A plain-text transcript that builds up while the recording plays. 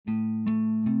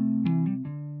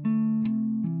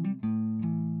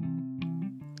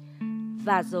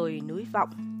Và rồi núi Vọng.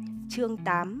 Chương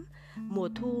 8. Mùa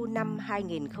thu năm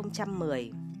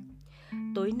 2010.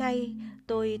 Tối nay,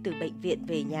 tôi từ bệnh viện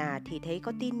về nhà thì thấy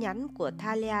có tin nhắn của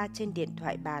Thalia trên điện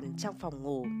thoại bàn trong phòng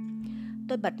ngủ.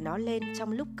 Tôi bật nó lên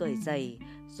trong lúc cởi giày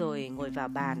rồi ngồi vào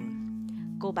bàn.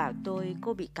 Cô bảo tôi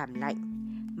cô bị cảm lạnh,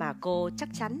 mà cô chắc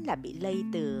chắn là bị lây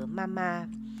từ mama.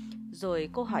 Rồi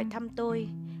cô hỏi thăm tôi,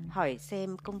 hỏi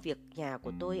xem công việc nhà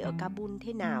của tôi ở Kabul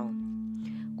thế nào.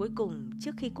 Cuối cùng,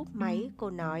 trước khi cúp máy, cô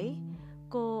nói,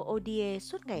 cô Odie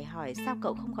suốt ngày hỏi sao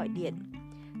cậu không gọi điện.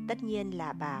 Tất nhiên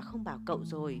là bà không bảo cậu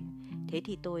rồi. Thế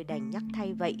thì tôi đành nhắc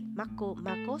thay vậy,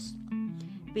 Marcos.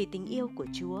 Vì tình yêu của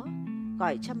Chúa,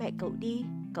 gọi cho mẹ cậu đi,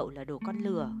 cậu là đồ con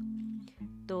lừa.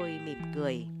 Tôi mỉm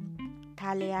cười.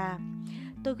 Thalia,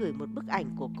 tôi gửi một bức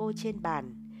ảnh của cô trên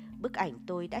bàn. Bức ảnh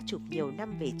tôi đã chụp nhiều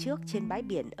năm về trước trên bãi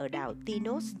biển ở đảo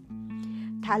Tinos.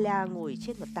 Thalia ngồi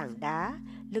trên một tảng đá,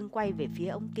 lưng quay về phía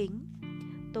ống kính.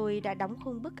 Tôi đã đóng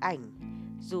khung bức ảnh.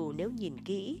 Dù nếu nhìn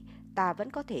kỹ, ta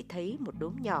vẫn có thể thấy một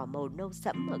đốm nhỏ màu nâu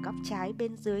sẫm ở góc trái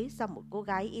bên dưới do một cô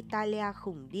gái Italia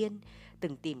khùng điên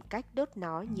từng tìm cách đốt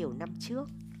nó nhiều năm trước.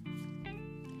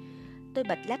 Tôi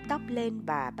bật laptop lên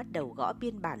và bắt đầu gõ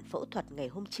biên bản phẫu thuật ngày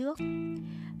hôm trước.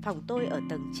 Phòng tôi ở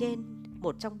tầng trên,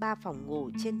 một trong 3 phòng ngủ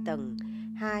trên tầng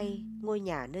 2, ngôi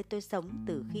nhà nơi tôi sống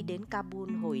từ khi đến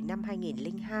Kabul hồi năm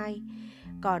 2002.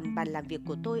 Còn bàn làm việc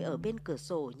của tôi ở bên cửa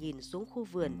sổ nhìn xuống khu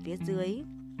vườn phía dưới.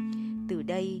 Từ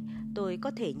đây, tôi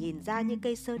có thể nhìn ra những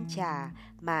cây sơn trà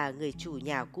mà người chủ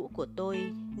nhà cũ của tôi,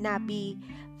 Nabi,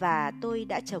 và tôi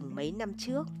đã trồng mấy năm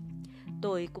trước.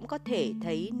 Tôi cũng có thể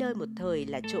thấy nơi một thời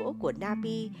là chỗ của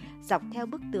Nabi dọc theo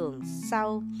bức tường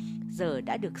sau, giờ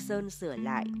đã được sơn sửa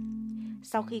lại.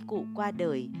 Sau khi cụ qua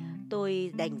đời,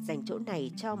 tôi đành dành chỗ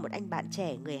này cho một anh bạn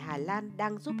trẻ người Hà Lan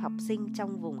đang giúp học sinh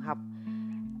trong vùng học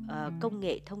công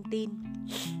nghệ thông tin.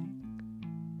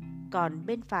 Còn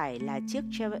bên phải là chiếc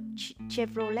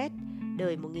Chevrolet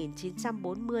đời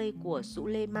 1940 của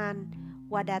Suleiman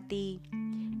Wadati.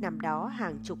 Nằm đó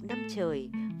hàng chục năm trời,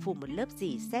 phủ một lớp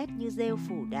rỉ sét như rêu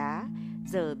phủ đá,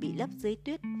 giờ bị lấp dưới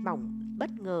tuyết mỏng bất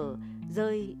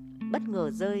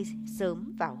ngờ rơi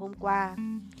sớm vào hôm qua.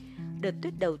 Đợt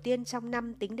tuyết đầu tiên trong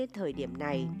năm tính đến thời điểm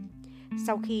này.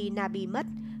 Sau khi Nabi mất,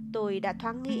 tôi đã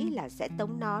thoáng nghĩ là sẽ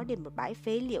tống nó đến một bãi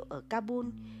phế liệu ở Kabul,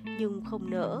 nhưng không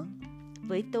nỡ.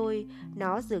 Với tôi,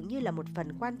 nó dường như là một phần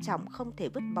quan trọng không thể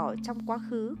vứt bỏ trong quá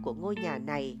khứ của ngôi nhà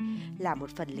này, là một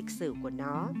phần lịch sử của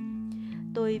nó.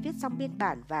 Tôi viết xong biên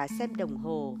bản và xem đồng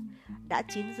hồ. Đã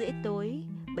 9:30 tối,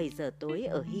 7 giờ tối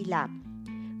ở Hy Lạp.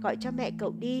 Gọi cho mẹ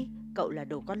cậu đi, cậu là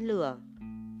đồ con lừa.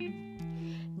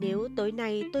 Nếu tối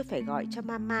nay tôi phải gọi cho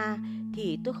mama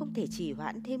thì tôi không thể trì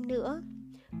hoãn thêm nữa.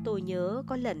 Tôi nhớ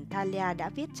có lần Thalia đã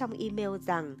viết trong email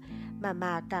rằng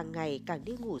mama càng ngày càng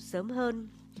đi ngủ sớm hơn.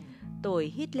 Tôi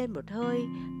hít lên một hơi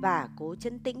và cố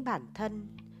trấn tĩnh bản thân.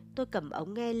 Tôi cầm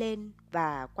ống nghe lên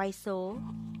và quay số.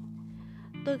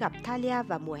 Tôi gặp Thalia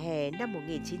vào mùa hè năm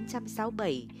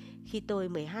 1967 khi tôi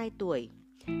 12 tuổi.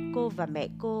 Cô và mẹ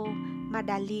cô,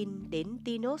 Madalyn, đến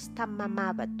Tinos thăm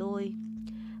mama và tôi.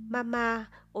 Mama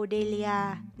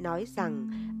Odelia nói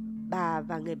rằng bà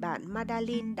và người bạn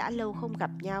Madalyn đã lâu không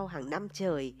gặp nhau hàng năm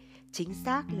trời, chính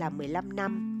xác là 15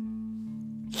 năm.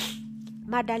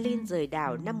 Madalyn rời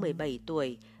đảo năm 17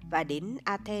 tuổi và đến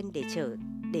Athens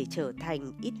để trở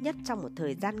thành, ít nhất trong một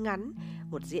thời gian ngắn,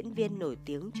 một diễn viên nổi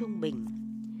tiếng trung bình.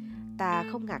 Ta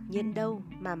không ngạc nhiên đâu,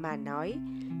 Mama nói,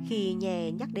 khi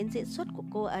nghe nhắc đến diễn xuất của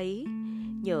cô ấy.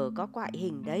 Nhờ có ngoại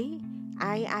hình đấy,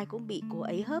 ai cũng bị cô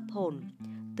ấy hớp hồn.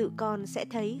 Tự con sẽ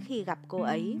thấy khi gặp cô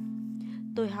ấy.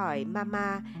 Tôi hỏi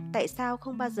Mama tại sao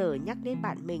không bao giờ nhắc đến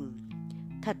bạn mình.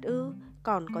 Thật ư,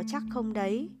 con có chắc không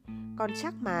đấy? Con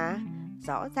chắc mà,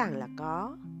 rõ ràng là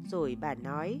có. Rồi bà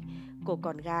nói, cô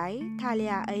con gái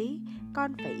Thalia ấy,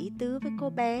 con phải ý tứ với cô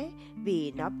bé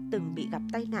vì nó từng bị gặp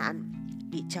tai nạn,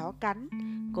 bị chó cắn.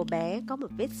 Cô bé có một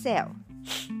vết sẹo.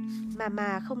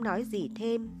 Mama không nói gì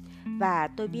thêm, và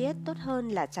tôi biết tốt hơn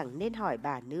là chẳng nên hỏi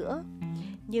bà nữa.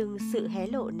 Nhưng sự hé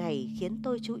lộ này khiến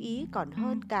tôi chú ý còn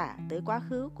hơn cả tới quá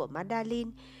khứ của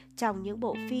Madalyn trong những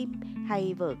bộ phim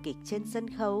hay vở kịch trên sân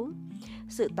khấu.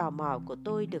 Sự tò mò của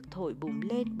tôi được thổi bùng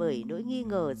lên bởi nỗi nghi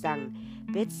ngờ rằng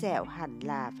vết sẹo hẳn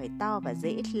là phải to và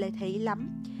dễ thấy lắm,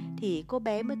 thì cô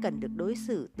bé mới cần được đối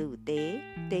xử tử tế,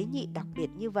 tế nhị đặc biệt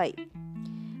như vậy.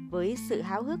 Với sự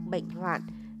háo hức bệnh hoạn,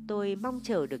 tôi mong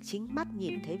chờ được chính mắt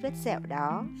nhìn thấy vết sẹo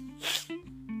đó.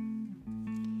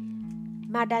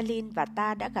 Madalyn và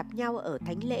ta đã gặp nhau ở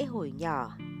thánh lễ hồi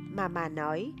nhỏ, Mama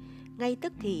nói. Ngay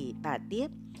tức thì bà tiếp,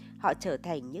 họ trở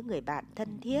thành những người bạn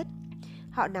thân thiết.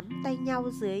 Họ nắm tay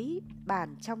nhau dưới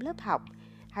bàn trong lớp học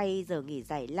hay giờ nghỉ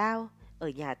giải lao, ở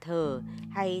nhà thờ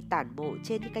hay tản bộ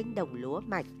trên những cánh đồng lúa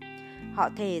mạch. Họ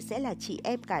thề sẽ là chị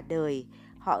em cả đời.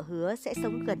 Họ hứa sẽ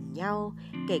sống gần nhau,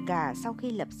 kể cả sau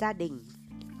khi lập gia đình.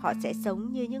 Họ sẽ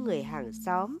sống như những người hàng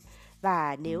xóm,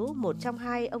 và nếu một trong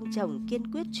hai ông chồng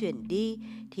kiên quyết chuyển đi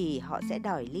thì họ sẽ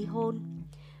đòi ly hôn.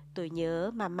 Tôi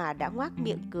nhớ Mama đã ngoác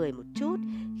miệng cười một chút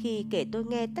khi kể tôi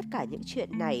nghe tất cả những chuyện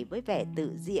này với vẻ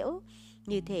tự giễu,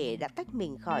 như thể đã tách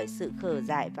mình khỏi sự khờ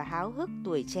dại và háo hức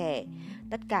tuổi trẻ,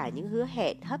 tất cả những hứa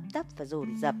hẹn hấp tấp và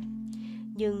dồn dập.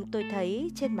 Nhưng tôi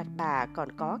thấy trên mặt bà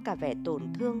còn có cả vẻ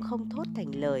tổn thương không thốt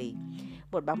thành lời,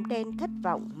 một bóng đen thất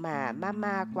vọng mà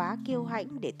Mama quá kiêu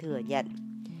hãnh để thừa nhận.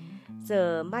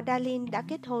 Giờ Madeleine đã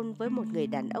kết hôn với một người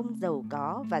đàn ông giàu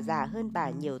có và già hơn bà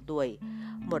nhiều tuổi,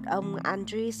 một ông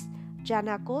Andris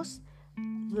Janakos,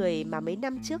 người mà mấy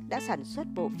năm trước đã sản xuất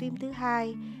bộ phim thứ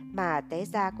hai mà té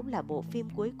ra cũng là bộ phim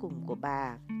cuối cùng của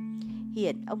bà.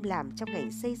 Hiện ông làm trong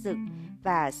ngành xây dựng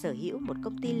và sở hữu một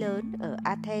công ty lớn ở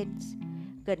Athens.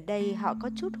 Gần đây họ có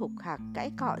chút hục hặc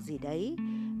cãi cọ gì đấy,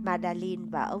 Madeleine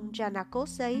và ông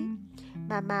Janakos ấy.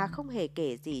 Mama không hề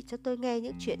kể gì cho tôi nghe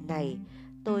những chuyện này.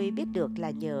 Tôi biết được là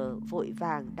nhờ vội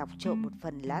vàng đọc trộm một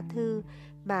phần lá thư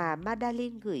mà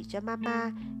Madeleine gửi cho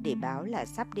Mama để báo là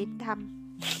sắp đến thăm.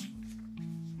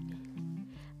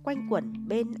 Quanh quẩn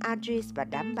bên Andres và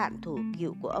đám bạn thủ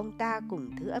cựu của ông ta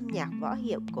cùng thứ âm nhạc võ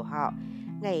hiệu của họ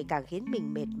ngày càng khiến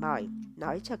mình mệt mỏi.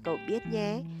 Nói cho cậu biết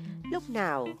nhé, lúc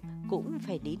nào cũng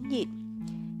phải nín nhịn.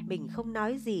 Mình không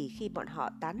nói gì khi bọn họ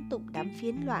tán tụng đám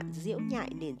phiến loạn giễu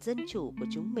nhại nền dân chủ của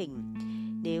chúng mình.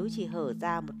 Nếu chỉ hở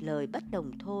ra một lời bất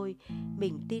đồng thôi,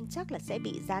 mình tin chắc là sẽ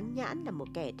bị dán nhãn là một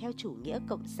kẻ theo chủ nghĩa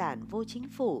cộng sản vô chính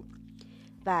phủ.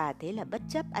 Và thế là bất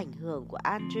chấp ảnh hưởng của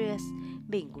Andreas,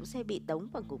 mình cũng sẽ bị tống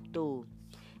vào ngục tù.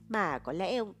 Mà có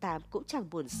lẽ ông ta cũng chẳng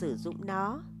buồn sử dụng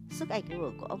nó, sức ảnh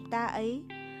hưởng của ông ta ấy.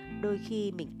 Đôi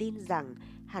khi mình tin rằng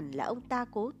hẳn là ông ta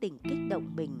cố tình kích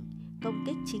động mình, công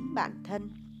kích chính bản thân.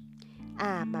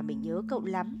 À mà mình nhớ cậu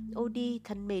lắm, Odi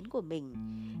thân mến của mình.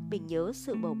 Mình nhớ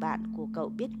sự bầu bạn của cậu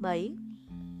biết mấy.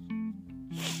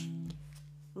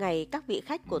 Ngày các vị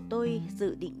khách của tôi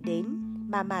dự định đến,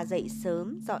 Mama dậy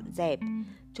sớm dọn dẹp.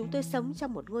 Chúng tôi sống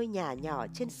trong một ngôi nhà nhỏ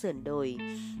trên sườn đồi.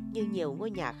 Như nhiều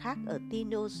ngôi nhà khác ở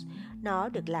Tinos, nó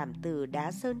được làm từ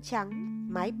đá sơn trắng,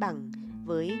 mái bằng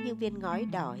với những viên ngói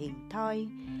đỏ hình thoi.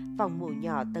 Phòng ngủ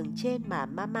nhỏ tầng trên mà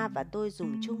Mama và tôi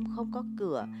dùng chung không có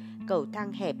cửa, cầu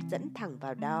thang hẹp dẫn thẳng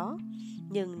vào đó.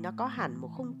 Nhưng nó có hẳn một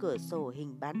khung cửa sổ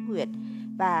hình bán nguyệt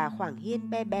và khoảng hiên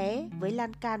bé bé với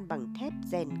lan can bằng thép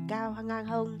rèn cao ngang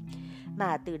hông,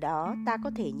 mà từ đó ta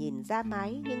có thể nhìn ra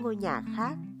mái những ngôi nhà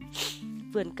khác.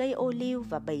 Vườn cây ô liu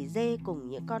và bầy dê cùng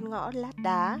những con ngõ lát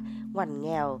đá ngoằn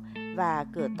nghèo và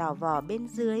cửa tò vò bên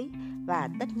dưới, và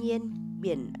tất nhiên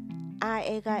biển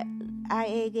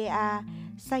Aegea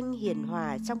xanh hiền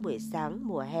hòa trong buổi sáng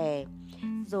mùa hè.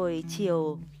 Rồi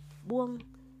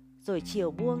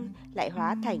chiều buông lại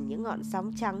hóa thành những ngọn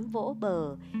sóng trắng vỗ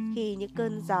bờ khi những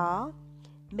cơn gió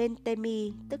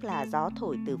Mentemi, tức là gió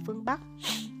thổi từ phương Bắc,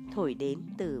 thổi đến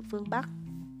từ phương Bắc.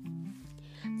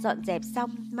 Dọn dẹp xong,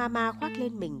 Mama khoác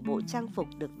lên mình bộ trang phục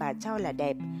được bà cho là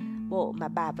đẹp, bộ mà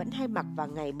bà vẫn hay mặc vào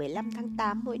ngày 15 tháng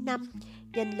 8 mỗi năm,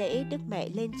 nhân lễ Đức Mẹ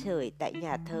lên trời tại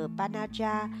nhà thờ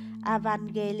Panagia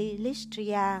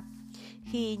Evangelistria.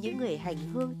 Khi những người hành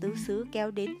hương tứ xứ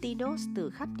kéo đến Tinos từ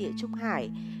khắp địa Trung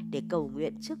Hải để cầu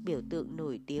nguyện trước biểu tượng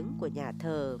nổi tiếng của nhà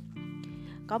thờ.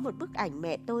 Có một bức ảnh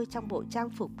mẹ tôi trong bộ trang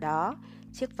phục đó,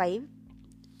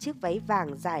 chiếc váy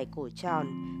vàng dài cổ tròn,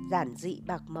 giản dị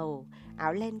bạc màu,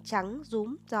 áo len trắng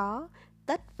rúm gió,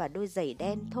 tất và đôi giày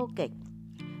đen thô kệch.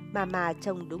 Mà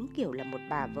trông đúng kiểu là một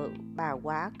bà vợ bà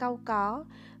quá cau có,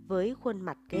 với khuôn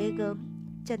mặt ghê gớm,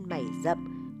 chân mày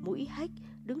rậm, mũi hếch,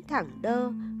 đứng thẳng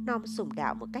đơ, nom sùng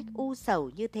đạo một cách u sầu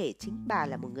như thể chính bà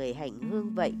là một người hành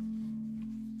hương vậy.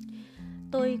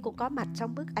 Tôi cũng có mặt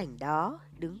trong bức ảnh đó,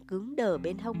 đứng cứng đờ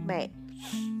bên hông mẹ.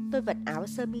 Tôi vận áo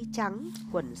sơ mi trắng,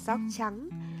 quần sóc trắng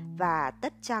và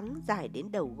tất trắng dài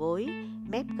đến đầu gối,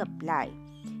 mép gập lại.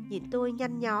 Nhìn tôi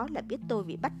nhăn nhó là biết tôi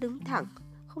bị bắt đứng thẳng,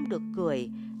 không được cười,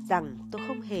 rằng tôi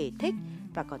không hề thích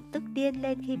và còn tức điên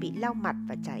lên khi bị lau mặt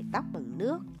và chải tóc bằng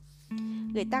nước.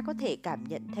 Người ta có thể cảm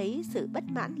nhận thấy sự bất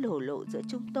mãn lổ lộ giữa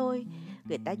chúng tôi.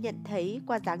 Người ta nhận thấy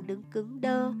qua dáng đứng cứng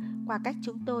đơ, qua cách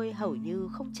chúng tôi hầu như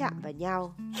không chạm vào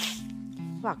nhau.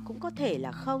 Hoặc cũng có thể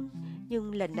là không,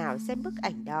 nhưng lần nào xem bức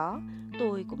ảnh đó,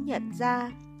 tôi cũng nhận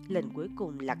ra. Lần cuối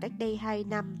cùng là cách đây 2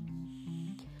 năm.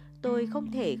 Tôi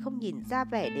không thể không nhìn ra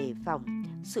vẻ đề phòng,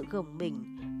 sự gồng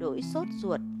mình, nỗi sốt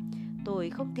ruột. Tôi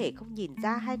không thể không nhìn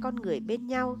ra hai con người bên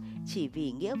nhau chỉ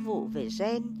vì nghĩa vụ về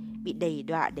gen, bị đầy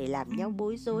đọa để làm nhau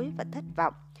bối rối và thất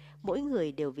vọng. Mỗi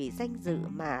người đều vì danh dự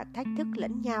mà thách thức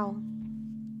lẫn nhau.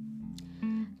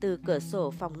 Từ cửa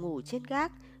sổ phòng ngủ trên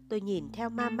gác, tôi nhìn theo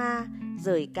Mama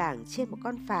rời cảng trên một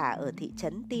con phà ở thị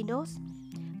trấn Tinos.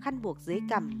 Khăn buộc dưới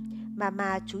cằm,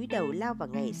 Mama chúi đầu lao vào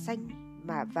ngày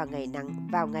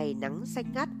nắng xanh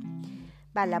ngắt.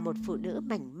 Bà là một phụ nữ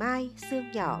mảnh mai,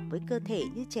 xương nhỏ với cơ thể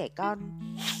như trẻ con.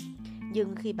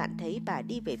 Nhưng khi bạn thấy bà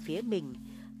đi về phía mình,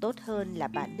 tốt hơn là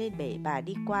bạn nên để bà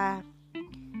đi qua.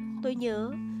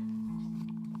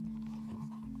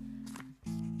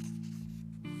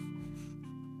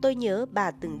 Tôi nhớ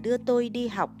bà từng đưa tôi đi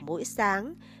học mỗi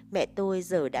sáng. Mẹ tôi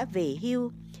giờ đã về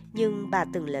hưu, nhưng bà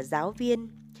từng là giáo viên.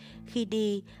 Khi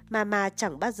đi, Mama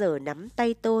chẳng bao giờ nắm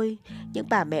tay tôi. Những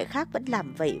bà mẹ khác vẫn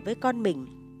làm vậy với con mình,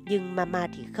 nhưng Mama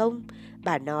thì không.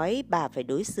 Bà nói bà phải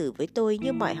đối xử với tôi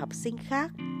như mọi học sinh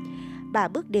khác. Bà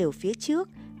bước đều phía trước,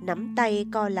 nắm tay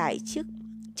co lại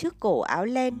trước cổ áo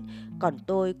len, còn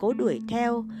tôi cố đuổi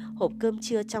theo, hộp cơm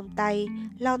trưa trong tay,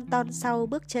 lon ton sau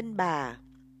bước chân bà.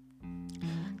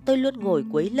 Tôi luôn ngồi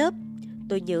cuối lớp.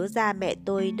 Tôi nhớ ra mẹ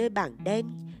tôi nơi bảng đen,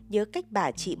 nhớ cách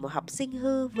bà trị một học sinh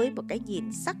hư với một cái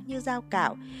nhìn sắc như dao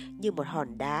cạo, như một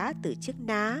hòn đá từ chiếc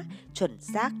ná, chuẩn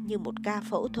xác như một ca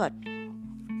phẫu thuật.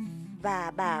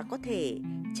 Và bà có thể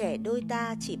trẻ đôi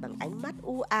ta chỉ bằng ánh mắt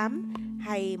u ám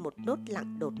hay một nốt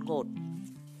lặng đột ngột.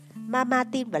 Mama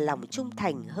tin vào lòng trung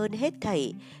thành hơn hết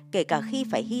thảy, kể cả khi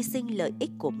phải hy sinh lợi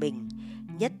ích của mình,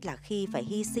 nhất là khi phải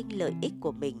hy sinh lợi ích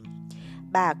của mình.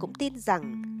 Bà cũng tin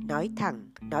rằng nói thẳng,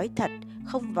 nói thật,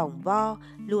 không vòng vo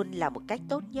luôn là một cách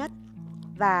tốt nhất.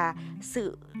 Và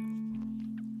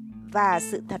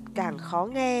sự thật càng khó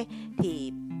nghe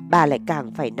thì bà lại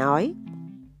càng phải nói.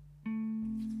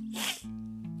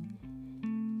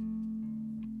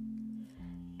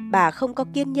 Bà không có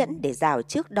kiên nhẫn để rào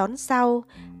trước đón sau.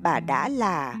 Bà đã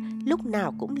là, lúc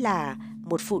nào cũng là,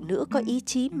 một phụ nữ có ý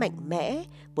chí mạnh mẽ,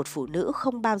 một phụ nữ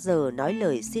không bao giờ nói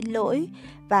lời xin lỗi,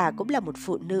 và cũng là một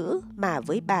phụ nữ mà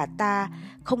với bà ta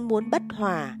không muốn bất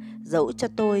hòa, dẫu cho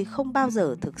tôi không bao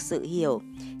giờ thực sự hiểu,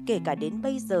 kể cả đến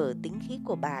bây giờ tính khí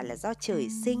của bà là do trời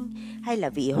sinh hay là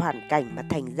vì hoàn cảnh mà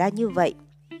thành ra như vậy.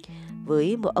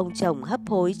 Với một ông chồng hấp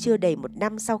hối chưa đầy 1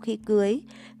 năm sau khi cưới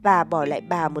và bỏ lại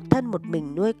bà một thân một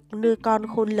mình nuôi con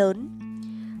khôn lớn.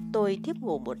 Tôi thiếp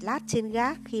ngủ một lát trên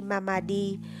gác khi Mama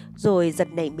đi, rồi giật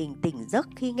nảy mình tỉnh giấc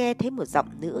khi nghe thấy một giọng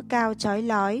nữ cao chói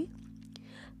lói.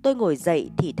 Tôi ngồi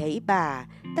dậy thì thấy bà,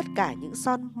 tất cả những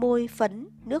son môi phấn,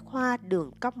 nước hoa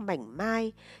đường cong mảnh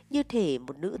mai, như thể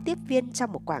một nữ tiếp viên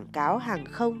trong một quảng cáo hàng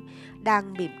không,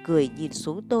 đang mỉm cười nhìn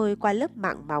xuống tôi qua lớp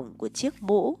mạng mỏng của chiếc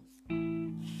mũ.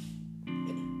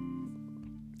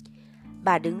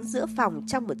 Bà đứng giữa phòng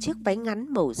trong một chiếc váy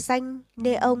ngắn màu xanh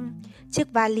neon,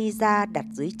 chiếc vali da đặt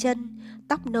dưới chân,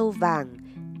 tóc nâu vàng,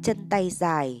 chân tay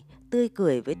dài, tươi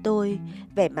cười với tôi,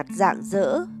 vẻ mặt rạng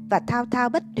rỡ và thao thao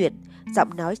bất tuyệt,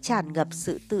 giọng nói tràn ngập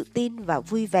sự tự tin và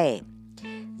vui vẻ.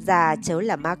 Dạ, cháu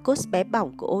là Marcus bé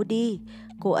bỏng của Odi.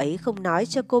 Cô ấy không nói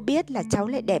cho cô biết là cháu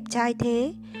lại đẹp trai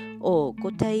thế. Ồ,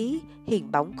 cô thấy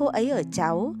hình bóng cô ấy ở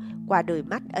cháu, qua đôi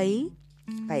mắt ấy.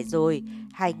 Phải rồi,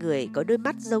 hai người có đôi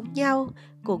mắt giống nhau.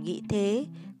 Cô nghĩ thế,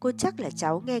 cô chắc là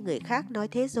cháu nghe người khác nói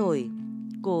thế rồi.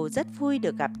 Cô rất vui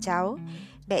được gặp cháu.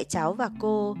 Mẹ cháu và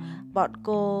bọn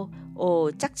cô,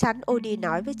 chắc chắn Odi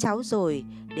nói với cháu rồi,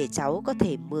 để cháu có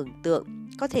thể mường tượng,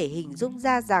 có thể hình dung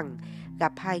ra rằng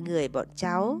gặp hai người bọn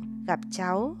cháu, gặp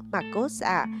cháu, Marcos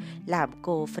ạ, làm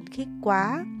cô phấn khích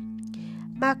quá.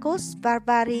 Marcos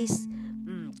Varvaris,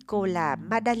 cô là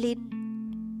Madalyn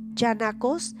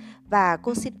Janakos, và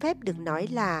cô xin phép được nói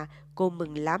là cô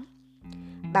mừng lắm.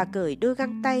 Bà cởi đôi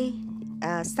găng tay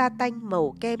sa tanh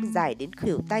màu kem dài đến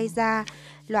khuỷu tay ra,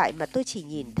 loại mà tôi chỉ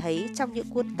nhìn thấy trong những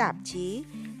cuốn tạp chí,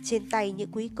 trên tay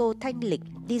những quý cô thanh lịch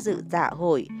đi dự dạ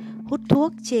hội, hút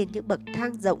thuốc trên những bậc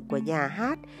thang rộng của nhà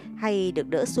hát, hay được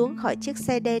đỡ xuống khỏi chiếc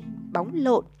xe đen bóng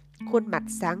lộn, khuôn mặt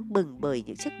sáng bừng bởi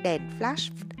những chiếc đèn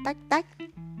flash tách tách.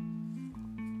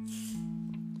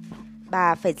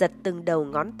 Bà phải giật từng đầu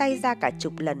ngón tay ra cả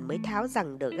chục lần mới tháo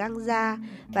rằng được găng ra,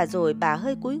 và rồi bà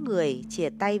hơi cúi người, chìa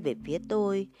tay về phía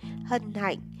tôi. Hân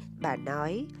hạnh, bà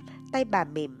nói, tay bà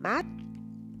mềm mát,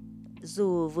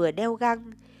 dù vừa đeo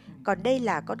găng. Còn đây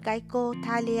là con gái cô,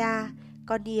 Thalia.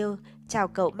 Con yêu, chào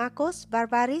cậu Marcos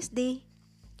Varvaris đi.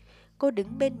 Cô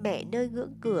đứng bên mẹ nơi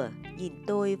ngưỡng cửa, nhìn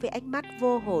tôi với ánh mắt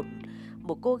vô hồn.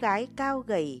 Một cô gái cao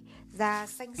gầy, da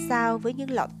xanh xao với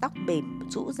những lọn tóc mềm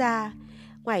rũ ra.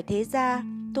 Ngoài thế ra,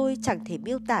 tôi chẳng thể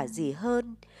miêu tả gì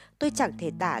hơn. Tôi chẳng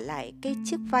thể tả lại cái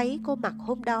chiếc váy cô mặc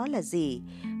hôm đó là gì.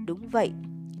 Đúng vậy,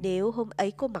 nếu hôm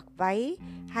ấy cô mặc váy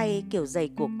hay kiểu giày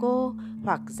của cô,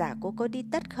 hoặc giả cô có đi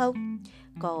tất không?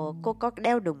 Cô có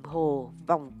đeo đồng hồ,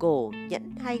 vòng cổ,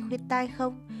 nhẫn hay khuyên tai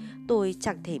không? tôi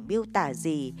chẳng thể miêu tả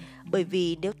gì, bởi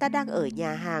vì nếu ta đang ở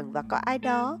nhà hàng và có ai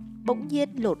đó bỗng nhiên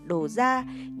lột đồ ra,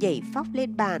 nhảy phóc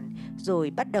lên bàn,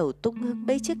 rồi bắt đầu tung hứng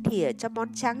mấy chiếc thìa cho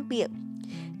món tráng miệng,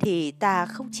 thì ta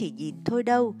không chỉ nhìn thôi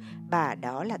đâu, mà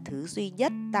đó là thứ duy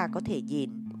nhất ta có thể nhìn.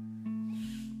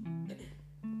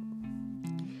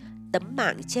 Tấm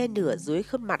mạng che nửa dưới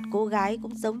khuôn mặt cô gái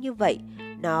cũng giống như vậy,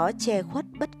 nó che khuất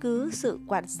bất cứ sự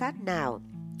quan sát nào.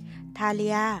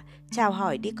 Thalia, chào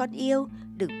hỏi đi con yêu,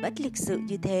 đừng bất lịch sự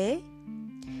như thế.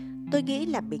 Tôi nghĩ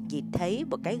là mình nhìn thấy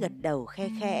một cái gật đầu khe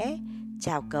khẽ.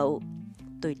 Chào cậu,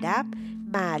 tôi đáp,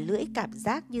 mà lưỡi cảm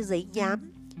giác như giấy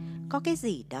nhám. Có cái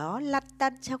gì đó lăn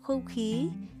tăn trong không khí.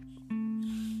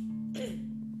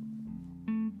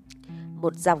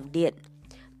 Một dòng điện.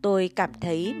 Tôi cảm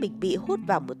thấy mình bị hút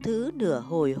vào một thứ nửa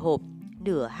hồi hộp,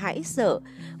 nửa hãi sợ,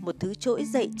 một thứ trỗi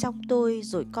dậy trong tôi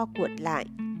rồi co cuộn lại.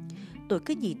 Tôi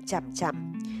cứ nhìn chằm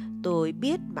chằm. Tôi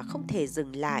biết mà không thể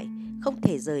dừng lại, không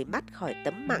thể rời mắt khỏi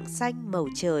tấm mạng xanh màu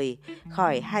trời,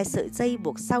 khỏi hai sợi dây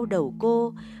buộc sau đầu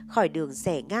cô, khỏi đường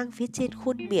xẻ ngang phía trên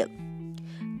khuôn miệng.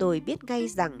 Tôi biết ngay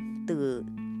rằng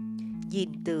nhìn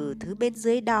từ thứ bên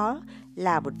dưới đó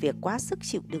là một việc quá sức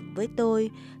chịu đựng với tôi,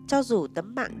 cho dù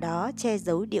tấm mạng đó che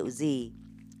giấu điều gì.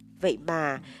 Vậy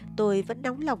mà tôi vẫn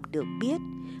nóng lòng được biết,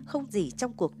 không gì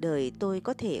trong cuộc đời tôi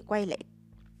có thể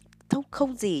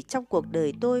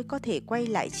quay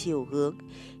lại chiều hướng,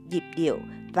 nhịp điệu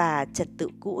và trật tự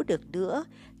cũ được nữa,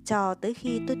 cho tới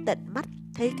khi tôi tận mắt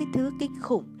thấy cái thứ kinh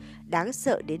khủng, đáng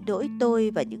sợ đến nỗi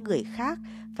tôi và những người khác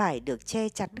phải được che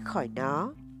chắn khỏi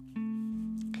nó.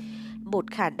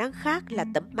 Một khả năng khác là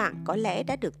tấm mạng có lẽ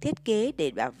đã được thiết kế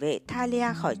để bảo vệ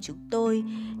Thalia khỏi chúng tôi,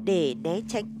 để né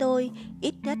tránh tôi.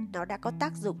 Ít nhất nó đã có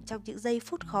tác dụng trong những giây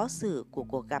phút khó xử của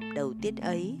cuộc gặp đầu tiên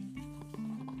ấy.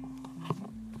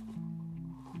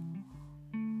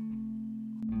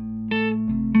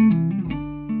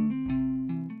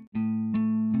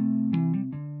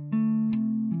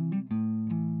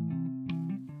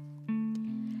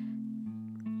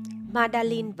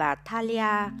 Madeleine và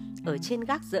Thalia ở trên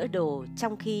gác giỡ đồ,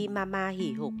 trong khi Mama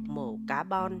hì hục mổ cá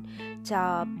bon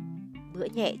cho bữa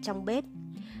nhẹ trong bếp.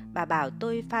 Bà bảo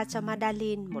tôi pha cho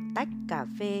Madeleine một tách cà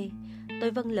phê.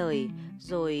 Tôi vâng lời,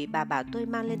 rồi bà bảo tôi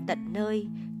mang lên tận nơi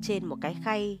trên một cái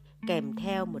khay, kèm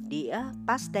theo một đĩa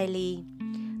pastelli.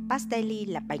 Pastelli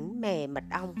là bánh mè mật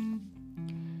ong.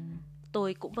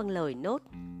 Tôi cũng vâng lời nốt.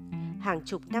 Hàng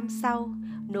chục năm sau,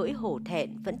 nỗi hổ thẹn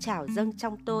vẫn trào dâng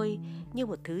trong tôi như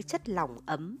một thứ chất lỏng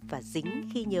ấm và dính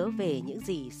khi nhớ về những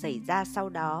gì xảy ra sau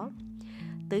đó.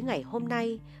 Tới ngày hôm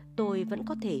nay, tôi vẫn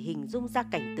có thể hình dung ra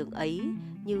cảnh tượng ấy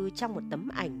như trong một tấm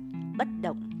ảnh bất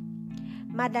động.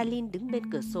 Madeleine đứng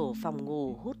bên cửa sổ phòng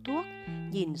ngủ hút thuốc,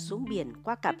 nhìn xuống biển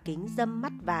qua cặp kính râm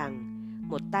mắt vàng,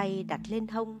 một tay đặt lên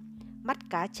hông, mắt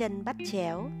cá chân bắt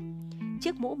chéo.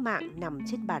 Chiếc mũ mạng nằm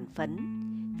trên bàn phấn.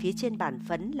 Phía trên bàn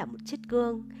phấn là một chiếc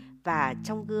gương, và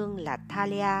trong gương là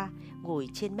Thalia ngồi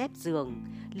trên mép giường,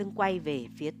 lưng quay về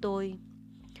phía tôi.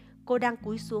 Cô đang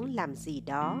cúi xuống làm gì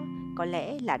đó, có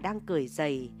lẽ là đang cởi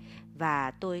giày,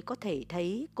 và tôi có thể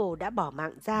thấy cô đã bỏ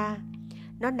mạng ra.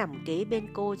 Nó nằm kế bên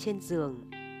cô trên giường.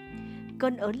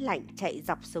 Cơn ớn lạnh chạy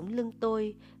dọc sống lưng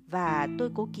tôi, và tôi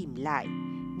cố kìm lại,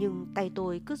 nhưng tay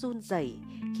tôi cứ run rẩy,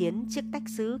 khiến chiếc tách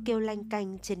sứ kêu lanh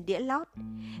canh trên đĩa lót,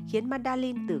 khiến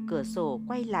Madeleine từ cửa sổ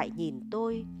quay lại nhìn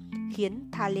tôi, khiến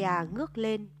Thalia ngước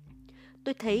lên.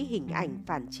 Tôi thấy hình ảnh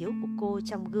phản chiếu của cô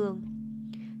trong gương.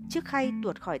 Chiếc khay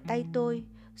tuột khỏi tay tôi,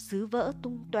 sứ vỡ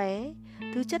tung tóe,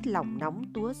 thứ chất lỏng nóng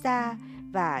túa ra,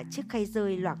 và chiếc khay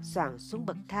rơi loảng xoảng xuống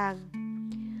bậc thang.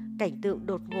 Cảnh tượng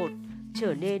đột ngột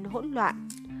trở nên hỗn loạn.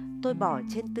 Tôi bỏ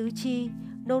trên tứ chi,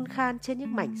 nôn khan trên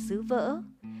những mảnh sứ vỡ.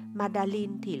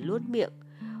 Madeleine thì luốt miệng,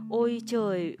 ôi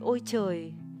trời, ôi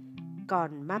trời.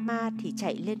 Còn Mama thì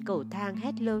chạy lên cầu thang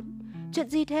hét lớn, chuyện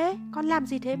gì thế? Con làm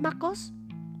gì thế Marcos?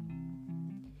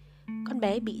 Con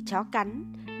bé bị chó cắn.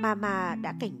 Mama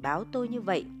đã cảnh báo tôi như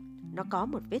vậy. Nó có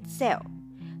một vết sẹo.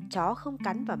 Chó không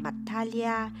cắn vào mặt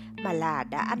Thalia, mà là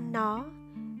đã ăn nó.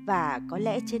 Và có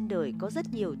lẽ trên đời có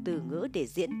rất nhiều từ ngữ để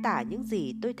diễn tả những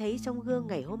gì tôi thấy trong gương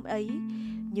ngày hôm ấy,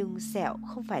 nhưng sẹo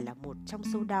không phải là một trong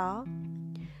số đó.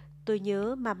 Tôi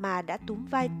nhớ Mama đã túm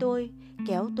vai tôi,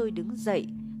 kéo tôi đứng dậy,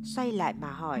 xoay lại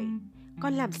mà hỏi,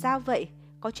 con làm sao vậy?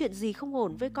 Có chuyện gì không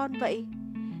ổn với con vậy?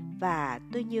 Và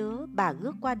tôi nhớ bà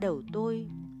ngước qua đầu tôi.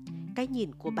 Cái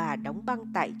nhìn của bà đóng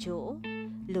băng tại chỗ,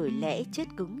 lời lẽ chết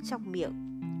cứng trong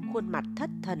miệng, khuôn mặt thất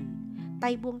thần,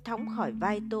 tay buông thõng khỏi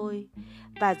vai tôi.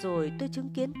 Và rồi tôi chứng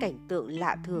kiến cảnh tượng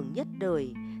lạ thường nhất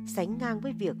đời, sánh ngang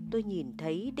với việc tôi nhìn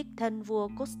thấy đích thân vua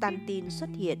Constantine xuất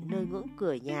hiện nơi ngưỡng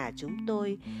cửa nhà chúng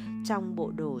tôi trong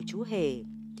bộ đồ chú hề.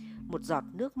 một giọt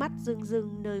nước mắt rưng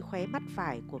rưng nơi khóe mắt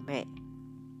phải của mẹ.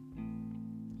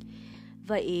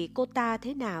 Vậy cô ta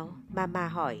thế nào? Mama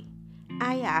hỏi.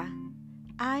 Ai ạ?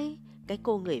 Ai? Cái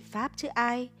cô người Pháp chứ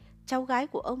ai? Cháu gái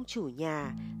của ông chủ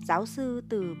nhà, giáo sư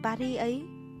từ Paris ấy.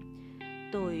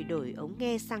 Tôi đổi ống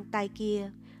nghe sang tai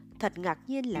kia. Thật ngạc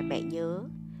nhiên là mẹ nhớ.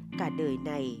 Cả đời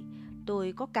này,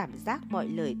 tôi có cảm giác mọi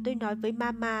lời tôi nói với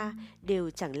Mama đều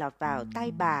chẳng lọt vào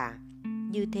tai bà.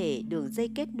 Như thể đường dây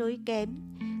kết nối kém,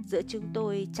 giữa chúng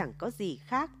tôi chẳng có gì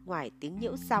khác ngoài tiếng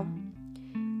nhiễu sóng.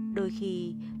 Đôi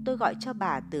khi tôi gọi cho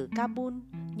bà từ Kabul,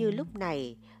 như lúc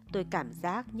này tôi cảm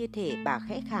giác như thể bà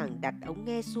khẽ khàng đặt ống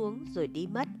nghe xuống rồi đi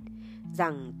mất,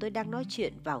 rằng tôi đang nói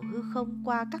chuyện vào hư không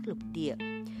qua các lục địa.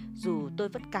 Dù tôi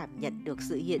vẫn cảm nhận được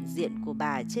sự hiện diện của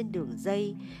bà trên đường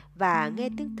dây và nghe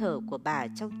tiếng thở của bà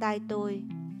trong tai tôi.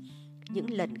 Những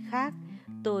lần khác,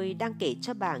 tôi đang kể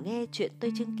cho bà nghe chuyện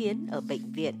tôi chứng kiến ở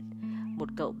bệnh viện. Một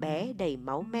cậu bé đầy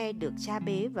máu me được cha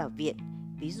bế vào viện,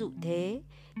 ví dụ thế.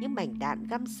 Những mảnh đạn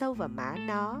găm sâu vào má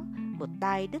nó, một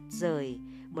tai đứt rời,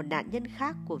 một nạn nhân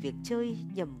khác của việc chơi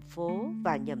nhầm phố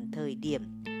và nhầm thời điểm,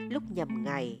 lúc nhầm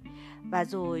ngày. Và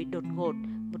rồi đột ngột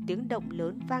một tiếng động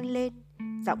lớn vang lên,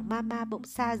 giọng Mama bỗng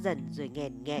xa dần rồi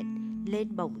nghẹn nghẹn,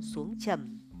 lên bổng xuống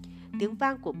trầm. Tiếng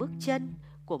vang của bước chân,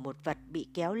 của một vật bị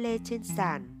kéo lê trên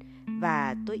sàn.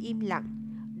 Và tôi im lặng,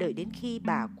 đợi đến khi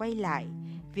bà quay lại.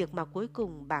 Việc mà cuối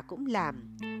cùng bà cũng làm,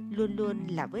 luôn luôn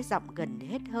là với giọng gần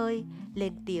hết hơi,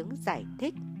 lên tiếng giải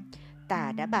thích.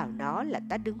 Ta đã bảo nó là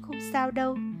ta đứng không sao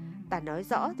đâu. Ta nói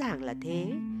rõ ràng là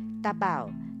thế. Ta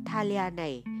bảo, Thalia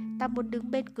này, ta muốn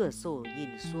đứng bên cửa sổ nhìn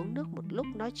xuống nước một lúc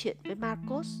nói chuyện với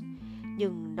Marcos.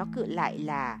 Nhưng nó cự lại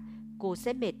là, cô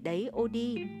sẽ mệt đấy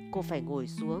Odi, cô phải ngồi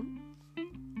xuống.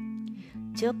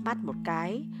 Chớp mắt một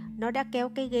cái, nó đã kéo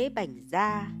cái ghế bành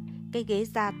ra, cái ghế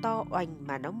da to oành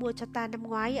mà nó mua cho ta năm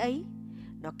ngoái ấy.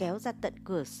 Nó kéo ra tận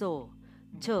cửa sổ.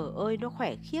 Trời ơi, nó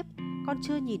khỏe khiếp, con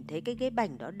chưa nhìn thấy cái ghế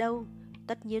bành đó đâu.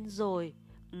 Tất nhiên rồi,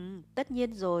 tất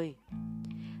nhiên rồi.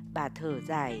 Bà thở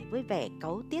dài với vẻ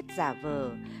cáu tiết giả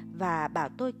vờ và bảo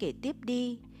tôi kể tiếp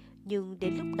đi. Nhưng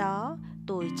đến lúc đó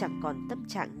tôi chẳng còn tâm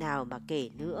trạng nào mà kể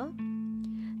nữa.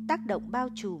 Tác động bao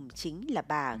trùm chính là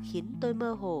bà khiến tôi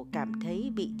mơ hồ cảm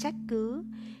thấy bị trách cứ.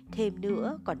 Thêm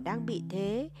nữa còn đang bị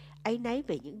thế, áy náy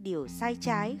về những điều sai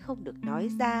trái không được nói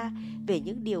ra, về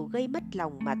những điều gây mất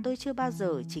lòng mà tôi chưa bao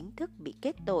giờ chính thức bị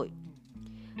kết tội.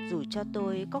 Dù cho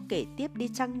tôi có kể tiếp đi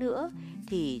chăng nữa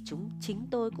thì chính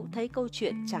tôi cũng thấy câu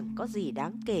chuyện chẳng có gì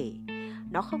đáng kể.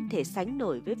 Nó không thể sánh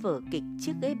nổi với vở kịch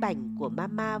Chiếc ghế bành của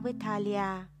Mama với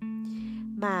Thalia.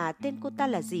 Mà tên cô ta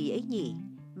là gì ấy nhỉ?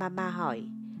 Mama hỏi.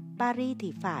 Paris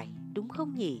thì phải, đúng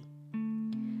không nhỉ?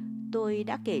 Tôi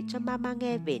đã kể cho Mama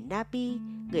nghe về Nabi,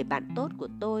 người bạn tốt của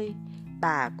tôi.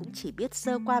 Bà cũng chỉ biết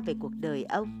sơ qua về cuộc đời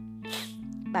ông.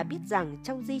 Bà biết rằng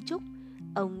trong di chúc,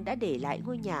 ông đã để lại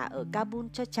ngôi nhà ở Kabul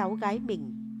cho cháu gái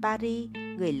mình, Paris,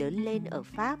 người lớn lên ở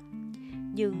Pháp.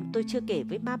 Nhưng tôi chưa kể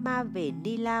với Mama về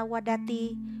Nila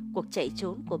Wadati, cuộc chạy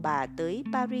trốn của bà tới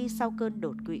Paris sau cơn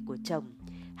đột quỵ của chồng,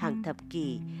 hàng thập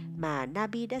kỷ mà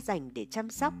Nabi đã dành để chăm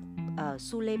sóc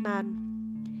Suleiman.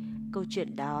 Câu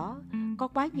chuyện đó có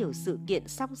quá nhiều sự kiện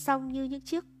song song như những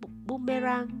chiếc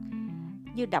boomerang,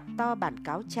 như đọc to bản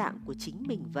cáo trạng của chính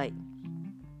mình vậy.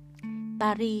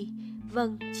 Paris,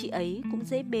 vâng, chị ấy cũng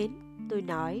dễ mến, tôi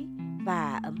nói,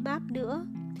 và ấm áp nữa.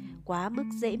 Quá mức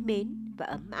dễ mến và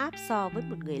ấm áp so với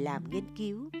một người làm nghiên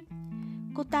cứu.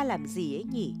 Cô ta làm gì ấy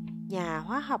nhỉ? Nhà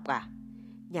hóa học à?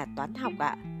 Nhà toán học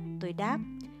ạ, tôi đáp,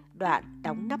 đoạn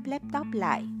đóng nắp laptop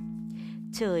lại.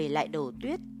 Trời lại đổ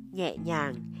tuyết, nhẹ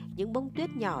nhàng, những bông tuyết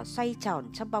nhỏ xoay tròn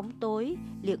trong bóng tối,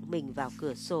 liệng mình vào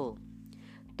cửa sổ.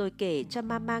 Tôi kể cho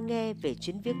Mama nghe về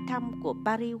chuyến viếng thăm của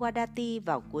Paris Wadati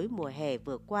vào cuối mùa hè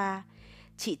vừa qua.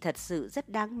 Chị thật sự rất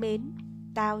đáng mến,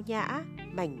 tao nhã,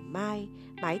 mảnh mai,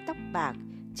 mái tóc bạc,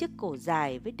 chiếc cổ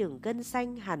dài với đường gân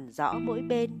xanh hằn rõ mỗi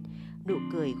bên, nụ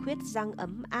cười khuyết răng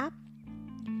ấm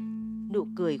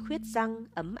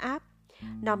áp.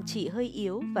 Nòm chị hơi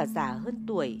yếu và già hơn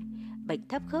tuổi, bệnh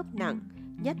thấp khớp nặng,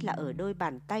 nhất là ở đôi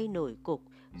bàn tay nổi cục,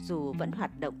 dù vẫn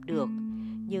hoạt động được.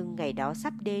 Nhưng ngày đó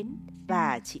sắp đến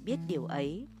và chị biết điều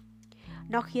ấy.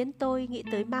 Nó khiến tôi nghĩ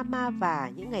tới Mama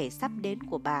và những ngày sắp đến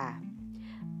của bà.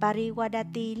 Paris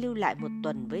Wadati lưu lại một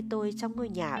tuần với tôi trong ngôi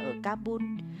nhà ở Kabul.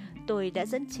 Tôi đã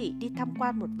dẫn chị đi tham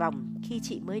quan một vòng khi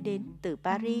chị mới đến từ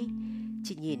Paris.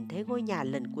 Chị nhìn thấy ngôi nhà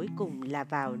lần cuối cùng là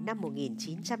vào năm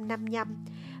 1955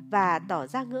 và tỏ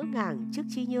ra ngỡ ngàng trước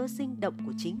trí nhớ sinh động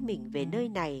của chính mình về nơi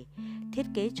này, thiết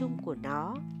kế chung của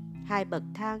nó. 2 bậc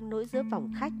thang nối giữa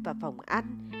phòng khách và phòng ăn,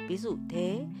 ví dụ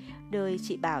thế, nơi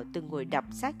chị bảo từng ngồi đọc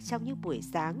sách trong những buổi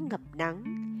sáng ngập nắng.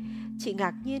 Chị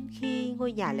ngạc nhiên khi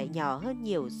ngôi nhà lại nhỏ hơn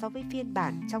nhiều so với phiên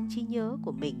bản trong trí nhớ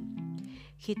của mình.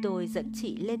 Khi tôi dẫn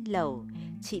chị lên lầu,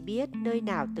 chị biết nơi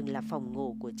nào từng là phòng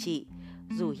ngủ của chị,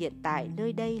 dù hiện tại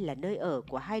nơi đây là nơi ở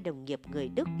của hai đồng nghiệp người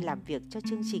Đức làm việc cho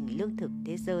chương trình lương thực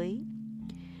thế giới.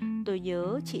 Tôi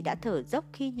nhớ chị đã thở dốc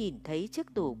khi nhìn thấy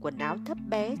chiếc tủ quần áo thấp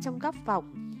bé trong góc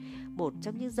phòng, một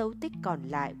trong những dấu tích còn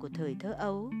lại của thời thơ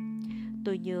ấu.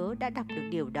 Tôi nhớ đã đọc được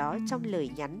điều đó trong lời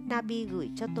nhắn Nabi gửi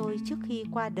cho tôi trước khi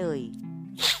qua đời.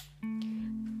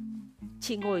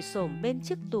 Chị ngồi xổm bên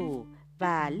chiếc tủ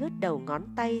và lướt đầu ngón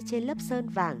tay trên lớp sơn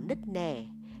vàng nứt nẻ,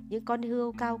 những con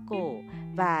hươu cao cổ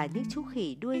và những chú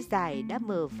khỉ đuôi dài đã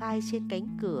mờ phai trên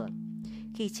cánh cửa.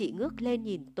 Khi chị ngước lên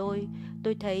nhìn tôi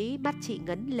thấy mắt chị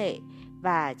ngấn lệ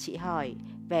và chị hỏi,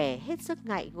 vẻ hết sức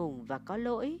ngại ngùng và có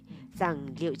lỗi, rằng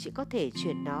liệu chị có thể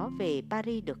chuyển nó về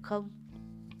Paris được không?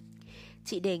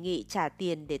 Chị đề nghị trả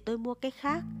tiền để tôi mua cái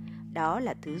khác. Đó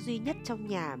là thứ duy nhất trong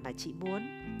nhà mà chị muốn.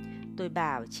 Tôi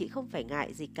bảo chị không phải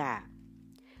ngại gì cả.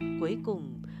 Cuối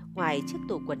cùng, ngoài chiếc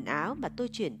tủ quần áo mà tôi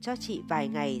chuyển cho chị vài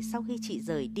ngày sau khi chị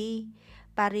rời đi,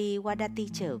 Paris Guadati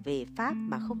trở về Pháp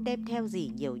mà không đem theo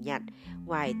gì nhiều nhặt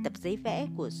ngoài tập giấy vẽ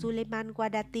của Suleiman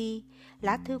Guadati,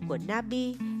 lá thư của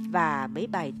Nabi và mấy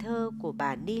bài thơ của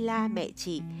bà Nila mẹ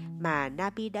chị mà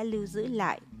Nabi đã lưu giữ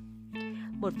lại.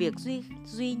 Một việc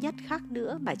duy nhất khác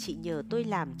nữa mà chị nhờ tôi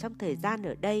làm trong thời gian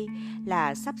ở đây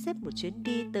là sắp xếp một chuyến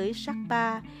đi tới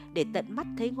Sakpa để tận mắt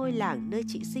thấy ngôi làng nơi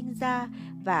chị sinh ra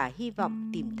và hy vọng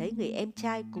tìm thấy người em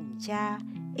trai cùng cha,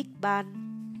 Iqbal.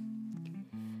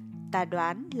 Ta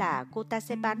đoán là cô ta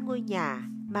sẽ bán ngôi nhà,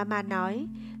 Mama nói,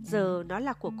 giờ nó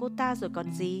là của cô ta rồi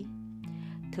còn gì.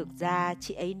 Thực ra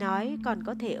chị ấy nói còn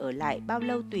có thể ở lại bao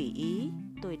lâu tùy ý,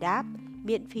 tôi đáp,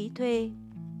 miễn phí thuê.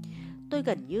 Tôi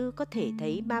gần như có thể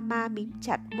thấy Mama mím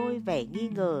chặt môi vẻ nghi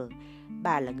ngờ.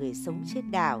 Bà là người sống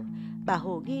trên đảo, bà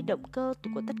hồ nghi động cơ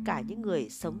của tất cả những người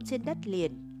sống trên đất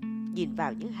liền, nhìn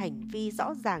vào những hành vi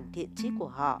rõ ràng thiện chí của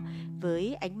họ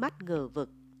với ánh mắt ngờ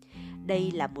vực.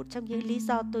 Đây là một trong những lý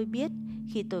do tôi biết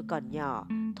khi tôi còn nhỏ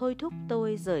thôi thúc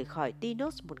tôi rời khỏi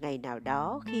Tinos một ngày nào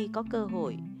đó khi có cơ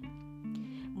hội.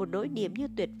 Một nỗi niềm như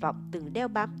tuyệt vọng từng đeo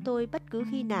bám tôi bất cứ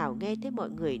khi nào nghe thấy mọi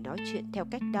người nói chuyện theo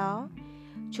cách đó.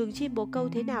 Chuồng chim bồ câu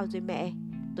thế nào rồi mẹ?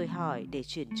 Tôi hỏi để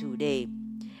chuyển chủ đề.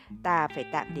 Ta phải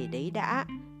tạm để đấy đã,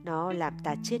 nó làm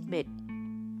ta chết mệt.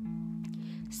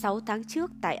 6 tháng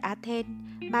trước tại Athens,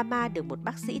 Mama được một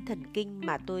bác sĩ thần kinh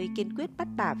mà tôi kiên quyết bắt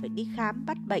bà phải đi khám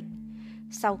bắt bệnh.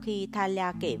 Sau khi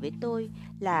Thalia kể với tôi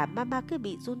là Mama cứ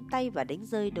bị run tay và đánh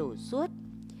rơi đổ suốt.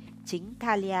 Chính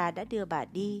Thalia đã đưa bà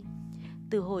đi.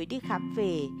 Từ hồi đi khám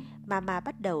về, Mama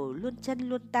bắt đầu luôn chân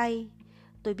luôn tay.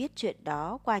 Tôi biết chuyện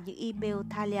đó qua những email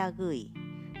Thalia gửi.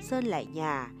 Sơn lại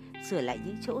nhà, sửa lại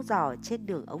những chỗ rò trên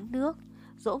đường ống nước.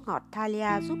 Dỗ ngọt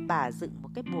Thalia giúp bà dựng một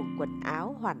cái buồng quần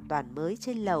áo hoàn toàn mới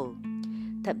trên lầu.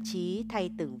 Thậm chí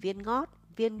thay từng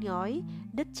viên nhói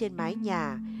nứt trên mái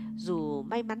nhà. Dù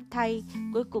may mắn thay,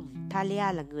 cuối cùng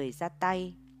Thalia là người ra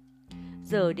tay.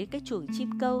 Giờ đến cái chuồng chim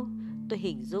câu, tôi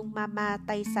hình dung Mama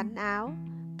tay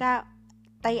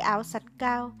áo sắn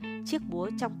cao, chiếc búa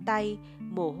trong tay,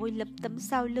 mồ hôi lấm tấm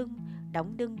sau lưng,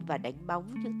 đóng đưng và đánh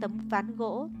bóng những tấm ván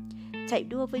gỗ, chạy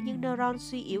đua với những neuron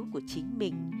suy yếu của chính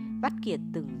mình, vắt kiệt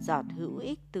từng giọt hữu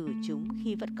ích từ chúng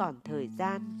khi vẫn còn thời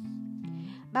gian.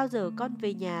 Bao giờ con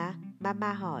về nhà?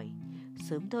 Mama hỏi.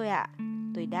 Sớm thôi ạ,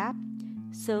 tôi đáp.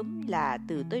 Sớm là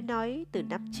từ tôi nói từ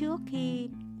năm trước khi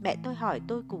mẹ tôi hỏi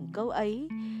tôi cùng câu ấy.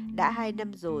 Đã 2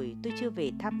 năm rồi tôi chưa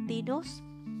về thăm Tinos.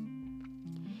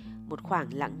 Một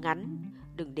khoảng lặng ngắn.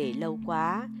 Đừng để lâu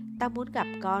quá, ta muốn gặp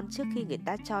con trước khi người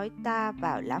ta trói ta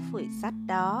vào lá phổi sắt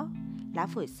đó. Lá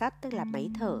phổi sắt tức là máy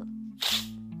thở.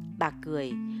 Bà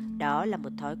cười. Đó là một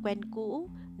thói quen cũ,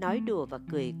 nói đùa và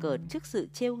cười cợt trước sự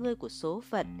trêu ngươi của số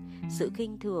phận, sự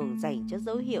khinh thường dành cho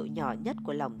dấu hiệu nhỏ nhất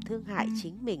của lòng thương hại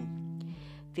chính mình.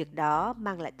 Việc đó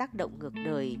mang lại tác động ngược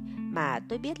đời mà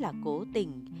tôi biết là cố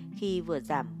tình, khi vừa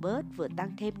giảm bớt vừa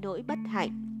tăng thêm nỗi bất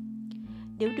hạnh.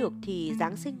 Nếu được thì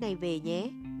Giáng sinh này về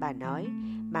nhé, bà nói,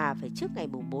 mà phải trước ngày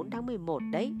mùng 4 tháng 11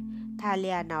 đấy.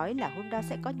 Thalia nói là hôm đó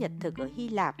sẽ có nhật thực ở Hy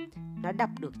Lạp. Nó đọc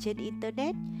được trên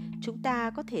internet. Chúng ta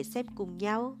có thể xem cùng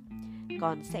nhau.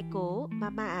 Con sẽ cố,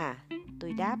 Mama à,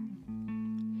 tôi đáp.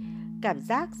 Cảm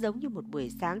giác giống như một buổi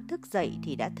sáng thức dậy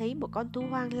thì đã thấy một con thú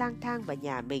hoang lang thang vào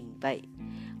nhà mình vậy.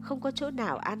 Không có chỗ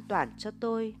nào an toàn cho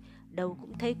tôi. Đâu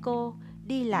cũng thấy cô,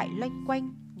 đi lại loanh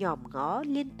quanh, nhòm ngó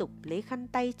liên tục lấy khăn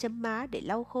tay chấm má để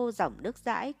lau khô dòng nước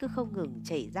dãi cứ không ngừng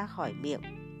chảy ra khỏi miệng.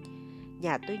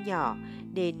 Nhà tôi nhỏ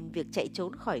nên việc chạy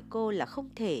trốn khỏi cô là không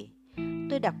thể.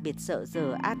 Tôi đặc biệt sợ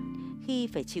giờ ăn khi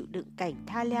phải chịu đựng cảnh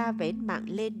Thalia vén mạng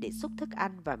lên để xúc thức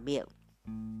ăn vào miệng.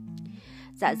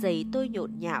 Dạ dày tôi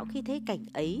nhộn nhạo khi thấy cảnh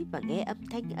ấy và nghe âm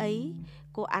thanh ấy.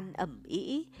 Cô ăn ẩm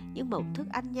ĩ, những mẩu thức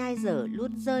ăn nhai dở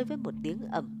luôn rơi với một tiếng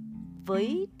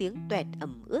với tiếng toẹt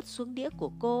ẩm ướt xuống đĩa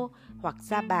của cô hoặc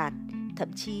ra bàn,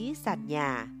 thậm chí sàn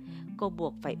nhà. Cô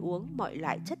buộc phải uống mọi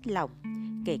loại chất lỏng,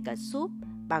 kể cả súp,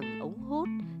 bằng ống hút,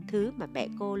 thứ mà mẹ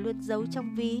cô luôn giấu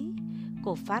trong ví.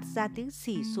 Cô phát ra tiếng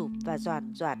xì sụp và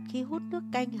doàn doạt khi hút nước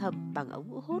canh hầm bằng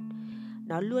ống hút.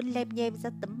 Nó luôn lem nhem ra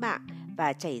tấm mạng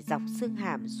và chảy dọc xương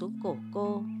hàm xuống cổ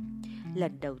cô.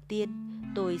 Lần đầu tiên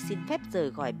tôi xin phép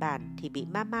rời khỏi bàn thì bị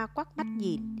mama quắc mắt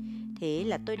nhìn. Thế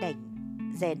là tôi đành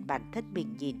rèn bản thân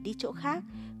mình nhìn đi chỗ khác,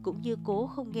 cũng như cố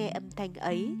không nghe âm thanh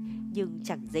ấy, nhưng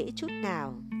chẳng dễ chút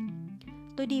nào.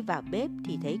 Tôi đi vào bếp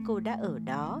thì thấy cô đã ở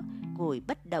đó, ngồi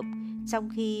bất động, trong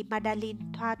khi Madeleine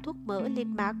thoa thuốc mỡ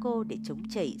lên má cô để chống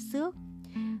chảy xước.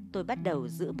 Tôi bắt đầu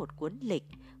giữ một cuốn lịch,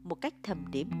 một cách thầm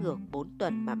đếm ngược 4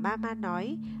 tuần mà mama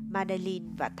nói Madeleine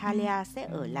và Thalia sẽ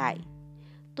ở lại.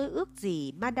 Tôi ước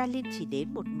gì Madeleine chỉ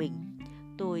đến một mình.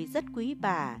 Tôi rất quý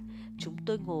bà. Chúng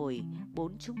tôi ngồi,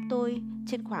 4 chúng tôi,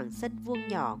 trên khoảng sân vuông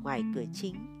nhỏ ngoài cửa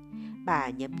chính. Bà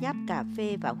nhấm nháp cà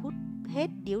phê và hút hết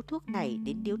điếu thuốc này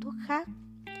đến điếu thuốc khác.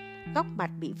 Góc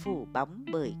mặt bị phủ bóng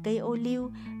bởi cây ô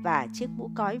liu và chiếc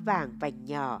mũ cói vàng vành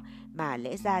nhỏ mà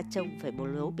lẽ ra trông phải bố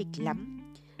lố bịch lắm.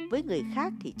 Với người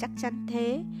khác thì chắc chắn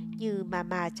thế, như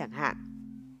mama chẳng hạn.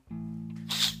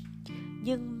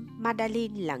 Nhưng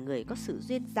Madeleine là người có sự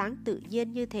duyên dáng tự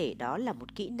nhiên, như thể đó là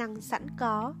một kỹ năng sẵn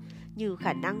có, như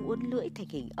khả năng uốn lưỡi thành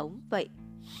hình ống vậy.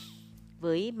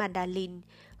 Với Madeleine,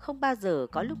 không bao giờ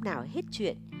có lúc nào hết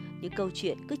chuyện, những câu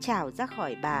chuyện cứ trào ra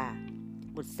khỏi bà.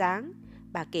 Một sáng,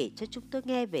 bà kể cho chúng tôi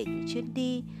nghe về những chuyến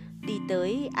đi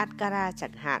tới Ankara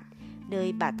chẳng hạn,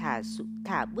 nơi bà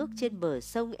thả bước trên bờ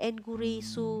sông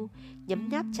Engurisu, nhấm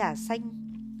nháp trà xanh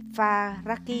pha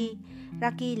raki.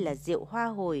 Raki là rượu hoa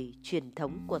hồi truyền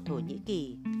thống của Thổ Nhĩ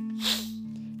Kỳ.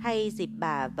 Hay dịp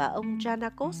bà và ông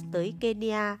Janakos tới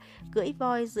Kenya, cưỡi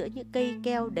voi giữa những cây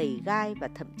keo đầy gai và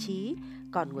thậm chí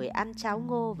còn ngồi ăn cháo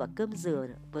ngô và cơm dừa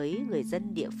với người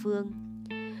dân địa phương.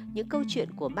 Những câu chuyện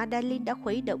của Madeleine đã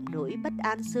khuấy động nỗi bất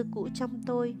an xưa cũ trong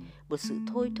tôi, một sự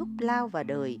thôi thúc lao vào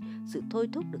đời, sự thôi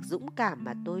thúc được dũng cảm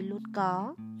mà tôi luôn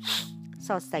có.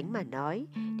 So sánh mà nói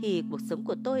thì cuộc sống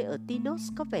của tôi ở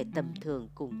Tinos có vẻ tầm thường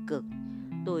cùng cực.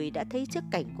 Tôi đã thấy trước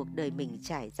cảnh cuộc đời mình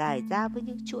trải dài ra với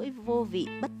những chuỗi vô vị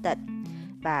bất tận,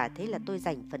 và thế là tôi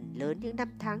dành phần lớn những năm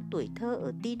tháng tuổi thơ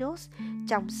ở Tinos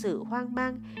trong sự hoang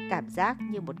mang, cảm giác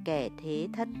như một kẻ thế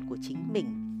thân của chính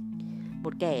mình.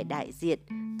 Một kẻ đại diện,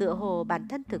 tựa hồ bản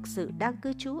thân thực sự đang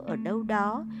cư trú ở đâu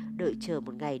đó, đợi chờ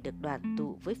một ngày được đoàn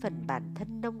tụ với phần bản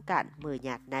thân nông cạn mờ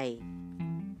nhạt này.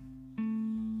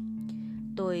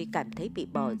 Tôi cảm thấy bị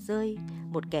bỏ rơi,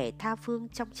 một kẻ tha phương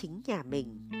trong chính nhà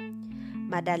mình.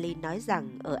 Madeleine nói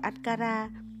rằng ở Ankara,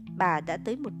 bà đã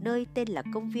tới một nơi tên là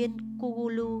công viên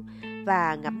Kugulu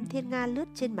và ngắm thiên nga lướt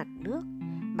trên mặt nước.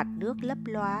 Mặt nước lấp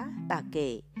lóa, bà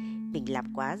kể. Mình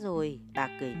làm quá rồi, bà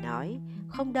cười nói.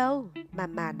 Không đâu,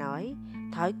 mama nói.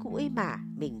 Thói cũ ấy mà,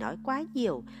 mình nói quá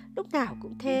nhiều, lúc nào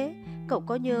cũng thế. Cậu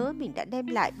có nhớ mình đã đem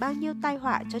lại bao nhiêu tai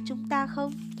họa cho chúng ta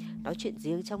không? Nói chuyện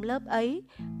riêng trong lớp ấy,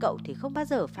 cậu thì không bao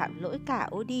giờ phạm lỗi cả,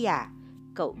 ô đi à?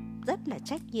 Cậu rất là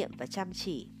trách nhiệm và chăm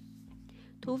chỉ.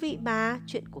 Thú vị mà,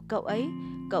 chuyện của cậu ấy,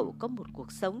 cậu có một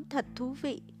cuộc sống thật thú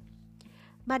vị.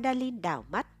 Madeleine đảo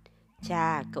mắt.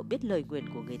 Chà, cậu biết lời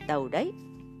nguyền của người Tàu đấy.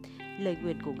 Lời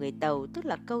nguyền của người Tàu tức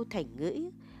là câu thành ngữ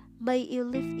May you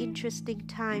live interesting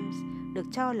times, được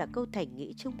cho là câu thành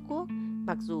ngữ Trung Quốc,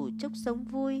 mặc dù chốc sống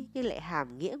vui nhưng lại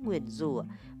hàm nghĩa nguyền rủa,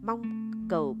 mong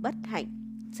cầu bất hạnh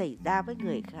xảy ra với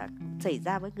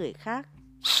người khác.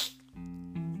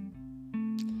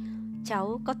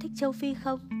 Cháu có thích châu Phi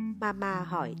không? Mama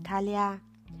hỏi Thalia.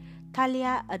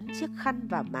 Thalia ấn chiếc khăn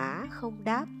vào má, không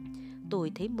đáp.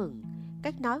 Tôi thấy mừng.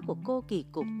 Cách nói của cô kỳ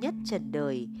cục nhất trần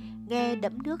đời, nghe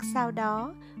đẫm nước sao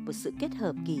đó, một sự kết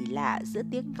hợp kỳ lạ giữa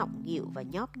tiếng ngọng nghịu và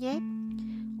nhóp nhép.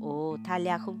 Ồ,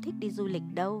 Thalia không thích đi du lịch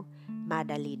đâu,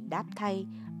 Madeleine đáp thay,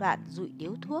 đoạn dụi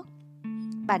điếu thuốc.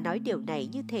 Bà nói điều này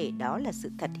như thể đó là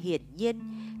sự thật hiển nhiên,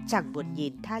 chẳng buồn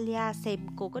nhìn Thalia xem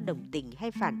cô có đồng tình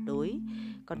hay phản đối.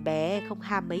 Con bé không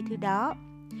ham mấy thứ đó.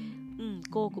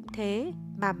 Cô cũng thế,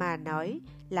 Mama nói,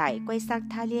 lại quay sang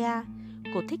Thalia.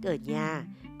 Cô thích ở nhà,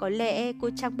 có lẽ cô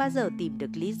chẳng bao giờ tìm được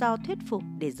lý do thuyết phục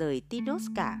để rời Tinos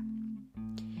cả.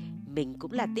 Mình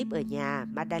cũng là típ ở nhà,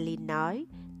 Madeleine nói,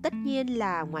 tất nhiên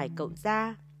là ngoài cậu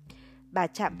ra. Bà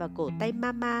chạm vào cổ tay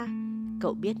Mama.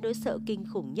 Cậu biết nỗi sợ kinh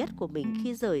khủng nhất của mình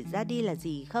khi rời ra đi là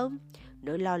gì không?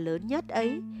 Nỗi lo lớn nhất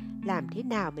ấy, làm thế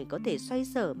nào mình có thể xoay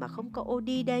sở mà không có ô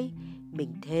đi đây?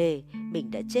 Mình thề,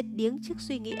 mình đã chết điếng trước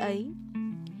suy nghĩ ấy.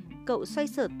 Cậu xoay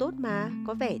sở tốt mà,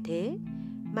 có vẻ thế.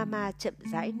 Mama chậm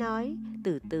rãi nói,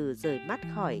 từ từ rời mắt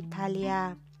khỏi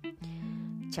Thalia.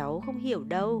 Cháu không hiểu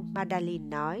đâu, Madeline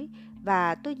nói,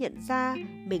 và tôi nhận ra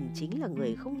mình chính là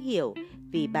người không hiểu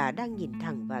vì bà đang nhìn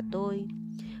thẳng vào tôi.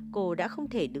 Cô đã không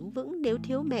thể đứng vững nếu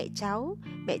thiếu mẹ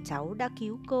cháu đã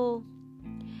cứu cô.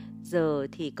 Giờ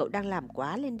thì cậu đang làm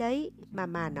quá lên đấy,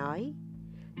 Mama nói.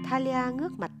 Thalia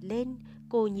ngước mặt lên,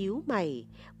 cô nhíu mày.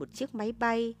 Một chiếc máy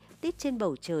bay tít trên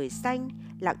bầu trời xanh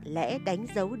lặng lẽ đánh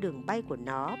dấu đường bay của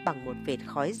nó bằng một vệt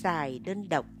khói dài đơn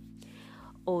độc.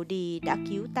 Odie đã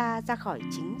cứu ta ra khỏi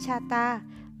chính cha ta,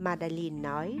 Madeline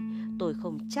nói. Tôi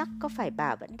không chắc có phải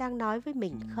bà vẫn đang nói với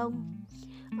mình không.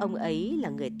 Ông ấy là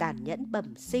người tàn nhẫn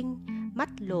bẩm sinh, mắt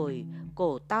lồi,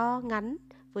 cổ to ngắn,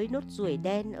 với nốt ruồi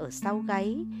đen ở sau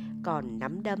gáy, còn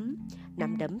nắm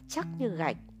đấm chắc như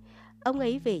gạch. Ông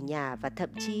ấy về nhà và thậm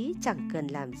chí chẳng cần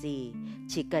làm gì,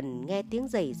 chỉ cần nghe tiếng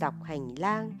giày dọc hành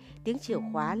lang, tiếng chìa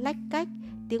khóa lách cách,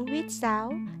 tiếng huýt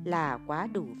sáo là quá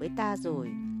đủ với ta rồi.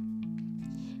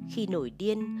 Khi nổi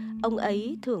điên, ông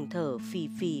ấy thường thở phì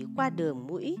phì qua đường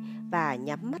mũi và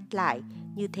nhắm mắt lại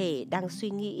như thể đang suy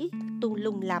nghĩ tung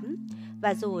lung lắm.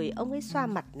 Và rồi ông ấy xoa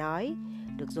mặt nói,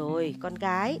 được rồi con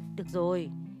gái, được rồi.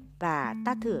 Và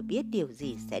ta thừa biết điều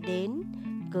gì sẽ đến.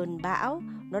 Cơn bão,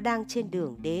 nó đang trên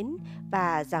đường đến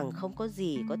và rằng không có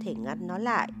gì có thể ngăn nó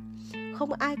lại.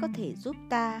 Không ai có thể giúp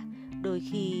ta. Đôi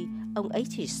khi ông ấy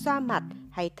chỉ xoa mặt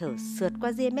hay thở sượt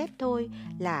qua ria mép thôi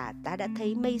là ta đã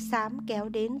thấy mây xám kéo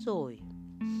đến rồi.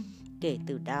 Kể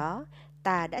từ đó,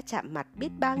 ta đã chạm mặt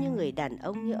biết bao nhiêu người đàn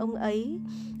ông như ông ấy.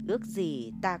 Ước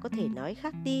gì ta có thể nói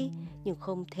khác đi, nhưng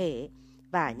không thể.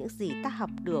 Và những gì ta học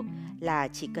được là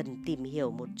chỉ cần tìm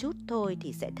hiểu một chút thôi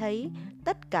thì sẽ thấy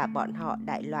tất cả bọn họ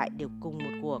đại loại đều cùng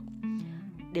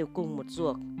một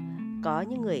ruột. Có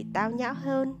những người tao nhã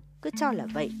hơn, cứ cho là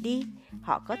vậy đi.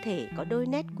 Họ có thể có đôi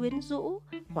nét quyến rũ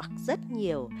hoặc rất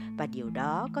nhiều, và điều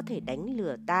đó có thể đánh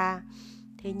lừa ta.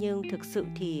 Thế nhưng thực sự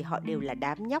thì họ đều là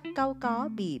đám nhóc cau có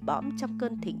bì bõm trong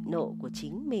cơn thịnh nộ của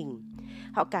chính mình.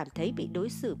 Họ cảm thấy bị đối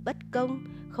xử bất công,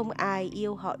 không ai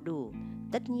yêu họ đủ.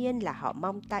 Tất nhiên là họ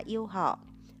mong ta yêu họ.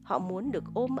 Họ muốn được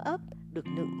ôm ấp, được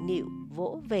nựng nịu,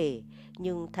 vỗ về.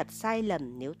 Nhưng thật sai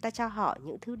lầm nếu ta cho họ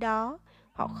những thứ đó.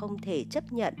 Họ không thể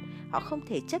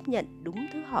chấp nhận đúng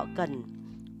thứ họ cần.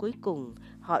 Cuối cùng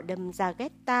họ đâm ra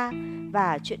ghét ta,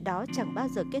 và chuyện đó chẳng bao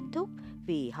giờ kết thúc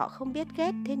vì họ không biết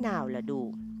ghét thế nào là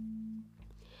đủ.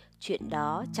 Chuyện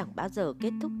đó chẳng bao giờ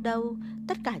kết thúc đâu.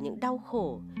 Tất cả những đau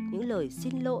khổ, những lời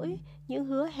xin lỗi, những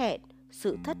hứa hẹn,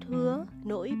 sự thất hứa,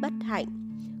 nỗi bất hạnh.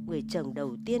 Người chồng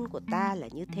đầu tiên của ta là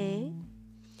như thế.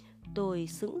 Tôi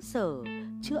sững sờ,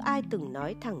 chưa ai từng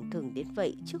nói thẳng thừng đến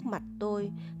vậy trước mặt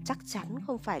tôi. Chắc chắn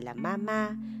không phải là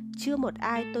Mama. Chưa một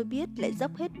ai tôi biết lại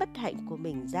dốc hết bất hạnh của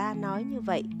mình ra nói như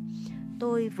vậy.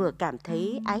 Tôi vừa cảm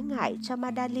thấy ái ngại cho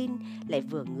Madeline, lại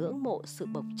vừa ngưỡng mộ sự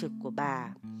bộc trực của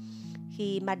bà.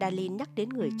 Khi Madeline nhắc đến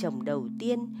người chồng đầu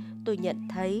tiên, tôi nhận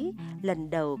thấy lần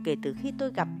đầu kể từ khi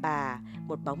tôi gặp bà,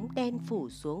 một bóng đen phủ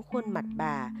xuống khuôn mặt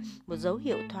bà, một dấu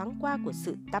hiệu thoáng qua của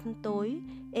sự tăm tối,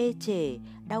 ê chề,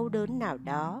 đau đớn nào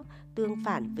đó, tương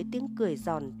phản với tiếng cười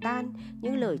giòn tan,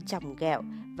 những lời chòng ghẹo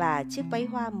và chiếc váy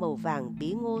hoa màu vàng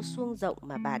bí ngô suông rộng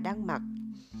mà bà đang mặc.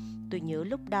 Tôi nhớ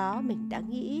lúc đó mình đã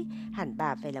nghĩ hẳn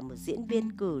bà phải là một diễn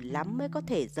viên cử lắm mới có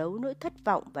thể giấu nỗi thất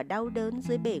vọng và đau đớn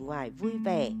dưới bề ngoài vui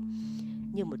vẻ.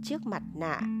 Như một chiếc mặt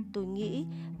nạ, tôi nghĩ,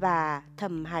 và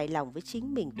thầm hài lòng với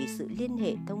chính mình vì sự liên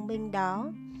hệ thông minh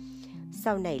đó.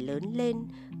 Sau này lớn lên,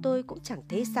 tôi cũng chẳng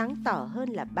thấy sáng tỏ hơn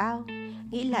là bao.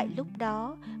 Nghĩ lại lúc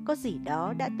đó, có gì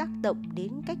đó đã tác động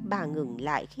đến cách bà ngừng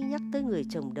lại khi nhắc tới người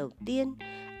chồng đầu tiên.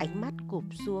 Ánh mắt cụp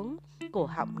xuống, cổ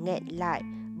họng nghẹn lại,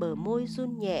 bờ môi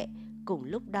run nhẹ. Cùng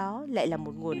lúc đó lại là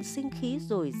một nguồn sinh khí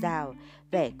dồi dào,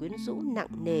 vẻ quyến rũ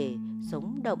nặng nề,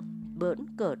 sống động, bỡn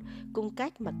cợt, cung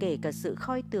cách mà kể cả sự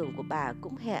khoi tường của bà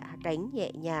cũng hẹ đánh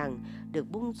nhẹ nhàng,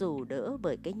 được bung dù đỡ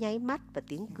bởi cái nháy mắt và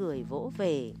tiếng cười vỗ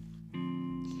về.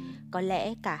 Có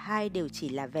lẽ cả hai đều chỉ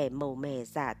là vẻ màu mè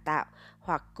giả tạo,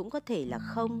 hoặc cũng có thể là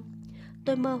không.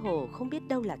 Tôi mơ hồ không biết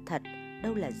đâu là thật,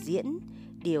 đâu là diễn.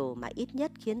 Điều mà ít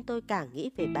nhất khiến tôi càng nghĩ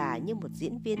về bà như một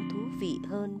diễn viên thú vị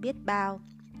hơn biết bao.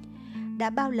 Đã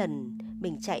bao lần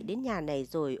mình chạy đến nhà này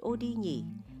rồi Odie nhỉ?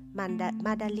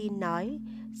 Madeline nói.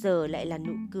 Giờ lại là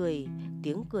nụ cười,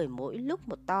 tiếng cười mỗi lúc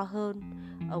một to hơn.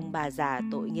 Ông bà già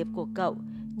tội nghiệp của cậu,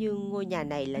 nhưng ngôi nhà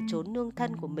này là chốn nương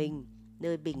thân của mình,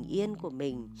 nơi bình yên của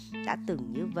mình. Đã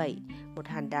từng như vậy, một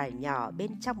hòn đảo nhỏ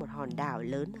bên trong một hòn đảo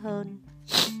lớn hơn.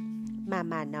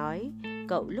 Mama nói,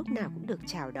 cậu lúc nào cũng được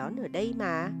chào đón ở đây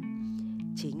mà.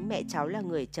 Chính mẹ cháu là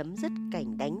người chấm dứt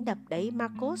cảnh đánh đập đấy,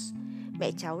 Marcos.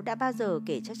 Mẹ cháu đã bao giờ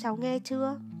kể cho cháu nghe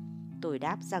chưa? Tôi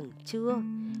đáp rằng chưa.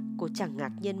 Cô chẳng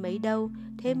ngạc nhiên mấy đâu,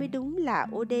 thế mới đúng là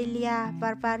Odelia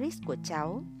Varvaris của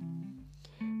cháu.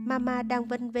 Mama đang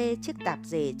vân vê chiếc tạp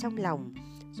dề trong lòng,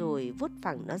 rồi vuốt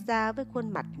phẳng nó ra với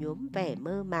khuôn mặt nhuốm vẻ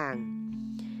mơ màng.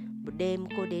 Một đêm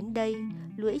cô đến đây,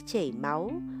 lưỡi chảy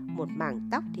máu, một mảng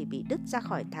tóc thì bị đứt ra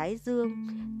khỏi thái dương,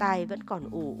 tai vẫn còn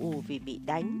ù ù vì bị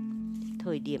đánh.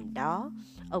 Thời điểm đó,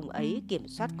 ông ấy kiểm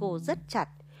soát cô rất chặt.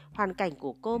 Hoàn cảnh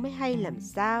của cô mới hay làm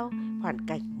sao, hoàn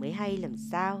cảnh mới hay làm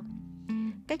sao.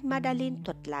 Cách Madeleine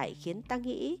thuật lại khiến ta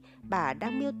nghĩ bà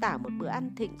đang miêu tả một bữa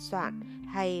ăn thịnh soạn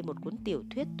hay một cuốn tiểu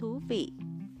thuyết thú vị.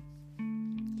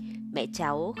 Mẹ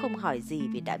cháu không hỏi gì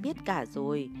vì đã biết cả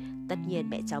rồi. Tất nhiên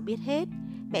mẹ cháu biết hết.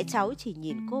 Mẹ cháu chỉ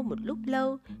nhìn cô một lúc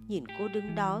lâu, nhìn cô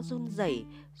đứng đó run rẩy,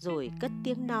 rồi cất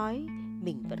tiếng nói,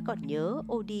 mình vẫn còn nhớ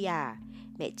Odi à.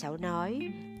 Mẹ cháu nói,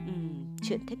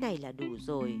 chuyện thế này là đủ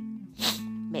rồi.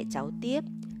 Mẹ cháu tiếp,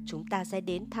 chúng ta sẽ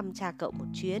đến thăm cha cậu một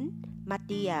chuyến,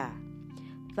 Matty à.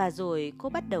 Và rồi cô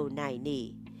bắt đầu nài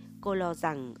nỉ. Cô lo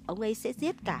rằng ông ấy sẽ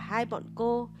giết cả hai bọn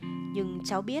cô. Nhưng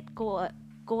cháu biết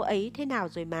cô ấy thế nào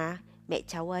rồi mà, mẹ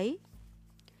cháu ấy.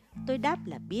 Tôi đáp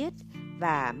là biết,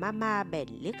 và Mama bèn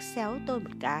liếc xéo tôi một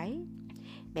cái.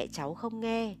 Mẹ cháu không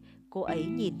nghe, cô ấy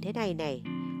nhìn thế này này.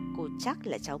 Cô chắc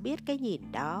là cháu biết cái nhìn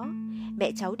đó.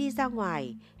 Mẹ cháu đi ra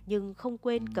ngoài, nhưng không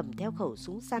quên cầm theo khẩu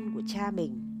súng săn của cha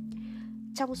mình.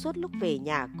 Trong suốt lúc về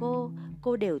nhà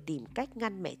cô đều tìm cách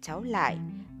ngăn mẹ cháu lại,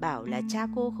 bảo là cha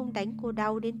cô không đánh cô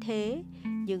đau đến thế.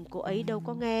 Nhưng cô ấy đâu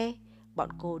có nghe. Bọn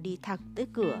cô đi thẳng tới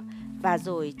cửa, và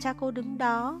rồi cha cô đứng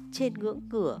đó trên ngưỡng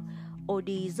cửa.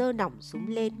 Odi giơ nòng súng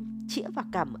lên, chĩa vào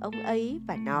cằm ông ấy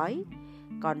và nói,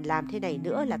 còn làm thế này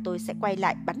nữa là tôi sẽ quay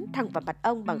lại bắn thẳng vào mặt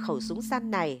ông bằng khẩu súng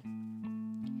săn này.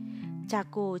 Cha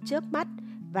cô chớp mắt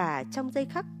và trong giây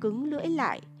khắc cứng lưỡi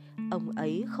lại. Ông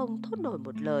ấy không thốt nổi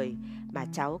một lời. Mà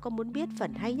cháu có muốn biết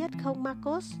phần hay nhất không,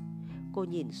 Marcos? Cô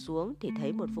nhìn xuống thì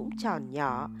thấy một vũng tròn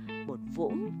nhỏ. Một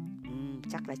vũng,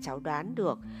 chắc là cháu đoán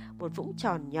được. Một vũng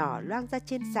tròn nhỏ loang ra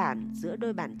trên sàn giữa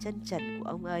đôi bàn chân trần của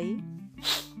ông ấy.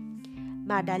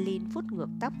 Madeleine phút ngược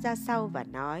tóc ra sau và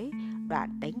nói,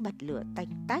 đoạn đánh bật lửa tanh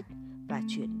tách, và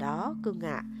chuyện đó cưng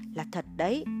ạ, là thật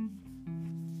đấy.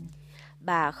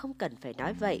 Bà không cần phải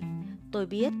nói vậy. Tôi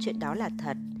biết chuyện đó là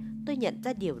thật. Tôi nhận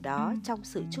ra điều đó trong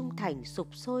sự trung thành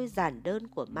sục sôi giản đơn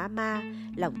của Mama,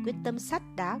 lòng quyết tâm sắt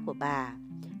đá của bà,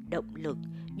 động lực,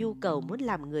 nhu cầu muốn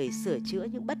làm người sửa chữa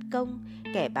những bất công,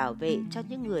 kẻ bảo vệ cho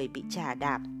những người bị trà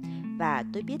đạp. Và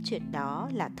tôi biết chuyện đó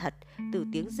là thật từ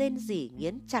tiếng rên rỉ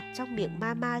nghiến chặt trong miệng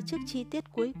Mama trước chi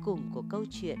tiết cuối cùng của câu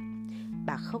chuyện.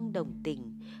 Bà không đồng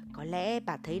tình, có lẽ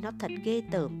bà thấy nó thật ghê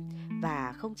tởm,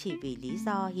 và không chỉ vì lý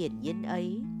do hiển nhiên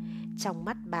ấy. Trong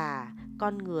mắt bà,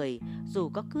 con người dù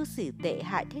có cư xử tệ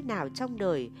hại thế nào trong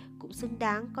đời cũng xứng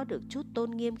đáng có được chút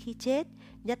tôn nghiêm khi chết,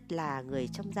 nhất là người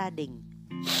trong gia đình.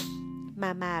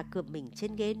 Mama cụp mình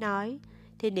trên ghế nói,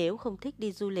 thế nếu không thích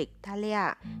đi du lịch,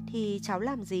 Thalia, thì cháu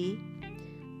làm gì?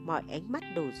 Mọi ánh mắt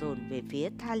đổ dồn về phía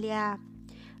Thalia.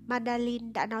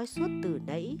 Madeleine đã nói suốt từ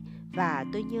nãy, và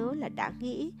tôi nhớ là đã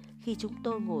nghĩ khi chúng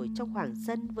tôi ngồi trong khoảng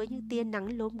sân với những tia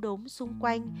nắng lốm đốm xung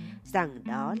quanh, rằng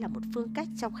đó là một phương cách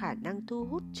trong khả năng thu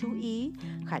hút chú ý,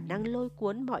 khả năng lôi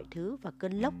cuốn mọi thứ vào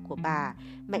cơn lốc của bà,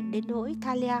 mạnh đến nỗi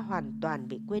Thalia hoàn toàn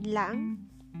bị quên lãng.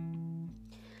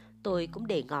 Tôi cũng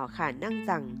để ngỏ khả năng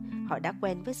rằng họ đã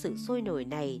quen với sự sôi nổi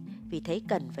này, vì thấy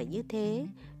cần phải như thế.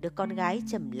 Đứa con gái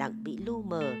trầm lặng bị lu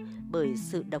mờ bởi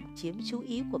sự độc chiếm chú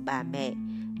ý của bà mẹ,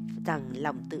 rằng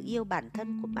lòng tự yêu bản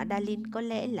thân của Madeleine có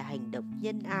lẽ là hành động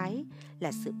nhân ái,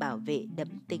 là sự bảo vệ đẫm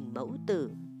tình mẫu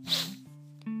tử.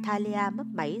 Thalia mấp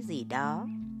máy gì đó.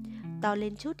 To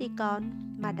lên chút đi con,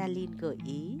 Madeleine gợi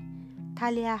ý.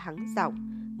 Thalia hắng giọng,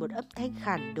 một âm thanh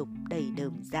khàn đục đầy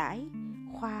đờm dãi,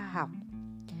 khoa học.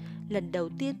 Lần đầu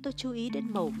tiên tôi chú ý đến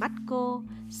màu mắt cô,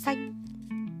 xanh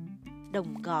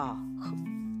đồng cỏ,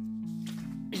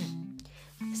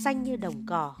 xanh như đồng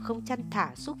cỏ không chăn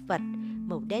thả súc vật,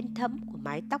 màu đen thẫm của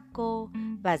mái tóc cô,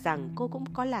 và rằng cô cũng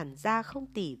có làn da không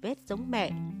tì vết giống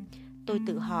mẹ. Tôi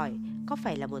tự hỏi, có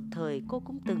phải là một thời cô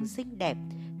cũng từng xinh đẹp,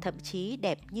 thậm chí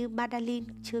đẹp như Madeleine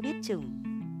chưa biết chừng.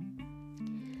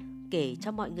 Kể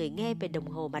cho mọi người nghe về đồng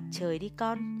hồ mặt trời đi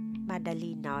con,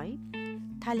 Madeleine nói.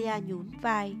 Thalia nhún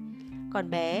vai. Con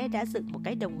bé đã dựng một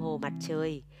cái đồng hồ mặt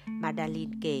trời,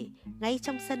 Madeleine kể, ngay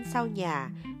trong sân sau nhà,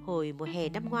 hồi mùa hè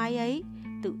năm ngoái ấy.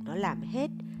 Tự nó làm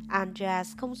hết,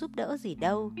 Andreas không giúp đỡ gì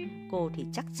đâu. Cô thì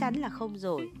chắc chắn là không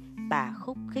rồi, bà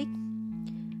khúc khích.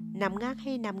 Nằm ngang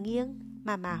hay nằm nghiêng?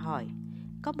 Mama hỏi.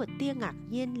 Có một tia ngạc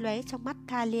nhiên lóe trong mắt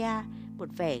Thalia, một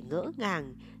vẻ ngỡ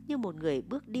ngàng, như một người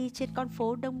bước đi trên con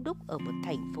phố đông đúc ở một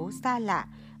thành phố xa lạ,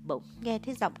 bỗng nghe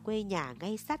thấy giọng quê nhà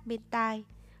ngay sát bên tai.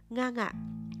 Ngang ạ,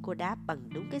 cô đáp bằng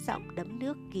đúng cái giọng đẫm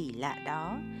nước kỳ lạ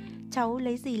đó. cháu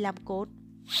lấy gì làm cột?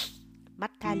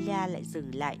 Mắt Thalia lại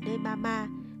dừng lại nơi Mama.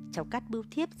 Cháu cắt bưu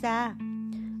thiếp ra.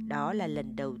 Đó là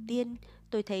lần đầu tiên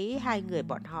tôi thấy hai người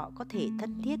bọn họ có thể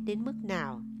thân thiết đến mức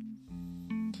nào.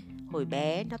 Hồi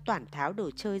bé nó toàn tháo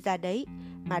đồ chơi ra đấy.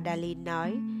 Madeline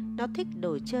nói nó thích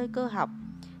đồ chơi cơ học,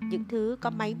 những thứ có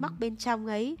máy móc bên trong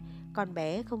ấy. Con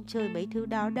bé không chơi mấy thứ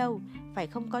đó đâu, phải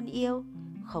không con yêu?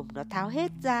 Không, nó tháo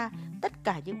hết ra, tất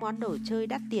cả những món đồ chơi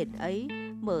đắt tiền ấy,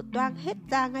 mở toang hết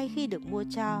ra ngay khi được mua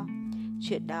cho.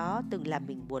 Chuyện đó từng làm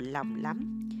mình buồn lòng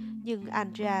lắm. Nhưng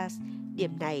Andreas,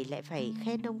 điểm này lại phải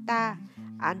khen ông ta.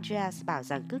 Andreas bảo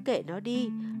rằng cứ kệ nó đi,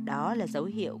 đó là dấu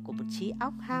hiệu của một trí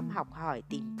óc ham học hỏi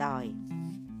tìm tòi.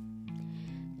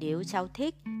 Nếu cháu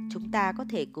thích, chúng ta có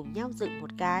thể cùng nhau dựng một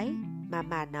cái.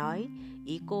 Mama nói,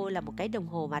 ý cô là một cái đồng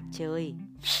hồ mặt trời.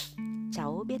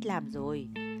 Cháu biết làm rồi.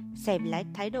 Xem lại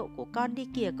thái độ của con đi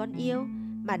kìa con yêu.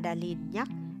 Madeline nhắc,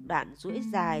 đoạn duỗi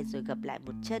dài rồi gập lại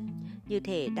một chân, như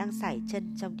thể đang sải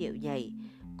chân trong điệu nhảy.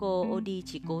 Cô Odi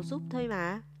chỉ cố giúp thôi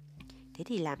mà. Thế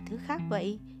thì làm thứ khác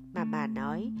vậy. Mama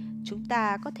nói, chúng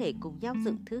ta có thể cùng nhau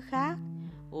dựng thứ khác.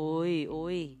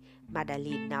 Ôi,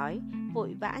 Madeline nói,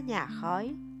 vội vã nhả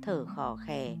khói, thở khò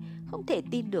khè. Không thể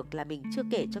tin được là mình chưa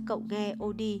kể cho cậu nghe.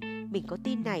 Odi, mình có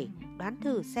tin này, đoán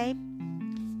thử xem.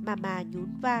 Mama nhún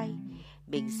vai.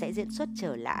 Mình sẽ diễn xuất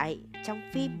trở lại. Trong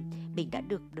phim, mình đã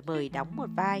được mời đóng một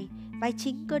vai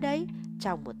chính cơ đấy,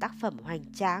 trong một tác phẩm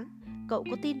hoành tráng. Cậu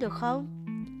có tin được không?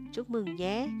 Chúc mừng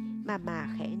nhé,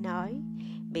 Mama khẽ nói.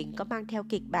 Mình có mang theo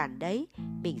kịch bản đấy,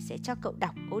 mình sẽ cho cậu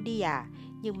đọc Odi à.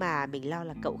 Nhưng mà mình lo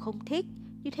là cậu không thích.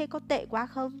 Như thế có tệ quá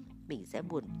không? Mình sẽ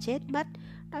buồn chết mất.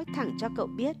 Nói thẳng cho cậu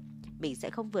biết, mình sẽ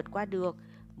không vượt qua được.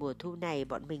 Mùa thu này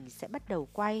bọn mình sẽ bắt đầu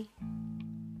quay.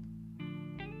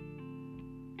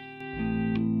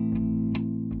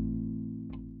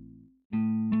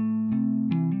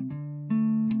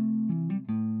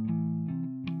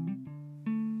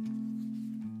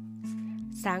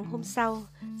 Sáng hôm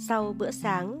sau bữa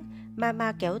sáng,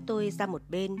 Mama kéo tôi ra một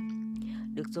bên.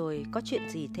 Được rồi, có chuyện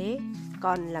gì thế?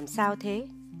 Con làm sao thế?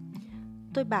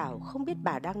 Tôi bảo không biết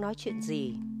bà đang nói chuyện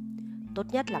gì. Tốt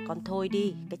nhất là con thôi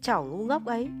đi, cái trò ngu ngốc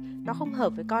ấy, nó không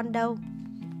hợp với con đâu.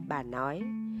 Bà nói.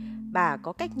 Bà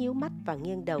có cách nhíu mắt và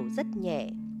nghiêng đầu rất nhẹ.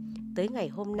 Tới ngày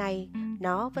hôm nay,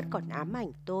 nó vẫn còn ám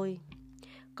ảnh tôi.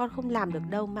 Con không làm được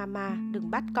đâu Mama,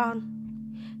 đừng bắt con.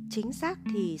 Chính xác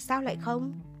thì sao lại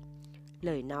không?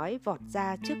 Lời nói vọt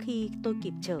ra trước khi tôi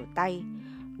kịp trở tay.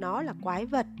 Nó là quái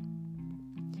vật.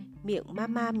 Miệng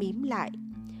Mama mím lại.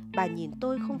 Bà nhìn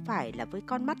tôi không phải là với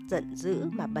con mắt giận dữ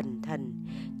mà bần thần,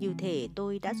 như thể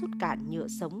tôi đã rút cạn nhựa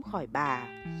sống khỏi bà.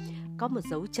 Có một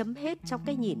dấu chấm hết trong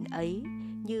cái nhìn ấy,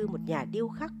 như một nhà điêu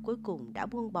khắc cuối cùng đã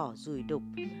buông bỏ dùi đục,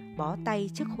 bó tay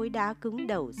trước khối đá cứng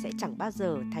đầu sẽ chẳng bao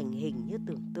giờ thành hình như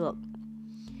tưởng tượng.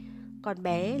 Con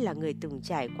bé là người từng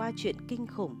trải qua chuyện kinh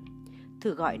khủng.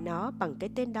 Thử gọi nó bằng cái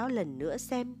tên đó lần nữa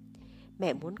xem.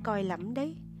 Mẹ muốn coi lắm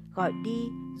đấy. Gọi đi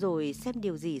rồi xem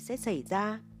điều gì sẽ xảy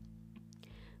ra.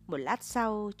 Một lát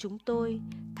sau, chúng tôi,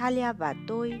 Thalia và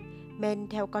tôi, men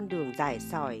theo con đường dài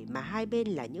sỏi mà hai bên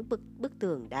là những bức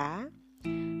tường đá.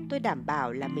 Tôi đảm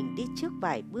bảo là mình đi trước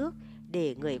vài bước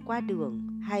để người qua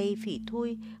đường hay phỉ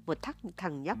thui một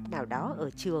thằng nhóc nào đó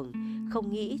ở trường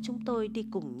không nghĩ chúng tôi đi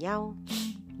cùng nhau.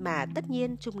 Mà tất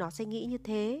nhiên chúng nó sẽ nghĩ như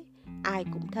thế. Ai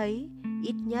cũng thấy.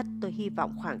 Ít nhất tôi hy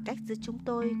vọng khoảng cách giữa chúng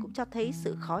tôi cũng cho thấy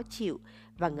sự khó chịu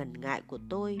và ngần ngại của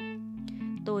tôi.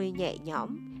 Tôi nhẹ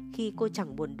nhõm khi cô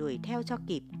chẳng buồn đuổi theo cho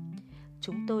kịp.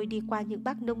 Chúng tôi đi qua những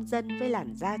bác nông dân với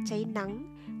làn da cháy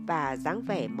nắng và dáng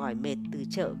vẻ mỏi mệt từ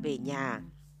chợ về nhà.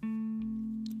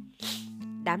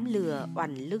 Đám lừa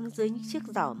oằn lưng dưới những chiếc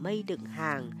giỏ mây đựng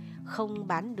hàng không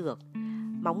bán được,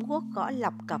 móng guốc gõ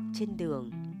lọc cọc trên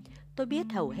đường. Tôi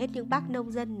biết hầu hết những bác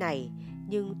nông dân này,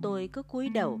 nhưng tôi cứ cúi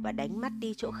đầu và đánh mắt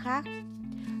đi chỗ khác.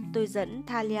 Tôi dẫn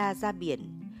Thalia ra biển.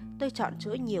 Tôi chọn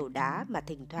chỗ nhiều đá mà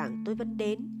thỉnh thoảng tôi vẫn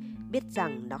đến, biết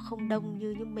rằng nó không đông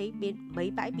như những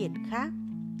mấy bãi biển khác.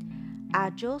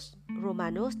 Ajos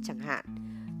Romanos chẳng hạn.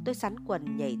 Tôi sắn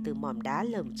quần nhảy từ mỏm đá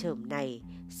lởm chởm này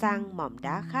sang mỏm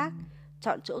đá khác,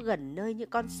 chọn chỗ gần nơi những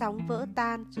con sóng vỡ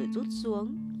tan rồi rút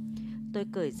xuống. Tôi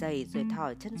cởi giày rồi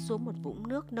thò chân xuống một vũng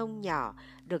nước nông nhỏ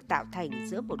được tạo thành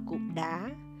giữa một cụm đá.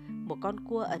 Một con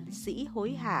cua ẩn sĩ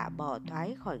hối hả bò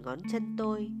thoái khỏi ngón chân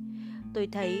tôi. Tôi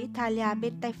thấy Thalia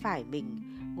bên tay phải mình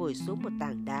ngồi xuống một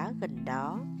tảng đá gần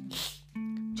đó.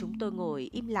 Chúng tôi ngồi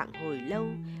im lặng hồi lâu,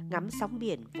 ngắm sóng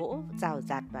biển vỗ rào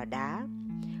rạt vào đá.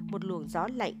 Một luồng gió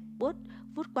lạnh buốt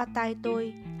vút qua tai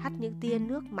tôi, hắt những tia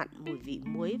nước mặn mùi vị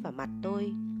muối vào mặt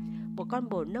tôi. Một con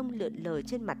bồ nông lượn lờ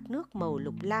trên mặt nước màu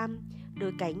lục lam,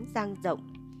 đôi cánh dang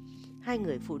rộng. Hai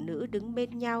người phụ nữ đứng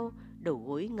bên nhau, đầu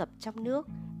gối ngập trong nước,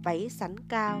 váy sắn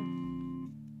cao.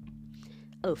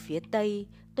 Ở phía tây,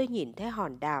 tôi nhìn thấy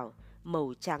hòn đảo,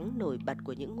 màu trắng nổi bật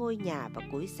của những ngôi nhà và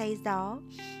cối xay gió,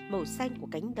 màu xanh của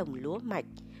cánh đồng lúa mạch,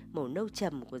 màu nâu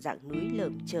trầm của dãy núi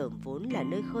lởm chởm vốn là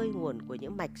nơi khơi nguồn của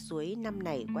những mạch suối năm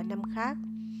này qua năm khác.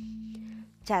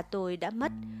 Cha tôi đã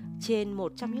mất trên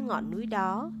một trong những ngọn núi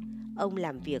đó. Ông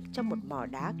làm việc trong một mỏ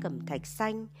đá cẩm thạch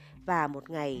xanh, và một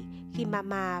ngày khi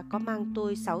mama có mang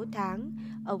tôi 6 tháng,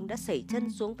 ông đã sẩy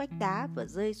chân xuống vách đá và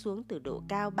rơi xuống từ độ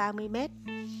cao 30 mét.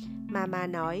 Mama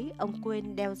nói ông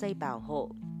quên đeo dây bảo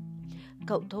hộ.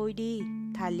 Cậu thôi đi,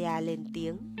 Thalia lên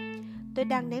tiếng. Tôi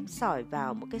đang ném sỏi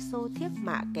vào một cái xô thiếc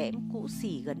mạ kẽm cũ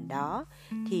xì gần đó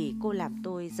thì cô làm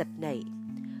tôi giật nảy.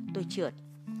 Tôi trượt.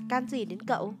 Can gì đến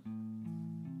cậu?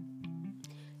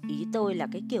 Ý tôi là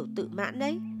cái kiểu tự mãn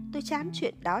đấy. Tôi chán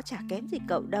chuyện đó chả kém gì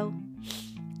cậu đâu.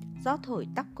 Gió thổi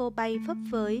tóc cô bay phấp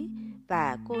phới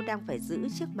và cô đang phải giữ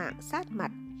chiếc mạng sát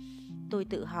mặt. Tôi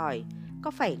tự hỏi,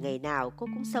 có phải ngày nào cô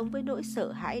cũng sống với nỗi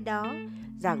sợ hãi đó,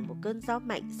 rằng một cơn gió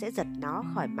mạnh sẽ giật nó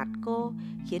khỏi mặt cô,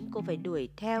 khiến cô phải đuổi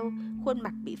theo, khuôn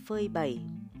mặt bị phơi bày.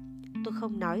 Tôi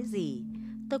không nói gì.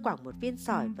 Tôi quẳng một viên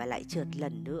sỏi và lại trượt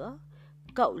lần nữa.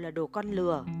 Cậu là đồ con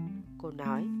lừa, cô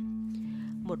nói.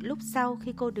 Một lúc sau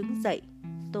khi cô đứng dậy,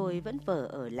 tôi vẫn vờ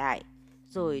ở lại.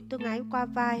 Rồi tôi ngái qua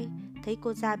vai, thấy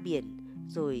cô ra biển,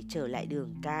 rồi trở lại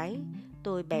đường cái.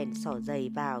 Tôi bèn xỏ giày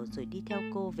vào rồi đi theo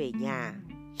cô về nhà.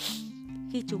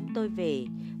 Khi chúng tôi về,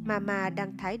 Mama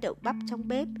đang thái đậu bắp trong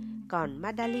bếp, còn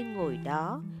Madeleine ngồi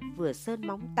đó, vừa sơn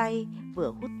móng tay,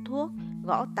 vừa hút thuốc,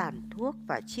 gõ tàn thuốc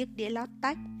vào chiếc đĩa lót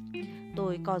tách.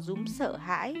 Tôi co rúm sợ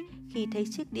hãi khi thấy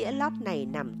chiếc đĩa lót này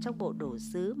nằm trong bộ đồ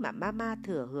sứ mà Mama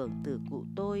thừa hưởng từ cụ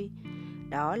tôi.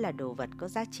 Đó là đồ vật có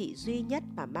giá trị duy nhất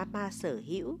mà Mama sở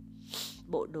hữu,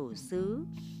 bộ đồ sứ,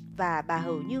 và bà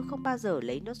hầu như không bao giờ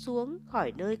lấy nó xuống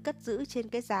khỏi nơi cất giữ trên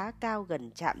cái giá cao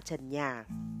gần chạm trần nhà.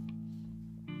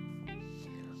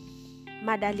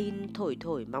 Madeleine thổi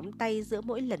thổi móng tay giữa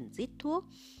mỗi lần rít thuốc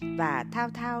và thao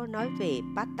thao nói về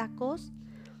Patakos,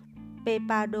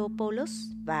 Papadopoulos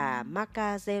và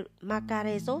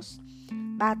Makarezos,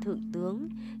 ba thượng tướng,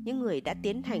 những người đã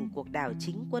tiến hành cuộc đảo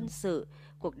chính quân sự,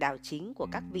 cuộc đảo chính của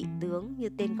các vị tướng như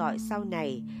tên gọi sau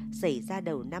này, xảy ra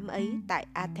đầu năm ấy tại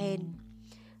Athens.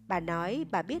 Bà nói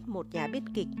bà biết một nhà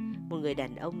biên kịch, một người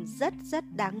đàn ông rất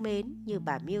đáng mến như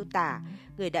bà miêu tả,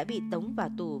 người đã bị tống vào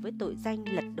tù với tội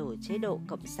danh lật đổ chế độ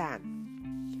cộng sản.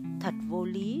 Thật vô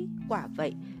lý, quả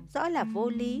vậy, rõ là vô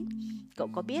lý. Cậu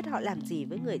có biết họ làm gì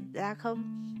với người ta không?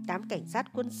 Đám cảnh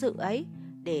sát quân sự ấy,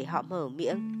 để họ mở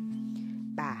miệng.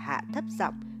 Bà hạ thấp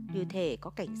giọng, như thể có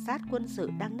cảnh sát quân sự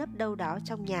đang nấp đâu đó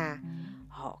trong nhà.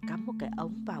 Họ cắm một cái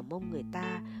ống vào mông người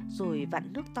ta, rồi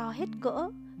vặn nước to hết cỡ.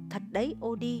 Thật đấy,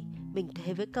 Odi, mình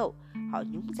thề với cậu, họ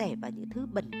nhúng rẻ vào những thứ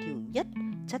bẩn thỉu nhất,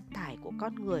 chất thải của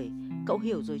con người. Cậu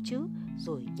hiểu rồi chứ?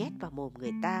 Rồi nhét vào mồm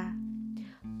người ta.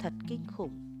 Thật kinh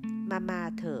khủng, Mama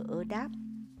thở ơ đáp.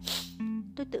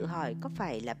 Tôi tự hỏi có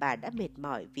phải là bà đã mệt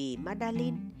mỏi vì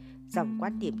Madeleine. Dòng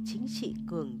quan điểm chính trị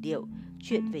cường điệu,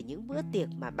 chuyện về những bữa tiệc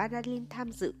mà Madeleine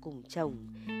tham dự cùng chồng,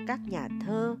 các nhà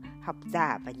thơ, học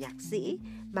giả và nhạc sĩ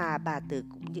mà bà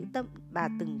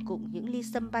từng cụng những ly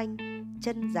sâm banh,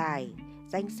 chân dài,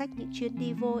 danh sách những chuyến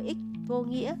đi vô ích, vô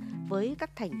nghĩa với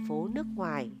các thành phố nước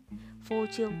ngoài, phô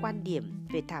trương quan điểm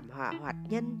về thảm họa hạt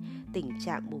nhân, tình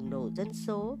trạng bùng nổ dân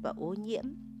số và ô nhiễm.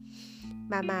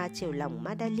 Mama chiều lòng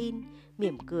Madeleine,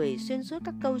 mỉm cười xuyên suốt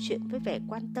các câu chuyện với vẻ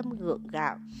quan tâm gượng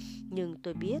gạo. Nhưng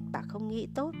tôi biết bà không nghĩ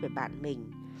tốt về bạn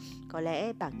mình. Có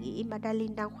lẽ bà nghĩ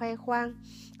Madeleine đang khoe khoang.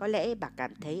 Có lẽ bà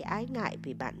cảm thấy ái ngại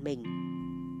vì bạn mình.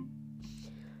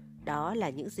 Đó là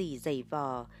những gì giày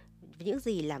vò, những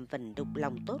gì làm vần đục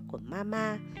lòng tốt của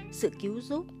Mama, sự cứu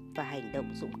giúp và hành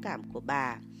động dũng cảm của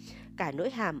bà, cả nỗi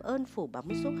hàm ơn phủ bóng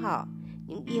xuống họ,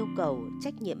 những yêu cầu,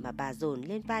 trách nhiệm mà bà dồn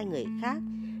lên vai người khác.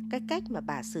 Cái cách mà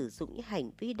bà sử dụng những hành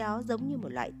vi đó giống như một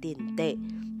loại tiền tệ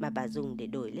mà bà dùng để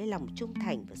đổi lấy lòng trung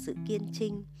thành và sự kiên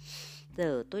trinh.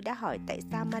 Giờ tôi đã hỏi tại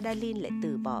sao Madeleine lại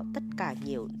từ bỏ tất cả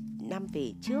nhiều năm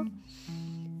về trước.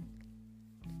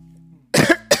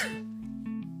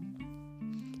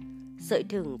 Sợi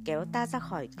thừng kéo ta ra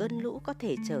khỏi cơn lũ có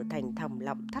thể trở thành thòng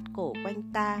lọng thắt cổ quanh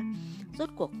ta. Rốt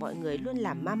cuộc mọi người luôn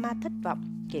làm Mama thất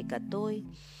vọng, kể cả tôi.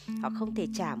 Họ không thể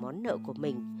trả món nợ của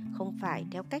mình, không phải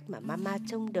theo cách mà Mama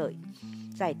trông đợi.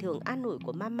 Giải thưởng an ủi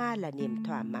của Mama là niềm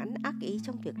thỏa mãn ác ý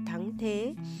trong việc thắng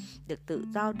thế, được tự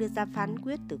do đưa ra phán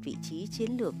quyết từ vị trí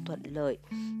chiến lược thuận lợi,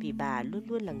 vì bà luôn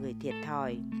luôn là người thiệt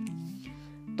thòi.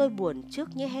 Tôi buồn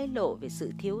trước những hé lộ về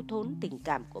sự thiếu thốn tình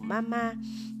cảm của Mama,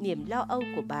 niềm lo âu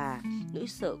của bà, nỗi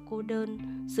sợ cô đơn,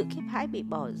 sự khiếp hãi bị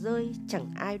bỏ rơi,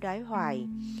 chẳng ai đoái hoài.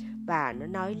 và nó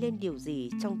nói lên điều gì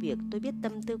trong việc tôi biết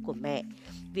tâm tư của mẹ,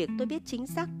 việc tôi biết chính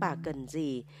xác bà cần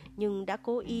gì, nhưng đã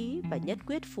cố ý và nhất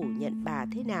quyết phủ nhận bà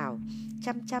thế nào,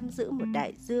 chăm chăm giữ một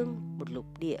đại dương, một lục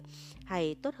địa,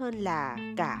 hay tốt hơn là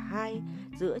cả hai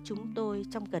giữa chúng tôi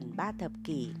trong gần 3 thập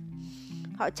kỷ.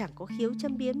 Họ chẳng có khiếu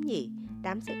châm biếm nhỉ,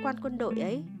 đám sĩ quan quân đội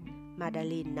ấy.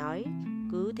 Madeleine nói,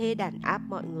 cứ thế đàn áp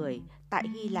mọi người tại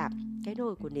Hy Lạp, cái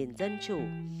nôi của nền dân chủ.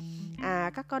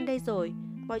 À, các con đây rồi,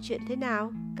 mọi chuyện thế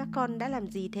nào? Các con đã làm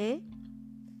gì thế?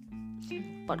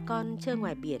 Bọn con chơi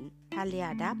ngoài biển,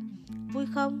 Thalia đáp. Vui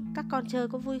không? Các con chơi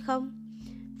có vui không?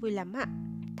 Vui lắm ạ,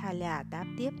 Thalia đáp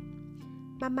tiếp.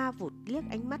 Mama vụt liếc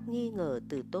ánh mắt nghi ngờ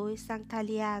từ tôi sang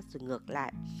Thalia rồi ngược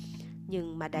lại.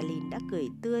 Nhưng Madeleine đã cười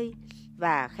tươi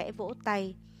và khẽ vỗ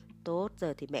tay. Tốt,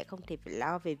 giờ thì mẹ không thể phải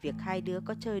lo về việc hai đứa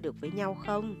có chơi được với nhau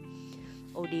không.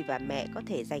 Odi và mẹ có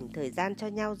thể dành thời gian cho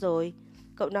nhau rồi.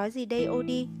 Cậu nói gì đây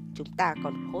Odi? Chúng ta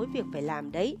còn khối việc phải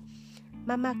làm đấy.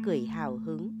 Mama cười hào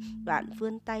hứng, đoạn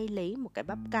vươn tay lấy một cái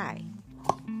bắp cải.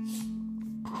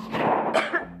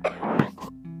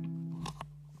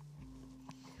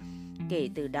 Kể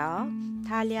từ đó,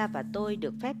 Thalia và tôi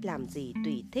được phép làm gì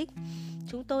tùy thích.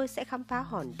 Chúng tôi sẽ khám phá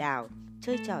hòn đảo,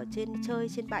 chơi trò chơi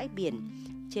trên bãi biển,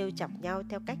 trêu chọc nhau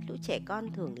theo cách lũ trẻ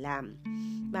con thường làm.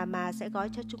 Mama sẽ gói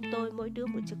cho chúng tôi mỗi đứa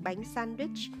một chiếc bánh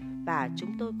sandwich và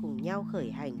chúng tôi cùng nhau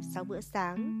khởi hành sau bữa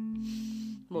sáng.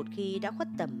 Một khi đã khuất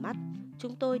tầm mắt,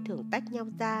 chúng tôi thường tách nhau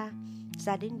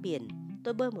ra đến biển.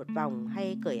 Tôi bơi một vòng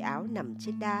hay cởi áo nằm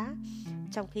trên đá,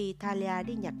 trong khi Thalia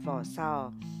đi nhặt vỏ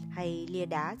sò hay lia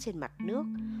đá trên mặt nước,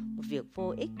 một việc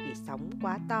vô ích vì sóng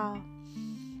quá to.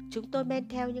 Chúng tôi men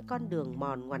theo những con đường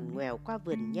mòn ngoằn ngoèo qua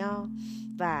vườn nho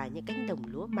và những cánh đồng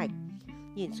lúa mạch,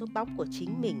 nhìn xuống bóng của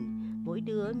chính mình, mỗi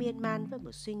đứa miên man với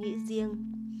một suy nghĩ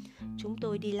riêng. Chúng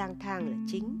tôi đi lang thang là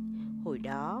chính. Hồi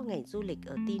đó ngành du lịch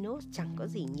ở Tinos chẳng có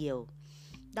gì nhiều.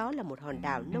 Đó là một hòn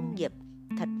đảo nông nghiệp.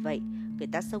 Thật vậy, người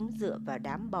ta sống dựa vào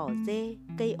đám bò dê,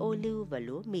 cây ô liu và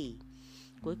lúa mì.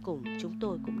 Cuối cùng chúng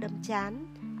tôi cũng đâm chán,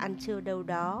 ăn trưa đâu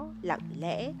đó, lặng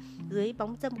lẽ, dưới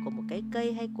bóng râm của một cái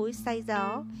cây hay cối xay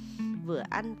gió. Vừa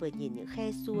ăn vừa nhìn những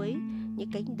khe suối,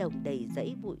 những cánh đồng đầy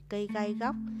rẫy bụi cây gai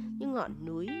góc, những ngọn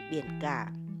núi, biển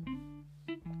cả.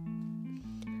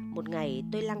 Một ngày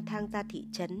tôi lang thang ra thị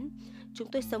trấn. Chúng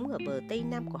tôi sống ở bờ tây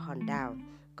nam của hòn đảo,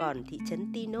 còn thị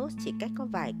trấn Tinos chỉ cách có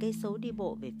vài cây số đi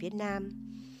bộ về phía nam.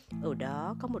 Ở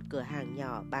đó có một cửa hàng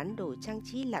nhỏ bán đồ trang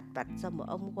trí lặt vặt do một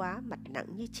ông góa mặt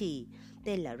nặng như chì,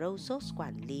 tên là Rosos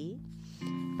quản lý.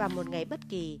 Và một ngày bất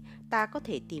kỳ, ta có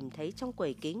thể tìm thấy trong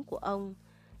quầy kính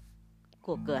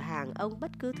của cửa hàng ông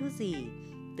bất cứ thứ gì,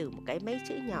 từ một cái máy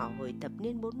chữ nhỏ hồi thập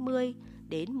niên 40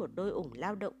 đến một đôi ủng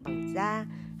lao động bằng da,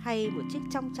 hay một chiếc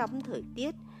chong chóng thời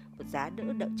tiết, một giá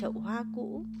đỡ đậu chậu hoa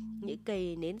cũ, những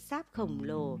cây nến sáp khổng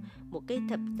lồ, một cây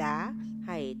thập giá,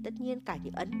 hay tất nhiên cả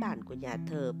những ấn bản của nhà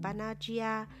thờ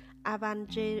Panagia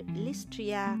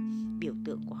Evangelistria, biểu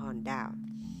tượng của hòn đảo.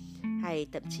 Hay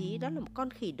thậm chí đó là một con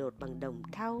khỉ đột bằng đồng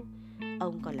thau.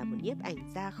 Ông còn là một nhiếp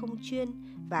ảnh gia không chuyên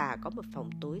và có một phòng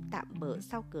tối tạm bợ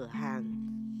sau cửa hàng.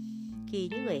 Khi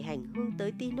những người hành hương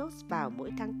tới Tinos vào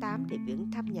mỗi tháng 8 để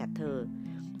viếng thăm nhà thờ,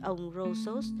 ông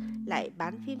Rosos lại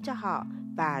bán phim cho họ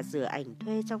và rửa ảnh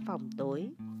thuê trong phòng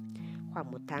tối.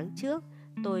 Khoảng 1 tháng trước,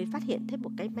 tôi phát hiện thêm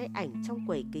một cái máy ảnh trong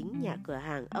quầy kính nhà cửa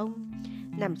hàng ông,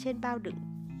 nằm trên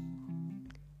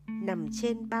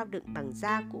bao đựng bằng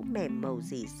da cũ mềm màu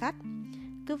rỉ sắt.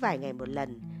 Cứ vài ngày một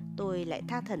lần, tôi lại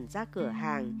tha thẩn ra cửa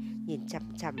hàng, nhìn chằm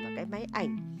chằm vào cái máy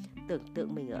ảnh, tưởng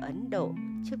tượng mình ở Ấn Độ,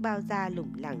 chiếc bao da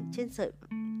lủng lẳng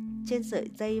trên sợi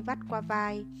dây vắt qua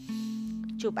vai,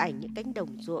 chụp ảnh những cánh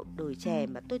đồng ruộng đồi chè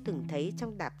mà tôi từng thấy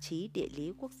trong tạp chí Địa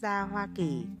lý Quốc gia Hoa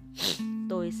Kỳ.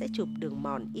 Tôi sẽ chụp đường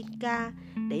mòn Inca,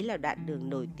 đấy là đoạn đường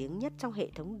nổi tiếng nhất trong hệ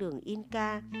thống đường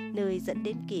Inca, nơi dẫn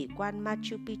đến kỳ quan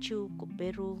Machu Picchu của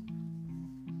Peru.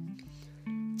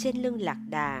 Trên lưng lạc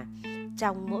đà,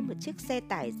 trong mỗi một chiếc xe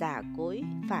tải giả cỗi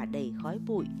phả đầy khói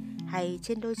bụi, hay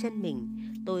trên đôi chân mình,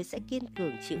 tôi sẽ kiên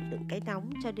cường chịu đựng cái nóng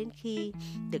cho đến khi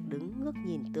được đứng ngước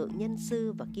nhìn tượng nhân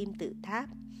sư và kim tự tháp.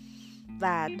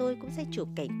 Và tôi cũng sẽ chụp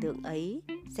cảnh tượng ấy,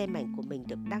 xem ảnh của mình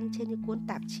được đăng trên những cuốn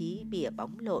tạp chí bìa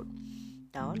bóng lộn.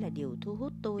 Đó là điều thu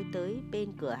hút tôi tới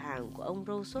bên cửa hàng của ông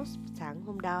Rosos sáng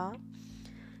hôm đó.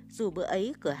 Dù bữa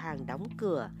ấy cửa hàng đóng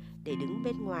cửa, để đứng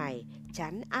bên ngoài,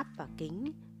 trán áp vào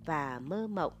kính và mơ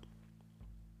mộng.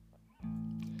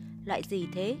 Loại gì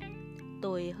thế?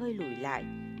 Tôi hơi lùi lại,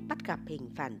 bắt gặp hình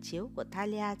phản chiếu của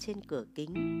Thalia trên cửa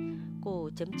kính. Cô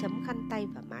chấm khăn tay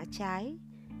vào má trái.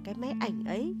 Cái máy ảnh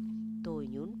ấy. Tôi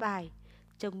nhún vai.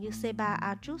 Trông như Seba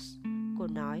Ajus. Cô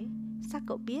nói, sao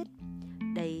cậu biết?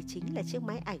 Đây chính là chiếc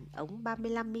máy ảnh ống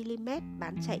 35mm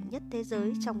bán chạy nhất thế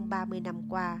giới trong 30 năm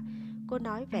qua. Cô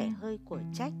nói vẻ hơi của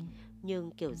trách,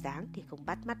 nhưng kiểu dáng thì không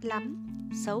bắt mắt lắm.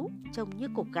 Xấu, trông như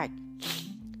cục gạch.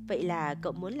 Vậy là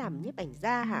cậu muốn làm nhiếp ảnh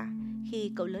gia hả?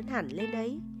 Khi cậu lớn hẳn lên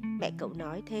đấy, mẹ cậu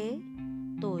nói thế.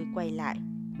 Tôi quay lại.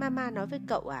 Mama nói với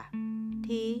cậu à?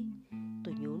 Thì...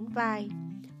 Tôi nhún vai.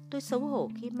 Tôi xấu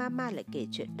hổ khi Mama lại kể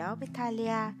chuyện đó với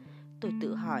Thalia. Tôi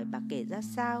tự hỏi bà kể ra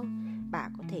sao. Bà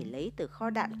có thể lấy từ kho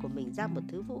đạn của mình ra một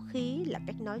thứ vũ khí là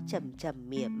cách nói trầm trầm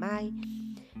mỉa mai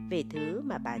về thứ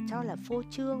mà bà cho là phô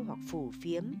trương hoặc phù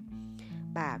phiếm.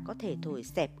 Bà có thể thổi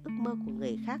xẹp ước mơ của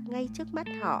người khác ngay trước mắt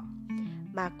họ.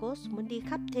 Marcos muốn đi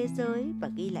khắp thế giới và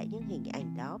ghi lại những hình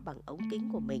ảnh đó bằng ống kính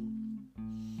của mình.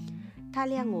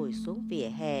 Thalia ngồi xuống vỉa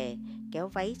hè, kéo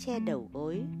váy che đầu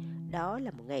gối. Đó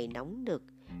là một ngày nóng nực,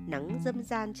 nắng râm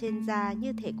ran trên da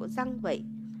như thể có răng vậy.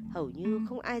 Hầu như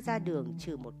không ai ra đường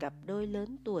trừ một cặp đôi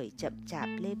lớn tuổi chậm chạp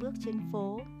lê bước trên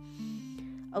phố.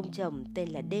 Ông chồng tên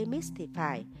là Demis thì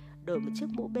phải, đội một chiếc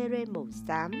mũ beret màu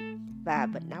xám và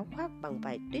vận áo khoác bằng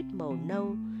vải tuyết màu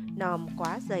nâu, nòm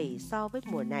quá dày so với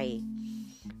mùa này.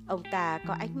 Ông ta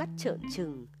có ánh mắt trợn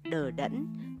trừng, đờ đẫn.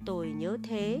 Tôi nhớ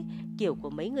thế, kiểu của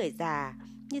mấy người già,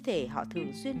 như thể họ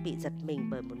thường xuyên bị giật mình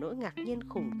bởi một nỗi ngạc nhiên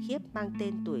khủng khiếp mang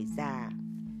tên tuổi già.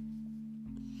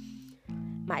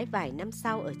 Mãi vài năm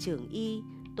sau ở trường y,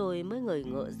 tôi mới ngờ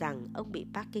ngợ rằng ông bị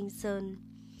Parkinson.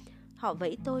 Họ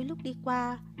vẫy tôi lúc đi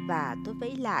qua và tôi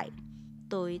vẫy lại.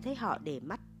 Tôi thấy họ để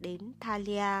mắt đến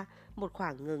Thalia một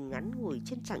khoảng ngừng ngắn ngủi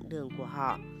trên chặng đường của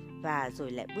họ và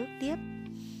rồi lại bước tiếp.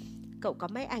 Cậu có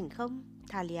máy ảnh không?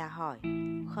 Thalia hỏi.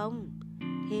 Không.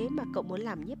 Thế mà cậu muốn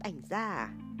làm nhiếp ảnh gia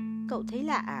à? Cậu thấy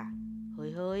lạ à?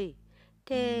 Hơi hơi.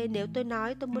 Thế nếu tôi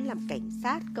nói tôi muốn làm cảnh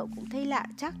sát, cậu cũng thấy lạ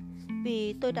chắc.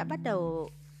 Vì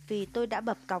tôi đã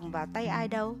bập còng vào tay ai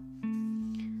đâu.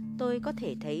 Tôi có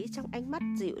thể thấy trong ánh mắt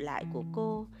dịu lại của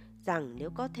cô rằng nếu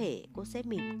có thể cô sẽ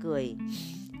mỉm cười.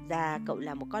 Dạ, cậu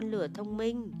là một con lừa thông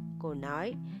minh. Cô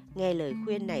nói, nghe lời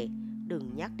khuyên này,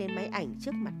 đừng nhắc đến máy ảnh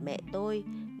trước mặt mẹ tôi,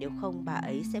 nếu không bà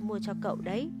ấy sẽ mua cho cậu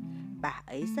đấy. Bà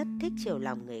ấy rất thích chiều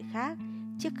lòng người khác.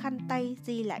 Chiếc khăn tay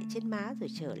di lại trên má rồi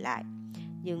trở lại.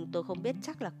 Nhưng tôi không biết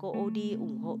chắc là cô Odi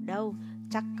ủng hộ đâu.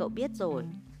 Chắc cậu biết rồi.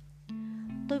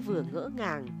 Tôi vừa ngỡ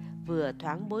ngàng, vừa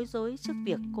thoáng bối rối trước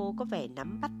việc cô có vẻ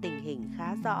nắm bắt tình hình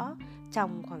khá rõ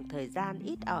trong khoảng thời gian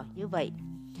ít ỏi như vậy.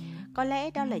 Có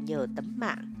lẽ đó là nhờ tấm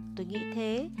mạng. Tôi nghĩ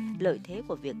thế, lợi thế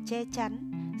của việc che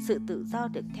chắn, sự tự do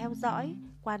được theo dõi,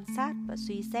 quan sát và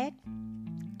suy xét.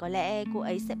 Có lẽ cô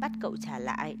ấy sẽ bắt cậu trả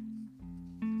lại.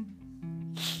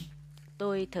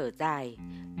 Tôi thở dài.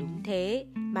 Đúng thế,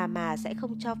 Mama sẽ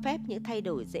không cho phép những thay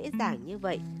đổi dễ dàng như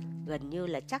vậy. Gần như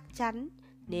là chắc chắn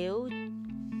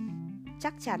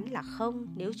là không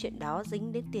nếu chuyện đó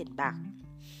dính đến tiền bạc.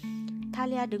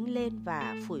 Thalia đứng lên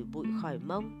và phủi bụi khỏi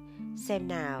mông. Xem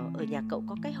nào, ở nhà cậu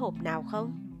có cái hộp nào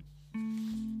không?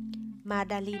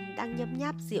 Madeleine đang nhấm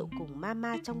nháp rượu cùng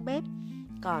Mama trong bếp,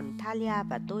 còn Thalia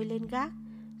và tôi lên gác,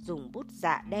 dùng bút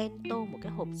dạ đen tô một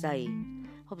cái hộp giày.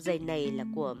 Hộp giày này là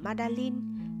của Madeleine,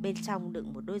 bên trong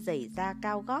đựng một đôi giày da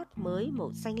cao gót mới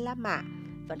màu xanh lá mạ,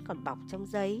 vẫn còn bọc trong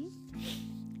giấy.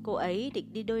 Cô ấy định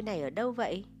đi đôi này ở đâu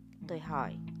vậy? Tôi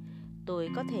hỏi. Tôi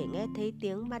có thể nghe thấy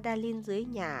tiếng Madeleine dưới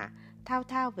nhà thao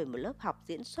thao về một lớp học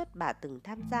diễn xuất bà từng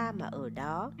tham gia mà ở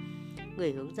đó.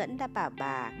 Người hướng dẫn đã bảo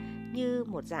bà như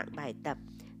một dạng bài tập,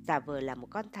 giả vờ là một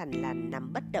con thằn lằn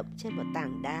nằm bất động trên một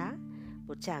tảng đá.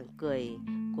 Một tràng cười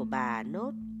của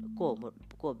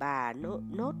bà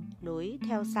nốt nối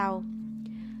theo sau.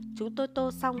 Chúng tôi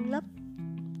tô xong lớp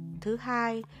thứ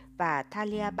 2 và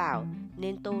Thalia bảo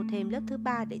nên tô thêm lớp thứ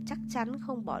 3 để chắc chắn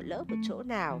không bỏ lỡ một chỗ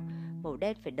nào. Màu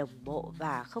đen phải đồng bộ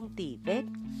và không tì vết.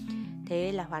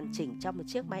 Thế là hoàn chỉnh cho một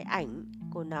chiếc máy ảnh.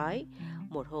 Cô nói,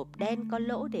 một hộp đen có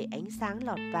lỗ để ánh sáng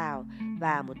lọt vào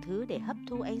và một thứ để hấp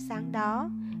thu ánh sáng đó.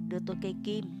 Đưa tôi cây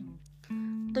kim.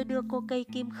 Tôi đưa cô cây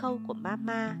kim khâu của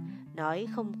Mama. Nói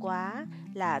không quá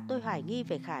là tôi hoài nghi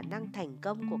về khả năng thành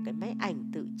công của cái máy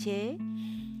ảnh tự chế.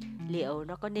 Liệu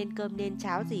nó có nên cơm nên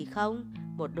cháo gì không?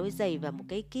 Một đôi giày và một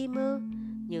cây kim ư?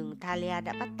 Nhưng Thalia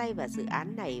đã bắt tay vào dự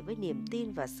án này với niềm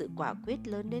tin và sự quả quyết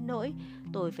lớn đến nỗi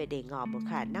tôi phải để ngỏ một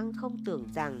khả năng không tưởng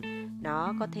rằng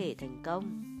nó có thể thành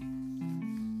công.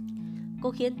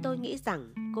 Cô khiến tôi nghĩ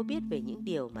rằng cô biết về những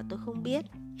điều mà tôi không biết.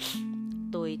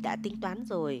 Tôi đã tính toán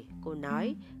rồi, cô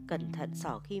nói, cẩn thận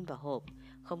xỏ kim vào hộp.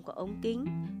 Không có ống kính,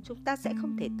 chúng ta sẽ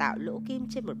không thể tạo lỗ kim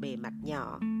trên một bề mặt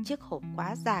nhỏ. Chiếc hộp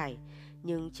quá dài,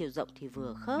 nhưng chiều rộng thì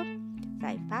vừa khớp.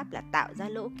 Giải pháp là tạo ra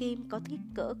lỗ kim có kích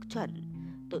cỡ chuẩn.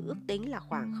 Tôi ước tính là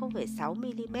khoảng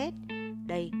 0,6mm.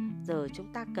 Đây, giờ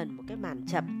chúng ta cần một cái màn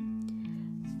chập.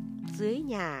 Dưới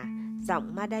nhà,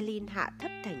 Giọng Madeline hạ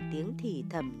thấp thành tiếng thì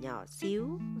thầm nhỏ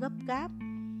xíu, gấp gáp.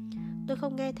 Tôi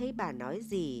không nghe thấy bà nói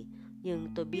gì, nhưng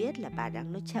tôi biết là bà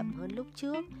đang nói chậm hơn lúc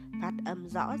trước, phát âm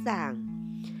rõ ràng.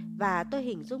 Và tôi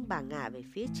hình dung bà ngả về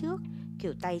phía trước,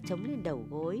 kiểu tay chống lên đầu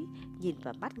gối, nhìn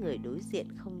vào mắt người đối diện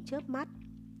không chớp mắt.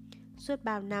 Suốt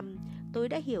bao năm, tôi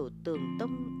đã hiểu tường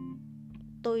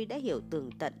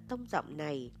tận tông giọng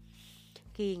này.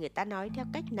 Khi người ta nói theo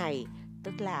cách này,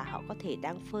 tức là họ có thể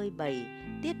đang phơi bày,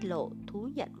 tiết lộ, thú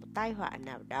nhận một tai họa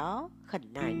nào đó, khẩn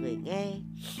nài người nghe.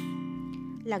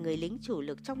 Là người lính chủ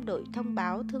lực trong đội thông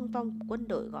báo thương vong của quân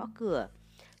đội gõ cửa,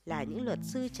 là những luật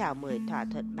sư chào mời thỏa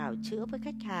thuận bào chữa với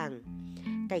khách hàng,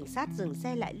 cảnh sát dừng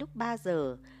xe lại lúc 3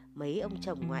 giờ, mấy ông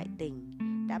chồng ngoại tình.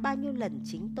 Đã bao nhiêu lần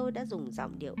chính tôi đã dùng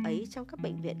giọng điệu ấy trong các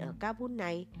bệnh viện ở Kabul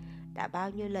này. Đã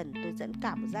bao nhiêu lần tôi dẫn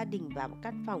cả một gia đình vào một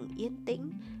căn phòng yên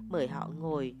tĩnh, mời họ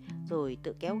ngồi, rồi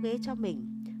tự kéo ghế cho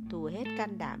mình, thu hết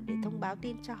can đảm để thông báo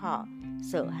tin cho họ,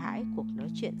 sợ hãi cuộc nói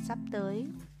chuyện sắp tới.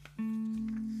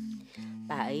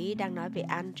 Bà ấy đang nói về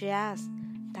Andreas.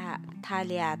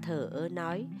 Thalia thở ơ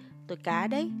nói, tôi cá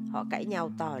đấy, họ cãi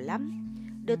nhau to lắm.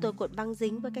 Đưa tôi cuộn băng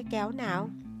dính với cái kéo nào.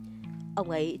 Ông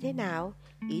ấy thế nào?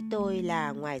 Ý tôi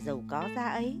là ngoài giàu có ra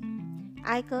ấy.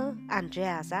 Ai cơ?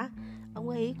 Andreas á? Ông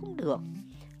ấy cũng được.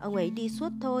 Ông ấy đi suốt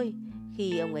thôi.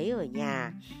 Khi ông ấy ở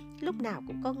nhà, lúc nào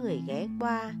cũng có người ghé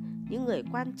qua, những người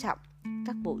quan trọng,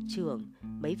 các bộ trưởng,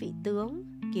 mấy vị tướng,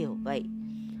 kiểu vậy.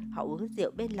 Họ uống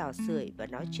rượu bên lò sưởi và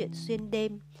nói chuyện xuyên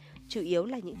đêm, chủ yếu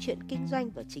là những chuyện kinh doanh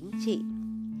và chính trị.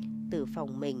 Từ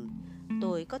phòng mình,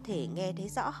 tôi có thể nghe thấy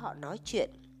rõ họ nói chuyện.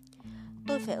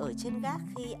 Tôi phải ở trên gác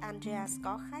khi Andreas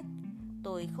có khách.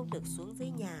 Tôi không được xuống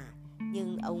dưới nhà,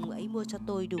 nhưng ông ấy mua cho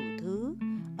tôi đủ thứ.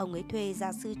 Ông ấy thuê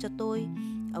gia sư cho tôi.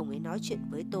 Ông ấy nói chuyện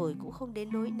với tôi cũng không đến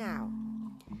nỗi nào.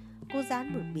 Cô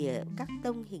dán một bìa các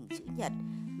tông hình chữ nhật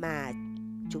mà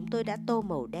chúng tôi đã tô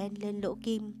màu đen lên lỗ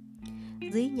kim.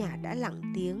 Dưới nhà đã lặng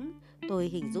tiếng. Tôi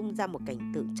hình dung ra một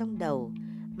cảnh tượng trong đầu.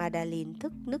 Madeline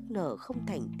thức nức nở không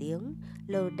thành tiếng,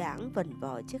 lơ đãng vần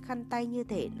vò chiếc khăn tay như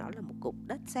thể nó là một cục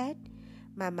đất sét.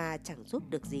 Mà chẳng giúp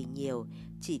được gì nhiều,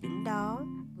 chỉ đứng đó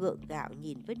gượng gạo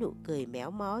nhìn với nụ cười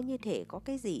méo mó như thể có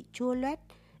cái gì chua loét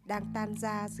đang tan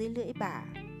ra dưới lưỡi bà.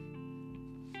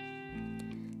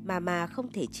 Mà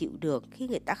không thể chịu được khi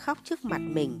người ta khóc trước mặt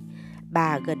mình.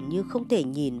 Bà gần như không thể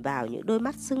nhìn vào những đôi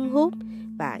mắt sưng húp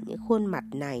và những khuôn mặt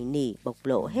nài nỉ bộc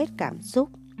lộ hết cảm xúc.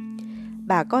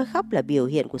 Bà coi khóc là biểu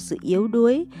hiện của sự yếu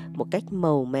đuối, một cách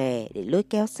màu mè để lôi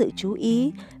kéo sự chú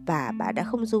ý, và bà đã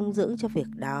không dung dưỡng cho việc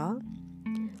đó.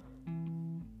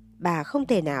 Bà không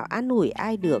thể nào an ủi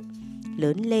ai được.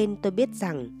 Lớn lên tôi biết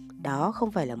rằng đó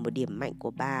không phải là một điểm mạnh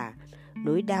của bà.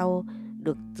 Nỗi đau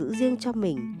được giữ riêng cho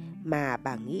mình mà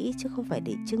bà nghĩ, chứ không phải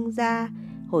để trưng ra.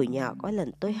 Hồi nhỏ có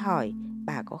lần tôi hỏi,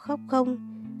 bà có khóc không?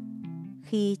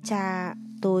 Khi cha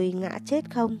tôi ngã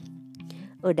chết không?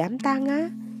 Ở đám tang á?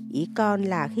 Ý con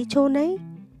là khi chôn ấy?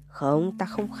 Không, ta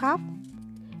không khóc.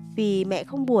 Vì mẹ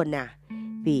không buồn à?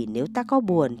 Vì nếu ta có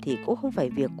buồn thì cũng không phải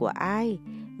việc của ai.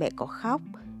 Mẹ có khóc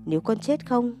nếu con chết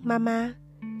không, mama?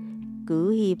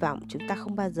 Cứ hy vọng chúng ta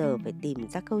không bao giờ phải tìm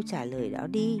ra câu trả lời đó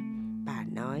đi, bà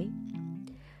nói.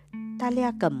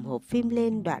 Thalia cầm hộp phim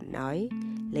lên, đoạn nói,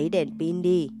 lấy đèn pin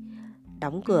đi,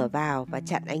 đóng cửa vào và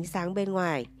chặn ánh sáng bên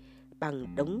ngoài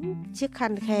bằng đống chiếc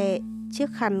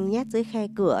khăn nhét dưới khe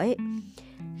cửa ấy.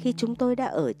 Khi chúng tôi đã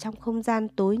ở trong không gian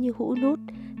tối như hũ nút,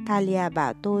 Thalia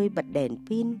bảo tôi bật đèn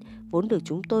pin vốn được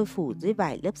chúng tôi phủ dưới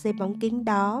vài lớp giấy bóng kính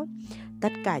đó.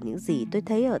 Tất cả những gì tôi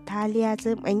thấy ở Thalia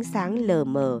dưới ánh sáng lờ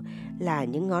mờ là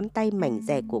những ngón tay mảnh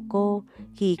dẻ của cô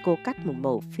khi cô cắt một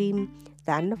mẩu phim,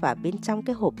 dán nó vào bên trong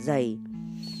cái hộp giày.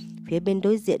 Phía bên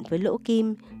đối diện với lỗ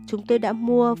kim, chúng tôi đã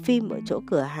mua phim ở chỗ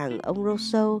cửa hàng ông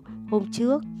Rousseau hôm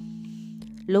trước.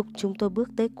 Lúc chúng tôi bước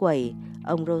tới quầy,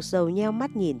 ông Rousseau nheo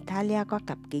mắt nhìn Thalia qua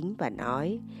cặp kính và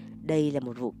nói, đây là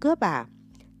một vụ cướp à?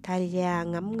 Thalia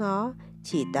ngắm ngó,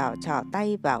 chỉ trỏ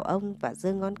tay vào ông và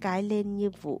giơ ngón cái lên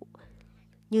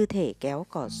như thể kéo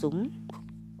cò súng.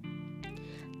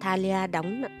 Thalia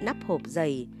đóng nắp hộp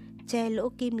giày, che lỗ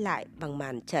kim lại bằng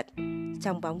màn chật.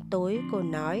 Trong bóng tối cô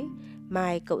nói,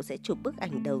 mai cậu sẽ chụp bức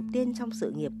ảnh đầu tiên trong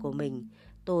sự nghiệp của mình.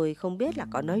 Tôi không biết là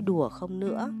có nói đùa không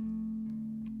nữa.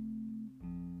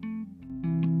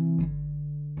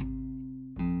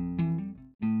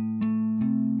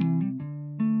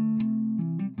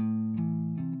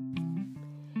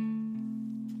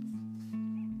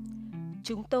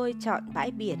 Chúng tôi chọn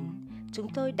bãi biển. Chúng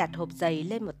tôi đặt hộp giày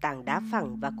lên một tảng đá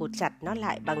phẳng và cột chặt nó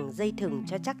lại bằng dây thừng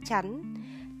cho chắc chắn.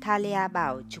 Thalia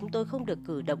bảo chúng tôi không được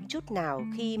cử động chút nào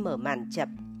khi mở màn chập.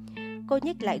 Cô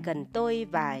nhích lại gần tôi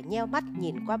và nheo mắt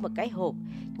nhìn qua một cái hộp,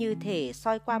 như thể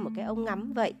soi qua một cái ống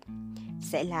ngắm vậy.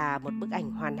 Sẽ là một bức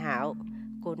ảnh hoàn hảo,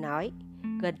 cô nói.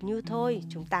 Gần như thôi,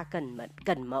 chúng ta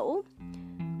cần mẫu.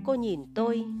 Cô nhìn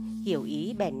tôi, hiểu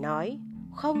ý bèn nói,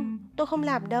 không, tôi không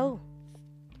làm đâu.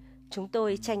 Chúng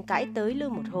tôi tranh cãi tới lui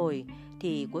một hồi,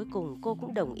 thì cuối cùng cô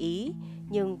cũng đồng ý,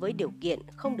 nhưng với điều kiện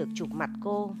không được chụp mặt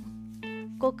cô.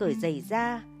 Cô cởi giày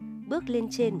ra, bước lên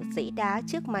trên một dãy đá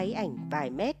trước máy ảnh vài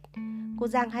mét. Cô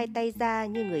dang hai tay ra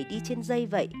như người đi trên dây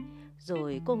vậy.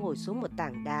 Rồi cô ngồi xuống một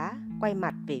tảng đá, quay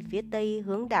mặt về phía tây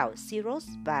hướng đảo Syros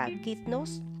và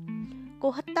Kythnos. Cô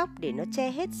hất tóc để nó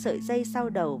che hết sợi dây sau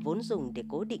đầu vốn dùng để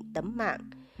cố định tấm mạng.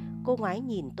 Cô ngoái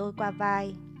nhìn tôi qua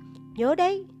vai. Nhớ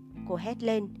đấy, cô hét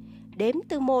lên, đếm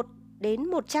từ 1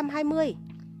 đến 120.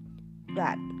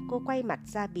 Đoạn cô quay mặt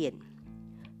ra biển.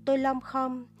 Tôi lom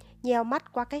khom, nheo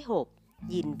mắt qua cái hộp,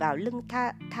 nhìn vào lưng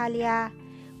Thalia.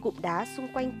 Cụm đá xung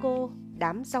quanh cô,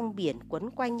 đám rong biển quấn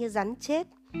quanh như rắn chết.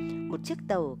 Một chiếc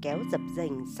tàu kéo dập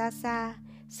dềnh xa xa,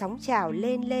 sóng trào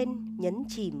lên lên, nhấn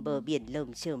chìm bờ biển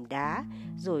lởm chởm đá,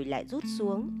 rồi lại rút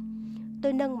xuống.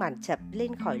 Tôi nâng màn chập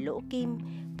lên khỏi lỗ kim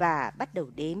và bắt đầu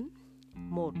đếm.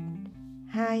 1,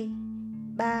 2,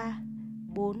 3,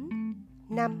 4,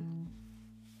 5.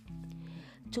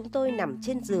 Chúng tôi nằm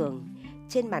trên giường.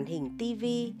 Trên màn hình TV,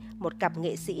 một cặp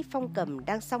nghệ sĩ phong cầm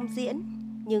đang song diễn,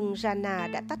 nhưng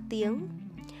Jana đã tắt tiếng.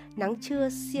 Nắng trưa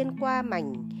xiên qua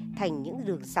mảnh thành những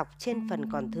đường sọc trên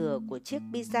phần còn thừa của chiếc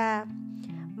pizza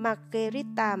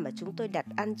margherita mà chúng tôi đặt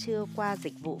ăn trưa qua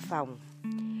dịch vụ phòng.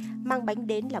 Mang bánh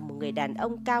đến là một người đàn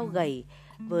ông cao gầy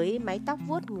với mái tóc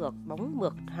vuốt ngược bóng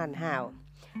mượt hoàn hảo,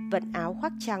 vận áo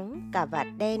khoác trắng, cà vạt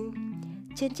đen.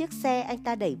 Trên chiếc xe anh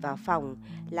ta đẩy vào phòng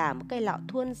là một cây lọ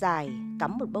thuôn dài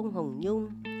cắm một bông hồng nhung.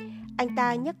 Anh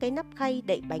ta nhấc cái nắp khay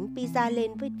đậy bánh pizza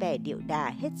lên với vẻ điệu đà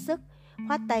hết sức,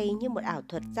 khoát tay như một ảo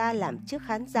thuật gia làm trước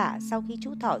khán giả sau khi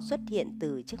chú thỏ xuất hiện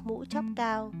từ chiếc mũ chóp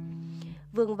cao.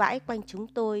 Vương vãi quanh chúng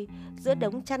tôi, giữa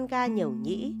đống chăn ga nhẩu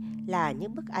nhĩ là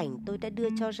những bức ảnh tôi đã đưa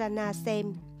cho Jana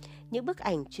xem. Những bức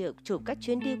ảnh chụp các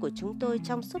chuyến đi của chúng tôi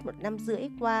trong suốt 1 năm rưỡi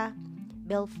qua.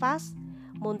 Belfast,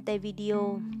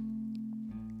 Montevideo,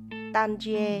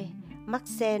 Tangier,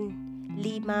 Marseille,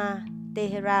 Lima,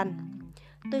 Tehran.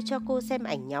 Tôi cho cô xem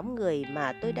ảnh nhóm người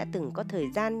mà tôi đã từng có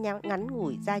thời gian ngắn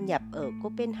ngủi gia nhập ở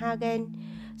Copenhagen,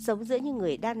 sống giữa những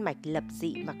người Đan Mạch lập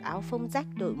dị mặc áo phông rách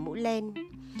đội mũ len.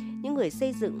 Những người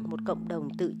xây dựng một cộng đồng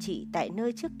tự trị tại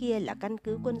nơi trước kia là căn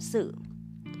cứ quân sự.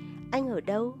 Anh ở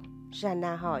đâu?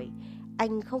 Jana hỏi.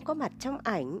 Anh không có mặt trong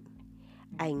ảnh.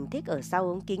 Anh thích ở sau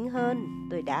ống kính hơn,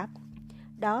 tôi đáp.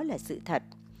 Đó là sự thật.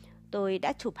 Tôi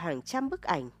đã chụp hàng trăm bức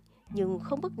ảnh, nhưng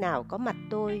không bức nào có mặt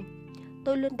tôi.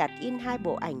 Tôi luôn đặt in 2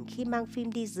 bộ ảnh khi mang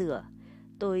phim đi rửa.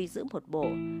 Tôi giữ một bộ,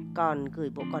 còn gửi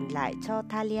bộ còn lại cho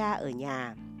Thalia ở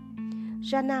nhà.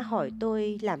 Jana hỏi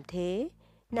tôi làm thế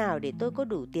nào để tôi có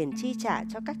đủ tiền chi trả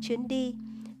cho các chuyến đi,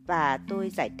 và tôi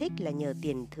giải thích là nhờ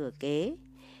tiền thừa kế.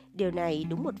 Điều này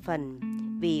đúng một phần,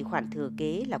 vì khoản thừa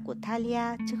kế là của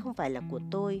Thalia chứ không phải là của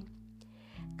tôi.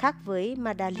 Khác với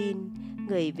Madeleine,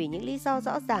 người vì những lý do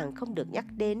rõ ràng không được nhắc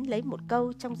đến lấy một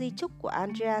câu trong di chúc của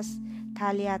Andreas,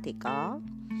 Thalia thì có.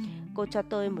 Cô cho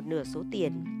tôi một nửa số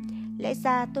tiền. Lẽ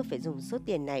ra tôi phải dùng số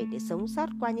tiền này để sống sót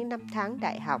qua những năm tháng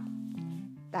đại học.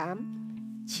 8,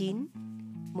 9,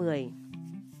 10.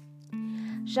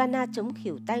 Jana chống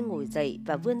khuỷu tay ngồi dậy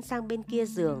và vươn sang bên kia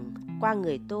giường. Qua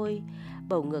người tôi,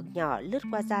 bầu ngực nhỏ lướt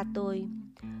qua da tôi.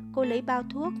 Cô lấy bao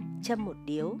thuốc, châm một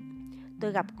điếu.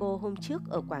 Tôi gặp cô hôm trước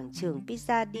ở quảng trường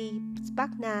Pizza di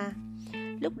Spagna.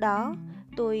 Lúc đó,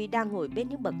 tôi đang ngồi bên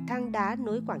những bậc thang đá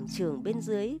nối quảng trường bên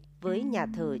dưới với nhà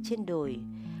thờ trên đồi.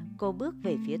 Cô bước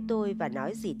về phía tôi và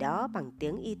nói gì đó bằng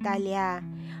tiếng Italia.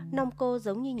 Nom cô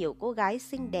giống như nhiều cô gái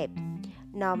xinh đẹp.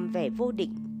 Nom vẻ vô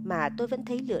định mà tôi vẫn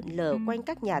thấy lượn lờ quanh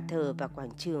các nhà thờ và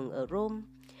quảng trường ở Rome.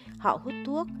 Họ hút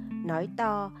thuốc, nói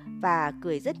to và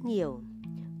cười rất nhiều.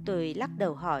 Tôi lắc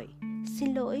đầu hỏi,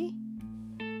 xin lỗi.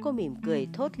 Cô mỉm cười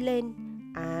thốt lên,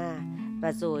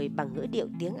 và rồi bằng ngữ điệu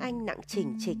tiếng Anh nặng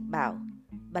chỉnh trịch bảo,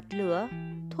 bật lửa,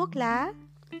 thuốc lá.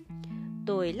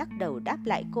 Tôi lắc đầu đáp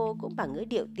lại cô cũng bằng ngữ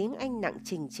điệu tiếng Anh nặng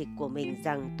chỉnh trịch của mình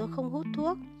rằng tôi không hút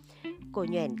thuốc. Cô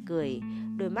nhoẻn cười,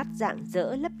 đôi mắt rạng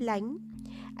rỡ lấp lánh.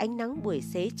 Ánh nắng buổi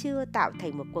xế trưa tạo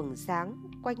thành một quầng sáng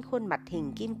quanh khuôn mặt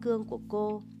hình kim cương của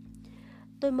cô.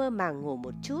 Tôi mơ màng ngủ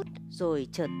một chút rồi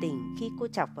chợt tỉnh khi cô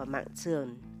chọc vào mạn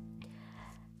sườn.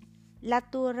 La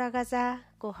tua ragazza,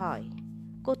 cô hỏi.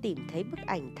 Cô tìm thấy bức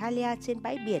ảnh Thalia trên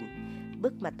bãi biển,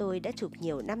 bức mà tôi đã chụp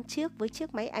nhiều năm trước với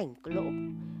chiếc máy ảnh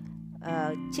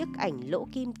chiếc ảnh lỗ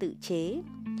kim tự chế.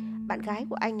 Bạn gái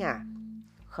của anh à?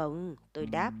 Không, tôi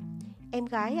đáp. Em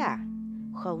gái à?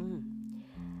 Không.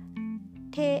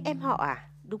 Thế em họ à,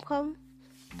 đúng không?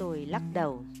 Tôi lắc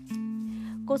đầu.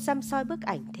 Cô săm soi bức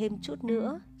ảnh thêm chút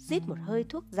nữa, rít một hơi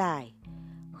thuốc dài.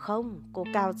 Không, cô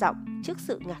cao giọng trước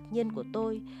sự ngạc nhiên của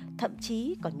tôi, thậm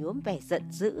chí còn nhuốm vẻ giận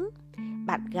dữ.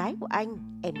 Bạn gái của anh,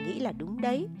 em nghĩ là đúng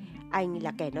đấy, anh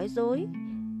là kẻ nói dối.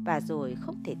 Và rồi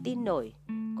không thể tin nổi,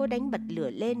 cô đánh bật lửa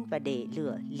lên và để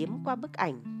lửa liếm qua bức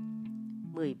ảnh.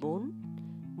 14,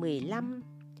 15,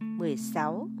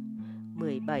 16,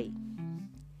 17.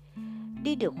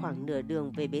 Đi được khoảng nửa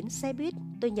đường về bến xe buýt,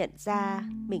 tôi nhận ra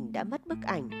mình đã mất bức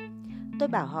ảnh. Tôi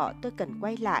bảo họ tôi cần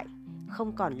quay lại,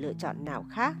 không còn lựa chọn nào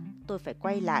khác, tôi phải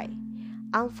quay lại.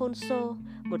 Alfonso,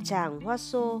 một chàng hoa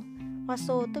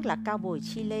xô tức là cao bồi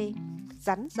Chile,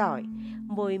 rắn giỏi,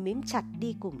 môi mím chặt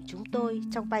đi cùng chúng tôi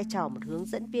trong vai trò một hướng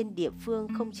dẫn viên địa phương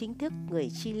không chính thức người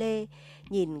Chile,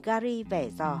 nhìn Gary vẻ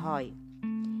dò hỏi.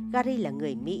 Gary là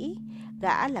người Mỹ,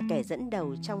 gã là kẻ dẫn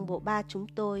đầu trong bộ ba chúng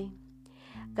tôi.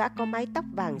 Gã có mái tóc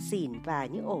vàng xỉn và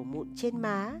những ổ mụn trên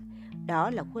má, đó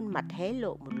là khuôn mặt hé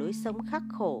lộ một lối sống khắc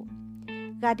khổ.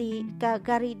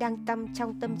 Gary đang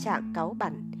trong tâm trạng cáu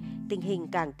bẳn, tình hình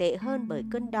càng tệ hơn bởi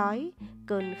cơn đói,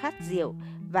 cơn khát rượu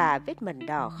và vết mẩn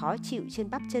đỏ khó chịu trên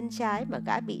bắp chân trái mà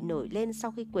gã bị nổi lên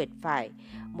sau khi quệt phải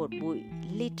một bụi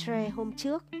litre hôm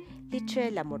trước.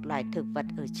 Litre là một loài thực vật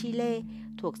ở Chile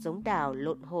thuộc giống đào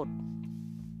lộn hột.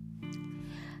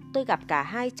 Tôi gặp cả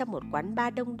hai trong một quán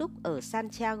bar đông đúc ở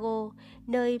Santiago,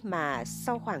 nơi mà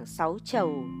sau khoảng 6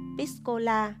 chầu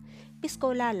piscola.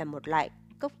 Piscola là một loại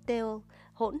cocktail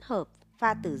hỗn hợp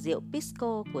pha từ rượu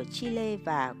pisco của Chile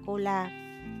và cola.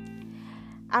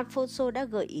 Alfonso đã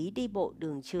gợi ý đi bộ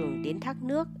đường trường đến thác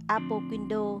nước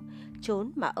Apoquindo,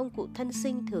 chốn mà ông cụ thân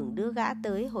sinh thường đưa gã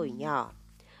tới hồi nhỏ.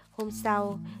 Hôm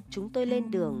sau, chúng tôi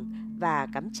lên đường và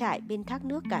cắm trại bên thác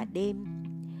nước cả đêm.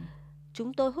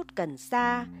 Chúng tôi hút cần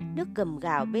sa, nước gầm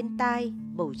gào bên tai,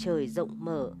 bầu trời rộng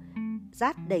mở,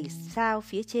 rát đầy sao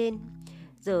phía trên.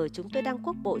 Giờ chúng tôi đang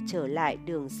cuốc bộ trở lại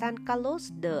đường San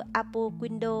Carlos de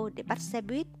Apoquindo để bắt xe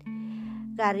buýt.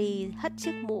 Gary hất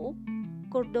chiếc mũ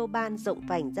Cordoban rộng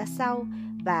vành ra sau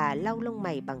và lau lông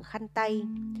mày bằng khăn tay.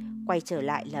 Quay trở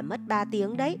lại là mất 3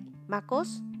 tiếng đấy,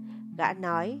 Marcos. Gã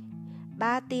nói.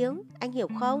 3 tiếng, anh hiểu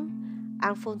không?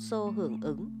 Alfonso hưởng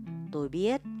ứng. Tôi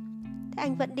biết. Thế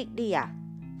anh vẫn định đi à?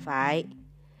 Phải.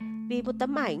 Vì một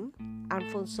tấm ảnh?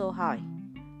 Alfonso hỏi.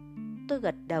 Tôi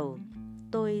gật đầu.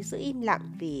 Tôi giữ im lặng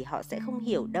vì họ sẽ không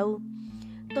hiểu đâu.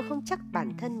 Tôi không chắc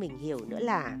bản thân mình hiểu nữa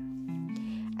là.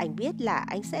 Anh biết là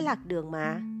anh sẽ lạc đường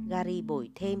mà, Gary bồi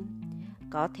thêm.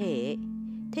 Có thể.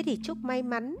 Thế thì chúc may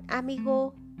mắn, amigo,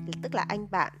 tức là anh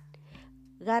bạn.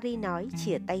 Gary nói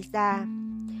chìa tay ra.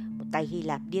 Một tay Hy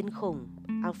Lạp điên khùng,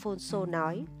 Alfonso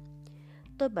nói.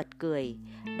 Tôi bật cười.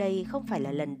 Đây không phải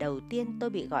là lần đầu tiên tôi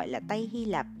bị gọi là tay Hy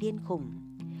Lạp điên khùng.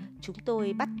 Chúng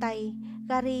tôi bắt tay,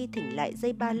 Gary thỉnh lại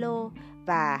dây ba lô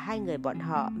và hai người bọn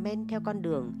họ men theo con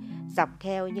đường, dọc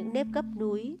theo những nếp gấp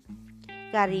núi.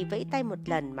 Gary vẫy tay một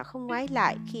lần mà không ngoái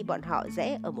lại khi bọn họ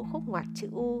rẽ ở một khúc ngoặt chữ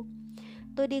U.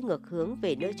 Tôi đi ngược hướng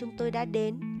về nơi chúng tôi đã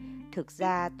đến. Thực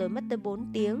ra tôi mất tới 4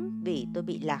 tiếng vì tôi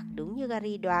bị lạc đúng như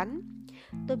Gary đoán.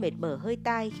 Tôi mệt bở hơi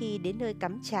tai khi đến nơi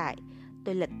cắm trại.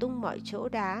 Tôi lật tung mọi chỗ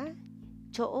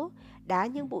đá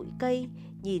những bụi cây,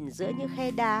 nhìn giữa những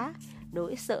khe đá.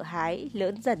 Nỗi sợ hãi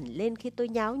lớn dần lên khi tôi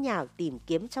nháo nhào tìm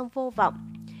kiếm trong vô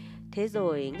vọng. Thế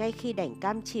rồi ngay khi đành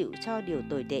cam chịu cho điều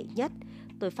tồi tệ nhất,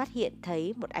 tôi phát hiện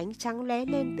thấy một ánh trắng lóe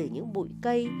lên từ những bụi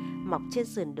cây mọc trên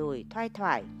sườn đồi thoai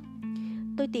thoải.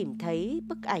 Tôi tìm thấy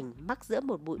bức ảnh mắc giữa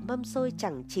một bụi mâm xôi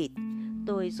chằng chịt.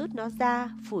 Tôi rút nó ra,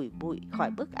 phủi bụi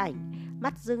khỏi bức ảnh,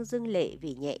 mắt rưng rưng lệ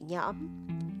vì nhẹ nhõm.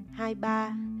 23,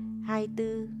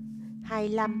 24,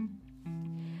 25.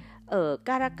 Ở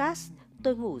Caracas,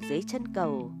 tôi ngủ dưới chân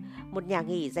cầu, một nhà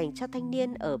nghỉ dành cho thanh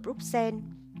niên ở Bruxelles.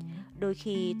 Đôi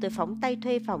khi tôi phóng tay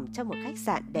thuê phòng trong một khách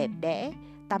sạn đẹp đẽ,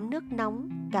 tắm nước nóng,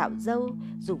 cạo râu,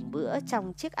 dùng bữa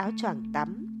trong chiếc áo choàng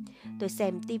tắm. Tôi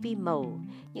xem tivi màu,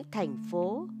 những thành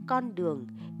phố, con đường,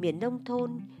 miền nông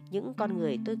thôn, những con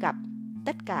người tôi gặp,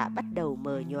 tất cả bắt đầu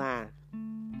mờ nhòa.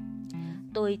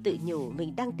 Tôi tự nhủ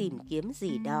mình đang tìm kiếm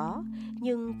gì đó,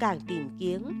 nhưng càng tìm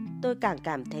kiếm, tôi càng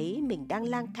cảm thấy mình đang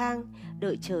lang thang,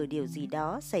 đợi chờ điều gì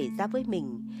đó xảy ra với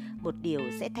mình. Một điều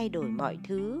sẽ thay đổi mọi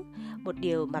thứ, một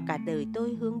điều mà cả đời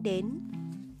tôi hướng đến.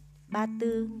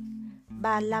 34,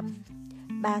 35,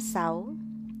 36.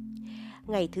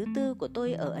 Ngày thứ 4 của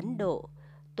tôi ở Ấn Độ,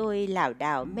 tôi lảo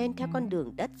đảo men theo con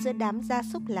đường đất giữa đám gia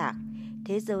súc lạc.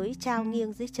 Thế giới trao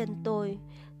nghiêng dưới chân tôi.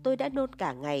 Tôi đã nôn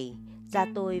cả ngày. Da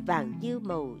tôi vàng như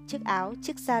màu chiếc áo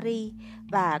chiếc sari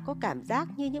và có cảm giác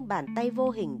như những bàn tay vô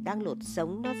hình đang lột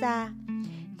sống nó ra.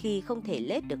 Khi không thể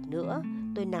lết được nữa,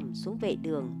 tôi nằm xuống vệ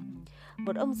đường.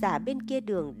 Một ông già bên kia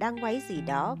đường đang ngoáy gì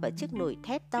đó vào chiếc nồi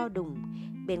thép to đùng.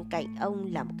 Bên cạnh ông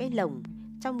là một cái lồng,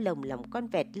 trong lồng là một con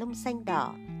vẹt lông xanh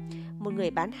đỏ. Một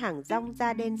người bán hàng rong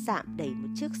da đen sạm đẩy một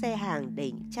chiếc xe hàng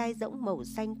đầy những chai rỗng màu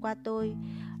xanh qua tôi.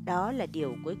 Đó là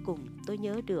điều cuối cùng tôi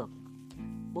nhớ được.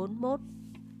 41,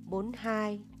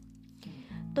 42.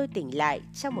 Tôi tỉnh lại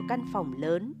trong một căn phòng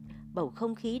lớn, bầu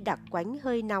không khí đặc quánh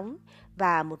hơi nóng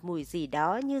và một mùi gì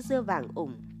đó như dưa vàng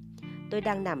ủng. Tôi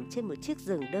đang nằm trên một chiếc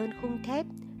giường đơn khung thép,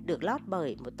 được lót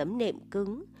bởi một tấm nệm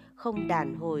cứng, không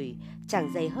đàn hồi,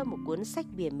 chẳng dày hơn một cuốn sách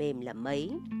bìa mềm là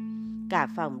mấy. Cả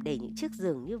phòng đầy những chiếc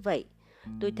giường như vậy.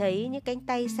 Tôi thấy những cánh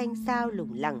tay xanh xao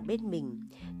lủng lẳng bên mình,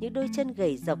 những đôi chân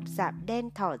gầy rộc sạm đen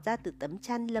thò ra từ tấm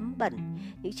chăn lấm bẩn,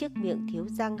 những chiếc miệng thiếu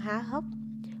răng há hốc.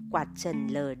 Quạt trần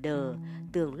lờ đờ,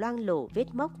 tường loang lổ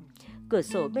vết mốc. Cửa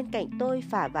sổ bên cạnh tôi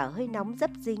phả vào hơi nóng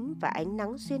dấp dính và ánh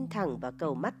nắng xuyên thẳng vào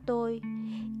cầu mắt tôi.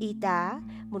 Y tá,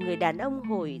 một người đàn ông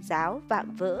Hồi giáo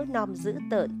vạm vỡ nom dữ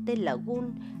tợn tên là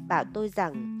Gun, bảo tôi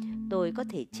rằng tôi có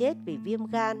thể chết vì viêm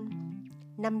gan.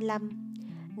 55,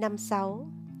 56,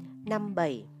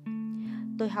 57.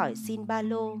 Tôi hỏi xin ba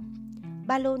lô.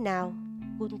 Ba lô nào?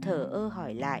 Gun thở ơ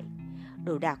hỏi lại.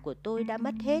 Đồ đạc của tôi đã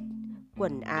mất hết.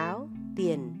 Quần áo,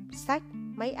 tiền, sách,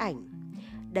 máy ảnh.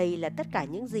 Đây là tất cả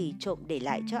những gì trộm để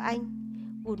lại cho anh.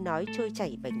 Gun nói trôi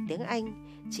chảy bằng tiếng Anh,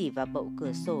 chỉ vào bậu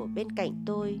cửa sổ bên cạnh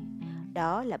tôi.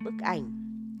 Đó là bức ảnh.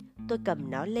 Tôi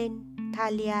cầm nó lên.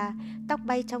 Thalia, tóc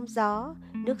bay trong gió,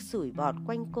 nước sủi bọt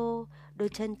quanh cô, đôi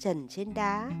chân trần trên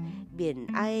đá. Biển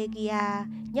Aegean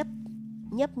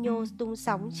nhấp nhô tung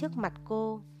sóng trước mặt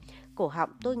cô. Cổ họng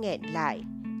tôi nghẹn lại.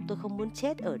 Tôi không muốn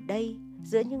chết ở đây,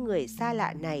 giữa những người xa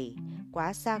lạ này,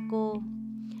 quá xa cô.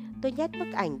 Tôi nhét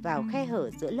bức ảnh vào khe hở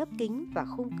giữa lớp kính và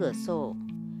khung cửa sổ.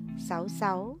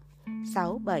 66,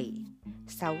 67,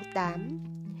 68.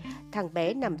 Thằng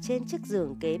bé nằm trên chiếc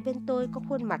giường kế bên tôi có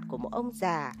khuôn mặt của một ông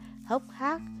già, hốc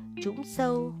hác, trũng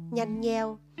sâu, nhăn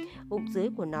nheo. Bụng dưới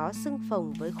của nó sưng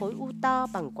phồng với khối u to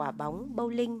bằng quả bóng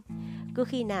bowling. Cứ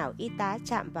khi nào y tá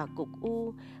chạm vào cục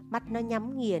u, mắt nó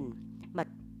nhắm nghiền,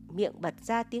 miệng bật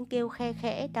ra tiếng kêu khe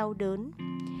khẽ đau đớn.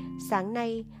 Sáng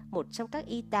nay, một trong các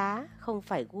y tá, không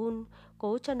phải Gun,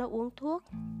 cố cho nó uống thuốc.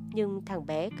 Nhưng thằng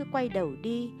bé cứ quay đầu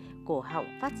đi, cổ họng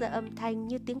phát ra âm thanh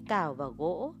như tiếng cào vào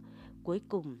gỗ. Cuối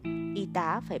cùng, y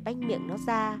tá phải banh miệng nó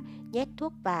ra, nhét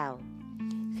thuốc vào.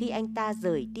 Khi anh ta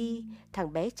rời đi,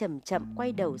 thằng bé chậm chậm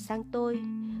quay đầu sang tôi.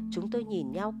 Chúng tôi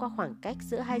nhìn nhau qua khoảng cách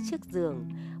giữa hai chiếc giường.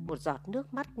 Một giọt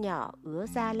nước mắt nhỏ ứa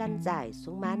ra lăn dài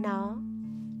xuống má nó.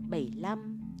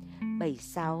 75,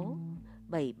 76,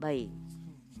 77.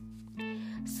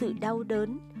 Sự đau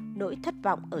đớn, nỗi thất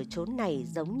vọng ở chốn này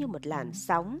giống như một làn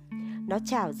sóng. Nó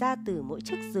trào ra từ mỗi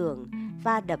chiếc giường,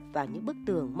 va đập vào những bức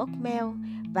tường mốc meo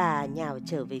và nhào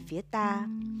trở về phía ta.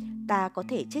 Ta có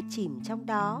thể chết chìm trong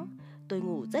đó. Tôi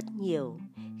ngủ rất nhiều.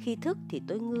 Khi thức thì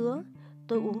tôi ngứa.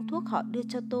 Tôi uống thuốc họ đưa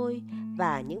cho tôi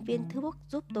và những viên thuốc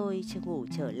giúp tôi chưa ngủ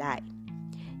trở lại.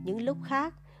 Những lúc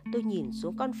khác, tôi nhìn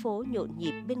xuống con phố nhộn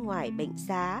nhịp bên ngoài bệnh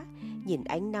xá, nhìn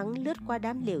ánh nắng lướt qua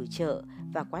đám lều chợ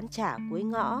và quán trà cuối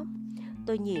ngõ.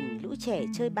 Tôi nhìn lũ trẻ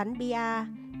chơi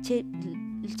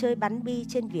bắn bi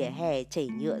trên vỉa hè chảy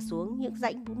nhựa xuống những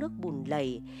rãnh nước bùn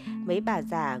lầy. Mấy bà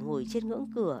già ngồi trên ngưỡng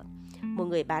cửa. Một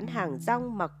người bán hàng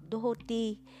rong mặc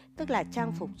dhoti, tức là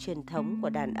trang phục truyền thống của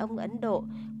đàn ông Ấn Độ,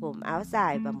 gồm áo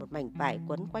dài và một mảnh vải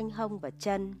quấn quanh hông và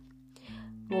chân.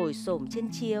 Ngồi xổm trên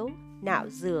chiếu, nạo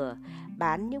dừa,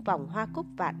 bán những vòng hoa cúc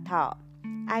vạn thọ.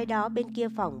 Ai đó bên kia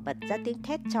phòng bật ra tiếng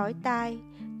thét chói tai.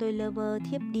 Tôi lơ mơ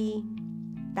thiếp đi.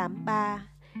 83,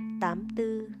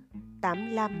 84,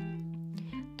 85.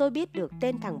 Tôi biết được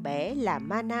tên thằng bé là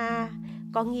Mana,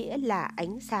 có nghĩa là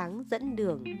ánh sáng dẫn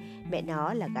đường. Mẹ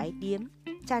nó là gái điếm,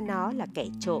 cha nó là kẻ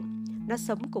trộm. Nó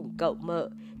sống cùng cậu mợ,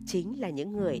 chính là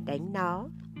những người đánh nó.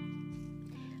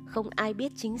 Không ai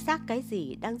biết chính xác cái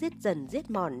gì đang giết dần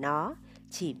giết mòn nó,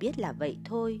 chỉ biết là vậy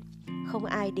thôi. Không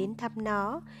ai đến thăm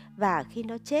nó, và khi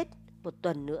nó chết, một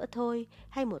tuần nữa thôi,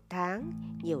 hay một tháng,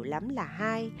 nhiều lắm là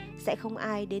 2, sẽ không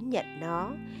ai đến nhận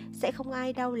nó, sẽ không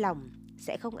ai đau lòng,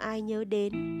 sẽ không ai nhớ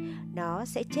đến. Nó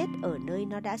sẽ chết ở nơi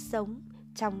nó đã sống,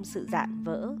 trong sự dạn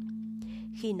vỡ.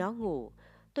 Khi nó ngủ,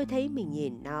 tôi thấy mình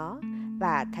nhìn nó,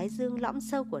 và thái dương lõm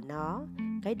sâu của nó,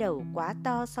 cái đầu quá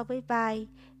to so với vai,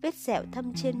 vết sẹo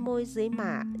thâm trên môi dưới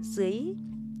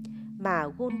mà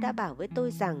Gun đã bảo với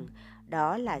tôi rằng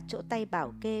đó là chỗ tay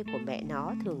bảo kê của mẹ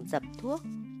nó thường dập thuốc.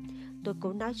 Tôi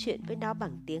cố nói chuyện với nó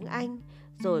bằng tiếng Anh,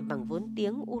 rồi bằng vốn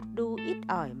tiếng Urdu ít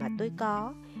ỏi mà tôi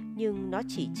có, nhưng nó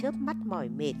chỉ chớp mắt mỏi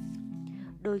mệt.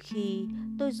 Đôi khi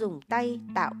tôi dùng tay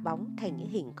tạo bóng thành những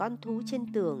hình con thú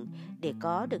trên tường để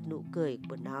có được nụ cười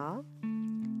của nó.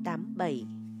 87,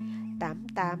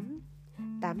 88,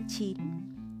 89.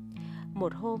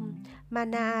 Một hôm,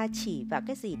 Mana chỉ vào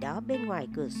cái gì đó bên ngoài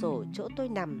cửa sổ chỗ tôi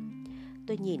nằm.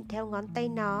 Tôi nhìn theo ngón tay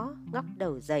nó, ngóc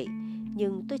đầu dậy,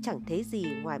 nhưng tôi chẳng thấy gì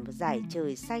ngoài một dải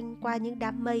trời xanh qua những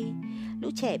đám mây, lũ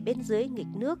trẻ bên dưới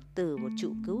nghịch nước từ một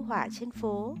trụ cứu hỏa trên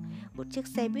phố, một chiếc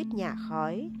xe buýt nhả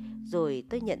khói. Rồi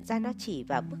tôi nhận ra nó chỉ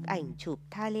vào bức ảnh chụp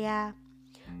Thalia.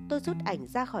 Tôi rút ảnh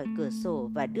ra khỏi cửa sổ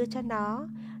và đưa cho nó.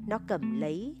 Nó cầm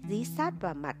lấy, dí sát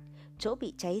vào mặt, chỗ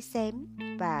bị cháy xém,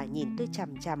 và nhìn tôi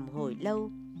chằm chằm hồi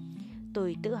lâu.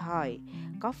 Tôi tự hỏi,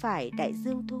 có phải đại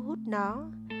dương thu hút nó?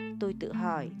 Tôi tự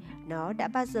hỏi, nó đã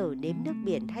bao giờ nếm nước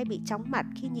biển hay bị chóng mặt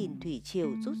khi nhìn thủy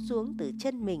triều rút xuống từ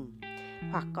chân mình?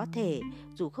 Hoặc có thể,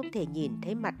 dù không thể nhìn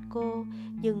thấy mặt cô,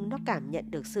 nhưng nó cảm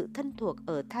nhận được sự thân thuộc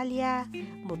ở Thalia,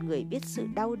 một người biết sự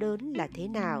đau đớn là thế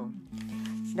nào.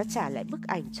 Nó trả lại bức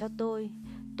ảnh cho tôi.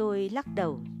 Tôi lắc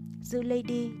đầu. "Dư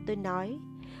Lady," tôi nói.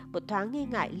 Một thoáng nghi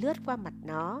ngại lướt qua mặt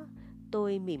nó.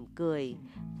 Tôi mỉm cười,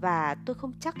 và tôi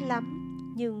không chắc lắm,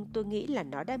 nhưng tôi nghĩ là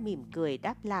nó đã mỉm cười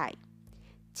đáp lại.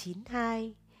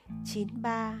 92,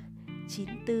 93,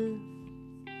 94.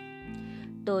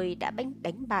 Tôi đã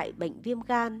đánh bại bệnh viêm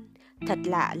gan. Thật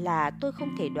lạ là tôi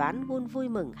không thể đoán Gun vui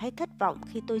mừng hay thất vọng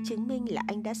khi tôi chứng minh là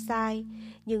anh đã sai.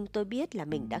 Nhưng tôi biết là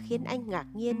mình đã khiến anh ngạc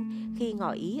nhiên khi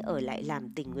ngỏ ý ở lại làm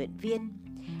tình nguyện viên.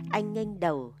 Anh nghênh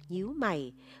đầu, nhíu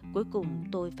mày. Cuối cùng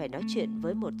tôi phải nói chuyện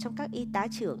với một trong các y tá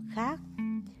trưởng khác.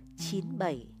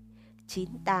 97,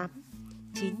 98,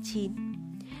 99.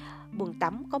 Buồng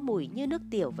tắm có mùi như nước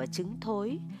tiểu và trứng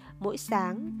thối. Mỗi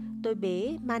sáng tôi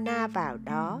bế Mana vào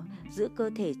đó, giữ cơ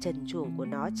thể trần truồng của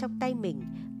nó trong tay mình,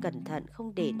 cẩn thận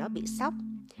không để nó bị sóc.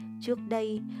 Trước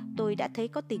đây tôi đã thấy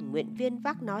có tình nguyện viên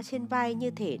vác nó trên vai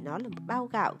như thể nó là một bao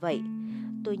gạo vậy.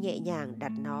 Tôi nhẹ nhàng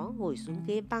đặt nó ngồi xuống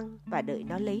ghế băng và đợi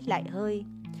nó lấy lại hơi.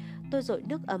 Tôi dội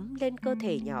nước ấm lên cơ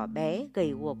thể nhỏ bé,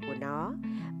 gầy guộc của nó.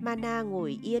 Mana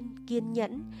ngồi yên, kiên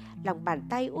nhẫn, lòng bàn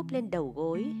tay úp lên đầu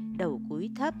gối, đầu cúi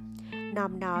thấp,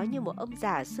 nom nó như một ông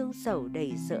già xương sẩu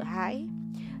đầy sợ hãi.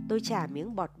 Tôi chà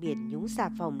miếng bọt biển nhúng xà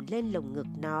phòng lên lồng ngực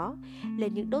nó,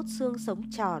 lên những đốt xương sống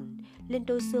tròn, lên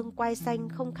đôi xương quai xanh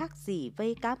không khác gì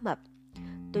vây cá mập.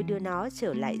 Tôi đưa nó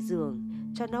trở lại giường,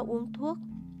 cho nó uống thuốc.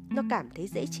 Nó cảm thấy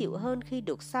dễ chịu hơn khi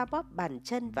được xoa bóp bàn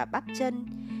chân và bắp chân.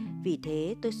 Vì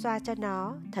thế tôi xoa cho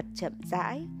nó thật chậm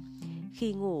rãi.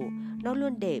 Khi ngủ, nó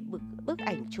luôn để bức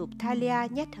ảnh chụp Thalia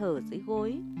nhét hở dưới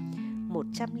gối.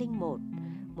 101,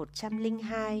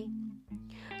 102.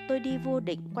 Tôi đi vô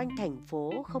định quanh thành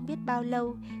phố không biết bao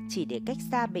lâu, chỉ để cách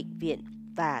xa bệnh viện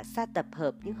và xa tập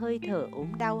hợp những hơi thở ốm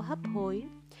đau hấp hối.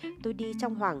 Tôi đi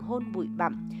trong hoàng hôn bụi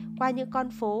bặm, qua những con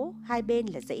phố, hai bên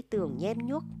là dãy tường nhem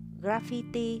nhuốc,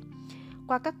 graffiti,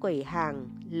 qua các quầy hàng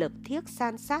lợp thiếc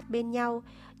san sát bên nhau,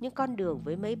 những con đường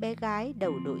với mấy bé gái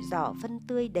đầu đội giỏ phân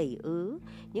tươi đầy ứ,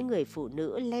 những người phụ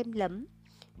nữ lem lấm,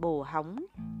 bồ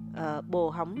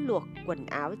hóng luộc quần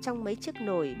áo trong mấy chiếc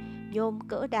nồi nhôm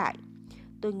cỡ đại.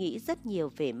 Tôi nghĩ rất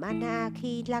nhiều về Mana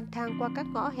khi lang thang qua các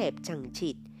ngõ hẹp chằng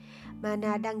chịt.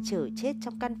 Mana đang chờ chết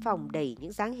trong căn phòng đầy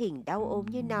những dáng hình đau ốm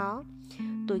như nó.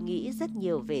 Tôi nghĩ rất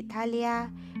nhiều về Thalia,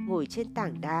 ngồi trên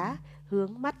tảng đá,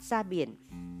 hướng mắt ra biển.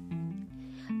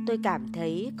 Tôi cảm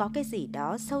thấy có cái gì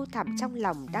đó sâu thẳm trong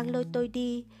lòng đang lôi tôi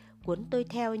đi, cuốn tôi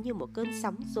theo như một cơn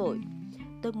sóng dội.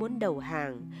 Tôi muốn đầu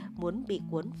hàng, muốn bị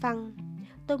cuốn phăng.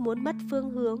 Tôi muốn mất phương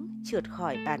hướng, trượt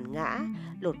khỏi bản ngã,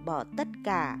 lột bỏ tất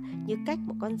cả như cách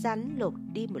một con rắn lột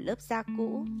đi một lớp da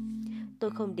cũ.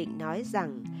 Tôi không định nói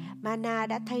rằng Mana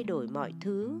đã thay đổi mọi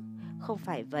thứ. Không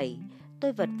phải vậy.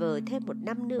 Tôi vật vờ thêm một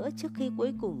năm nữa trước khi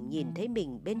cuối cùng nhìn thấy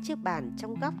mình bên chiếc bàn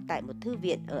trong góc tại một thư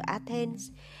viện ở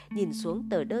Athens, nhìn xuống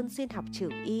tờ đơn xin học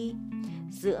trường y.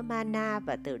 Giữa Mana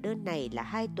và tờ đơn này là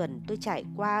 2 tuần tôi trải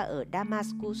qua ở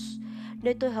Damascus,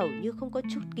 nơi tôi hầu như không có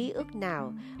chút ký ức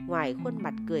nào ngoài khuôn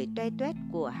mặt cười toe toét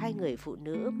của 2 người phụ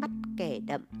nữ mắt kẻ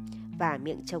đậm và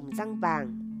miệng chồng răng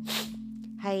vàng.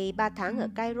 Hay 3 tháng ở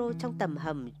Cairo trong tầm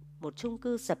hầm một chung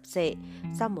cư sập sệ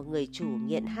do một người chủ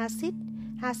nghiện haşit.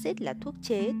 Haşit là thuốc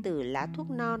chế từ lá thuốc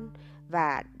non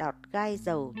và đọt gai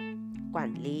dầu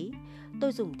quản lý.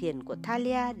 Tôi dùng tiền của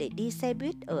Thalia để đi xe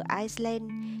buýt ở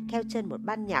Iceland, theo chân một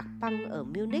ban nhạc punk ở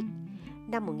Munich.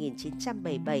 Năm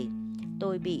 1977,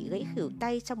 tôi bị gãy khuỷu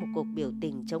tay trong một cuộc biểu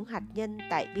tình chống hạt nhân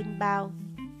tại Bilbao.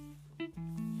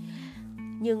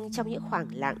 Nhưng trong những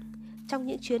khoảng lặng, trong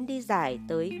những chuyến đi dài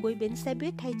tới cuối bến xe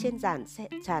buýt hay trên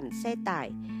tràn xe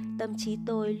tải, tâm trí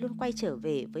tôi luôn quay trở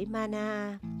về với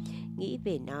Mana. Nghĩ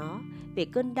về nó, về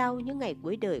cơn đau những ngày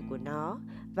cuối đời của nó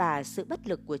và sự bất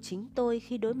lực của chính tôi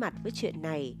khi đối mặt với chuyện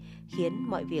này, khiến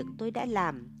mọi việc tôi đã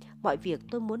làm, mọi việc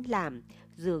tôi muốn làm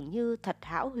dường như thật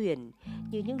hão huyền,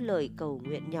 như những lời cầu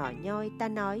nguyện nhỏ nhoi ta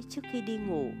nói trước khi đi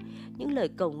ngủ, những lời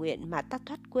cầu nguyện mà ta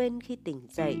thoát quên khi tỉnh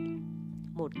dậy.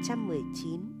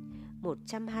 119,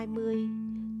 120,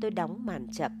 tôi đóng màn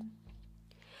chập.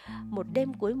 Một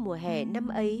đêm cuối mùa hè năm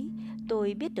ấy,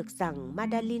 tôi biết được rằng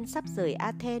Madalyn sắp rời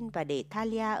Athens và để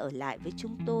Thalia ở lại với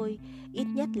chúng tôi, ít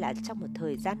nhất là trong một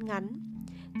thời gian ngắn.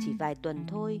 Chỉ vài tuần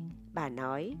thôi, bà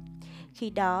nói. Khi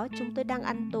đó chúng tôi đang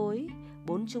ăn tối,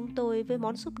 bốn chúng tôi với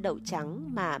món súp đậu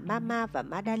trắng mà Mama và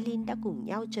Madalyn đã cùng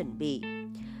nhau chuẩn bị.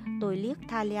 Tôi liếc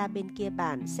Thalia bên kia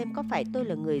bàn xem có phải tôi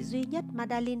là người duy nhất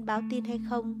Madalyn báo tin hay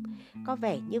không. Có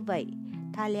vẻ như vậy.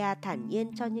 Thalia thản nhiên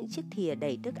cho những chiếc thìa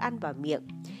đầy thức ăn vào miệng,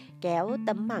 kéo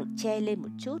tấm mảng che lên một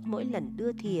chút mỗi lần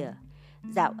đưa thìa.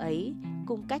 Dạo ấy,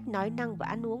 cung cách nói năng và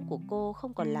ăn uống của cô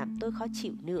không còn làm tôi khó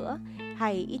chịu nữa,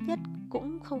 hay ít nhất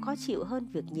cũng không khó chịu hơn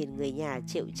việc nhìn người nhà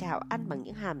chịu chạo ăn bằng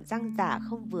những hàm răng giả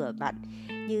không vừa vặn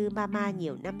như Mama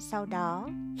nhiều năm sau đó.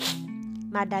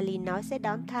 Madalyn nói sẽ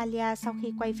đón Thalia sau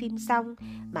khi quay phim xong,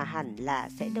 mà hẳn là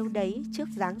sẽ đâu đấy trước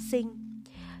Giáng sinh.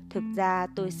 Thực ra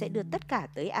tôi sẽ đưa tất cả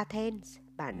tới Athens,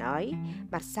 bà nói,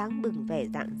 mặt sáng bừng vẻ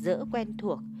rạng rỡ quen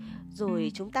thuộc.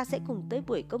 Rồi chúng ta sẽ cùng tới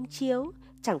buổi công chiếu,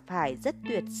 chẳng phải rất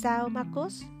tuyệt sao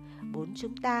Marcos? Bốn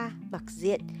chúng ta mặc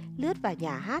diện, lướt vào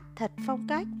nhà hát thật phong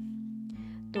cách.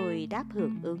 Tôi đáp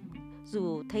hưởng ứng,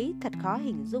 dù thấy thật khó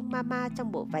hình dung Mama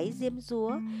trong bộ váy diêm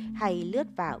dúa hay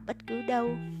lướt vào bất cứ đâu.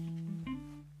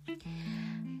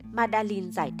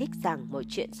 Madalyn giải thích rằng mọi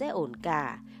chuyện sẽ ổn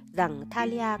cả, rằng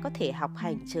Thalia có thể học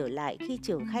hành trở lại khi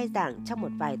trường khai giảng trong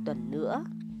một vài tuần nữa.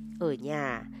 Ở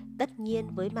nhà, tất nhiên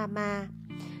với Mama.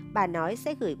 Bà nói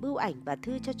sẽ gửi bưu ảnh và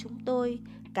thư cho chúng tôi,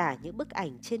 cả những bức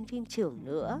ảnh trên phim trường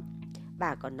nữa.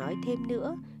 Bà còn nói thêm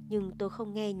nữa, nhưng tôi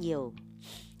không nghe nhiều.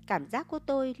 Cảm giác của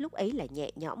tôi lúc ấy là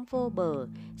nhẹ nhõm vô bờ,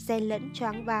 xen lẫn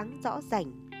choáng váng rõ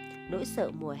rành. Nỗi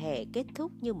sợ mùa hè kết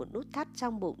thúc như một nút thắt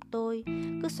trong bụng tôi,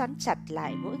 cứ xoắn chặt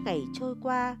lại mỗi ngày trôi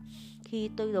qua, khi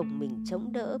tôi gồng mình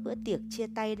chống đỡ bữa tiệc chia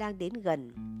tay đang đến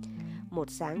gần. Một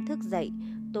sáng thức dậy,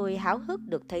 tôi háo hức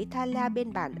được thấy Thalia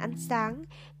bên bàn ăn sáng,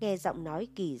 nghe giọng nói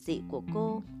kỳ dị của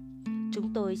cô.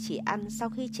 Chúng tôi chỉ ăn sau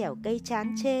khi trèo cây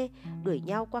chán chê, đuổi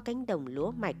nhau qua cánh đồng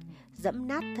lúa mạch, dẫm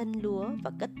nát thân lúa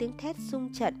và cất tiếng thét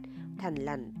xung trận, thằn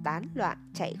lằn tán loạn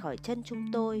chạy khỏi chân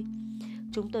chúng tôi.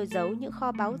 Chúng tôi giấu những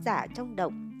kho báu giả trong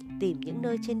động, tìm những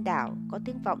nơi trên đảo có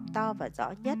tiếng vọng to và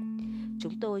rõ nhất.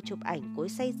 Chúng tôi chụp ảnh cối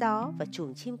xay gió và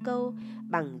chuồng chim câu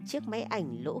bằng chiếc máy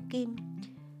ảnh lỗ kim,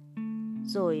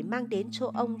 rồi mang đến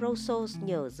chỗ ông Rousseau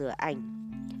nhờ rửa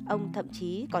ảnh. Ông thậm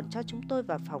chí còn cho chúng tôi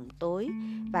vào phòng tối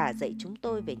và dạy chúng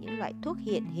tôi về những loại thuốc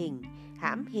hiện hình,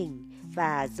 hãm hình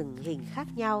và dừng hình khác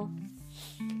nhau.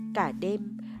 Cả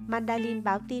đêm, Madalyn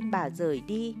báo tin bà rời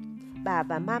đi. Bà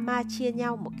và Mama chia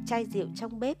nhau một chai rượu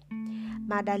trong bếp.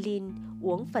 Madalyn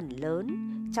uống phần lớn,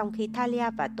 trong khi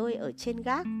Thalia và tôi ở trên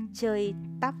gác chơi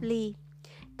tavli.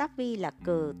 Tavli là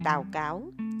cờ tào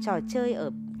cáo,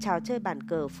 trò chơi bàn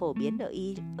cờ phổ biến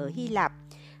ở Hy Lạp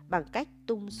bằng cách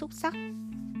tung xúc xắc.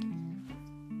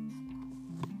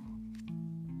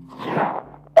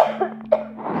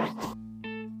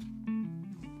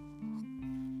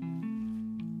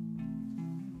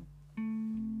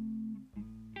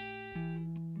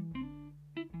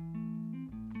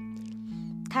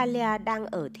 Thalia đang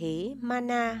ở thế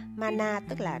mana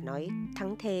tức là nói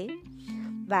thắng thế,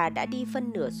 và đã đi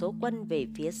phân nửa số quân về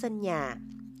phía sân nhà.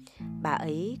 Bà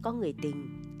ấy có người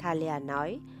tình, Thalia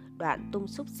nói, đoạn tung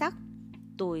xúc xắc.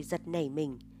 Tôi giật nảy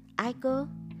mình. Ai cơ?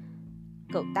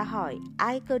 Cậu ta hỏi,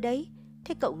 ai cơ đấy?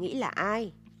 Thế cậu nghĩ là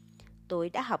ai? Tôi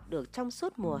đã học được trong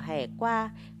suốt mùa hè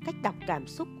qua cách đọc cảm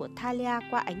xúc của Thalia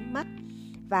qua ánh mắt,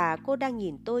 và cô đang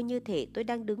nhìn tôi như thể tôi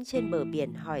đang đứng trên bờ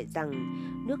biển hỏi rằng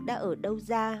nước đã ở đâu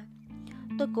ra.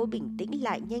 Tôi cố bình tĩnh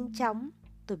lại nhanh chóng.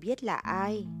 Tôi biết là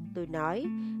ai, tôi nói,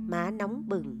 má nóng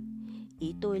bừng.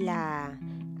 Ý tôi là,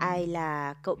 ai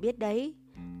là cậu biết đấy.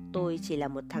 Tôi chỉ là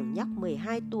một thằng nhóc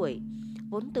 12 tuổi.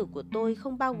 Vốn từ của tôi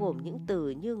không bao gồm những từ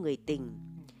như người tình.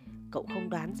 Cậu không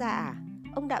đoán ra à?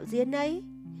 Ông đạo diễn ấy.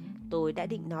 Tôi đã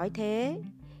định nói thế.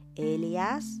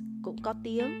 Elias cũng có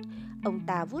tiếng. Ông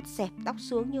ta vuốt xẹp tóc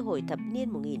xuống như hồi thập niên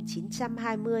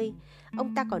 1920.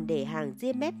 Ông ta còn để hàng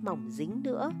ria mép mỏng dính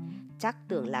nữa. Chắc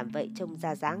tưởng làm vậy trông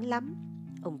ra dáng lắm.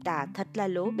 Ông ta thật là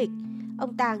lố bịch.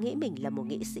 Ông ta nghĩ mình là một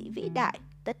nghệ sĩ vĩ đại.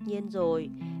 Tất nhiên rồi,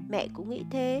 mẹ cũng nghĩ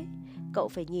thế. Cậu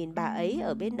phải nhìn bà ấy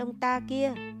ở bên ông ta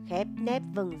kia, khép nép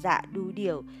vâng dạ đu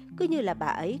điều, cứ như là bà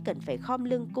ấy cần phải khom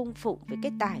lưng cung phụng với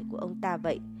cái tài của ông ta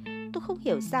vậy. Tôi không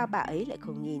hiểu sao bà ấy lại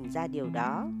không nhìn ra điều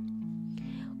đó.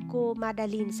 Cô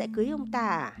Madalyn sẽ cưới ông ta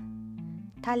à?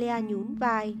 Thalia nhún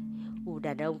vai.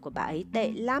 Đàn ông của bà ấy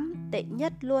tệ lắm, tệ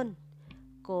nhất luôn.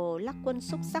 Cô lắc quân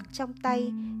xúc xắc trong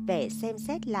tay, vẻ xem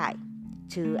xét lại.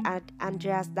 Trừ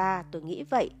Andreas ra, tôi nghĩ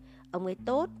vậy. Ông ấy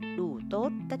tốt, đủ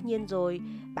tốt, tất nhiên rồi,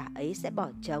 bà ấy sẽ bỏ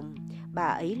chồng. Bà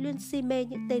ấy luôn si mê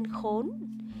những tên khốn.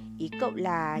 Ý cậu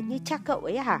là như cha cậu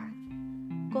ấy hả?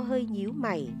 Cô hơi nhíu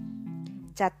mày.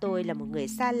 Cha tôi là một người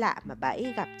xa lạ mà bà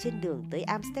ấy gặp trên đường tới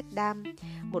Amsterdam,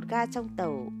 một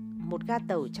ga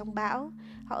tàu trong bão.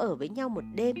 Họ ở với nhau một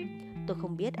đêm. Tôi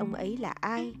không biết ông ấy là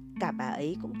ai, cả bà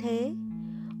ấy cũng thế.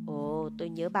 Ồ, tôi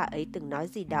nhớ bà ấy từng nói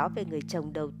gì đó về người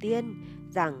chồng đầu tiên,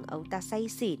 rằng ông ta say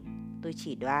xỉn. Tôi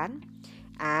chỉ đoán.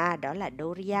 À, đó là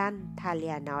Dorian,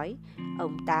 Thalia nói.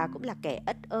 Ông ta cũng là kẻ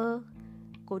ất ơ.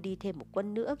 Cô đi thêm một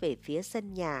quân nữa về phía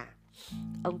sân nhà.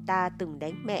 Ông ta từng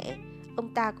đánh mẹ.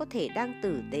 Ông ta có thể đang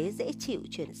tử tế dễ chịu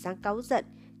chuyển sang cáu giận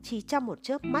chỉ trong một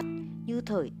chớp mắt, như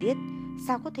thời tiết.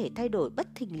 Sao có thể thay đổi bất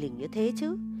thình lình như thế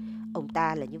chứ? Ông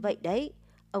ta là như vậy đấy.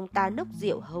 Ông ta nốc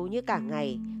rượu hầu như cả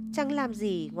ngày, chẳng làm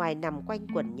gì ngoài nằm quanh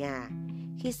quần nhà.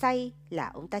 Khi say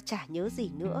là ông ta chả nhớ gì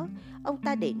nữa. Ông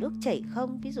ta để nước chảy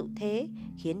không, ví dụ thế,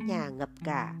 khiến nhà ngập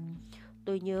cả.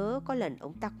 Tôi nhớ có lần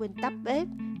ông ta quên tắt bếp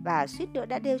và suýt nữa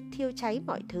đã thiêu cháy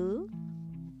mọi thứ.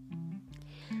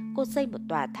 Cô xây một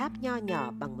tòa tháp nho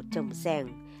nhỏ bằng một chồng sèng,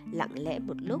 lặng lẽ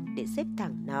một lúc để xếp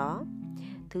thẳng nó.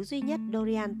 Thứ duy nhất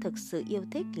Dorian thực sự yêu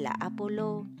thích là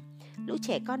Apollo. Lũ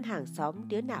trẻ con hàng xóm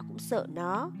đứa nào cũng sợ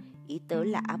nó. Ý tớ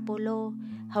là Apollo,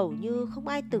 hầu như không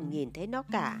ai từng nhìn thấy nó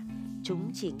cả.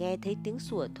 Chúng chỉ nghe thấy tiếng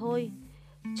sủa thôi.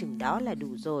 Chừng đó là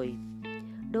đủ rồi.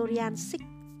 Dorian xích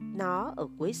nó ở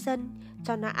cuối sân,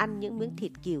 cho nó ăn những miếng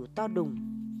thịt cừu to đùng.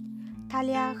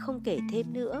 Thalia không kể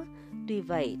thêm nữa. Tuy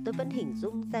vậy tôi vẫn hình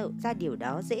dung ra điều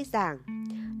đó dễ dàng.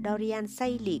 Dorian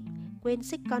say lịm, quên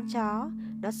xích con chó.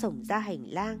 Nó xổng ra hành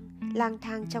lang, lang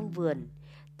thang trong vườn.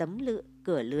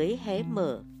 Cửa lưới hé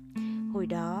mở. Hồi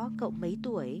đó cậu mấy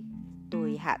tuổi?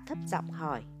 Tôi hạ thấp giọng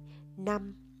hỏi.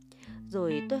 5.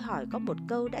 Rồi tôi hỏi có một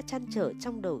câu đã trăn trở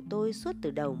trong đầu tôi suốt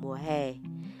từ đầu mùa hè.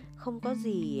 Không có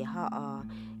gì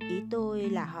ý tôi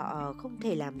là họ không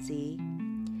thể làm gì.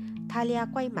 Thalia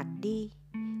quay mặt đi.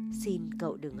 Xin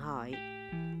cậu đừng hỏi.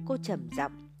 Cô trầm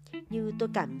giọng, như tôi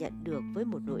cảm nhận được với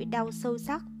một nỗi đau sâu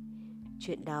sắc.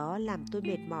 Chuyện đó làm tôi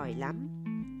mệt mỏi lắm.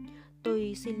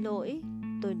 Tôi xin lỗi,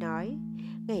 tôi nói.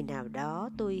 Ngày nào đó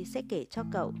tôi sẽ kể cho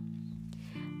cậu.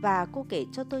 Và cô kể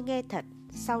cho tôi nghe thật.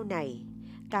 Sau này,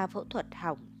 ca phẫu thuật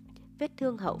hỏng, vết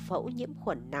thương hậu phẫu nhiễm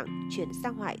khuẩn nặng chuyển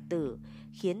sang hoại tử,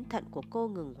 khiến thận của cô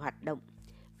ngừng hoạt động.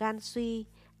 Gan suy,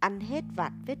 ăn hết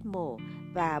vạt vết mổ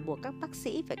và buộc các bác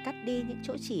sĩ phải cắt đi những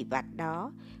chỗ chỉ vạt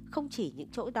đó. Không chỉ những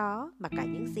chỗ đó mà cả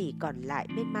những gì còn lại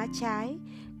bên má trái,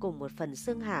 cùng một phần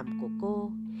xương hàm của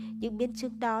cô. Những biến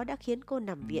chứng đó đã khiến cô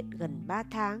nằm viện gần 3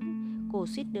 tháng. Cô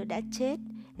suýt nữa đã chết,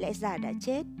 lẽ ra đã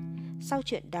chết. Sau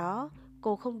chuyện đó,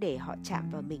 cô không để họ chạm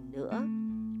vào mình nữa.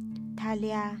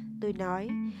 Thalia, tôi nói,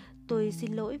 tôi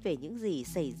xin lỗi về những gì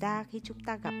xảy ra khi chúng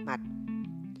ta gặp mặt.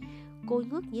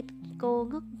 Cô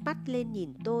ngước mắt lên nhìn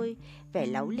tôi, vẻ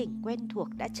láu lỉnh quen thuộc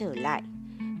đã trở lại.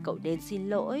 Cậu nên xin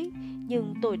lỗi,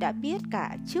 nhưng tôi đã biết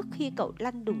cả trước khi cậu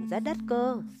lăn đùng ra đất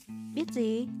cơ. Biết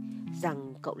gì?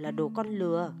 Rằng cậu là đồ con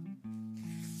lừa.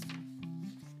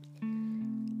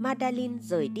 Madeleine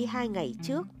rời đi 2 ngày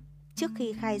trước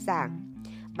khi khai giảng.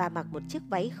 Bà mặc một chiếc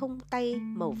váy không tay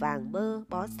màu vàng bơ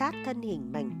bó sát thân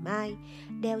hình mảnh mai,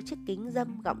 đeo chiếc kính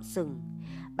râm gọng sừng.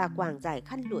 Bà quàng dải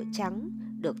khăn lụa trắng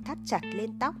được thắt chặt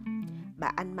lên tóc. Bà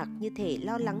ăn mặc như thể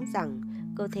lo lắng rằng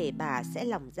cơ thể bà sẽ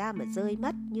lỏng ra mà rơi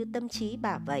mất như tâm trí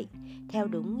bà vậy. Theo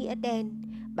đúng nghĩa đen,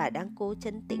 bà đang cố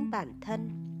trấn tĩnh bản thân.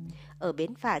 Ở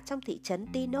bến phà trong thị trấn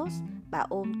Tinos, bà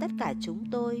ôm tất cả chúng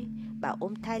tôi. Bà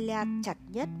ôm Thalia chặt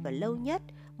nhất và lâu nhất,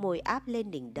 môi áp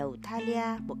lên đỉnh đầu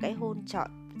Thalia một cái hôn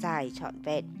dài trọn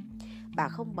vẹn. Bà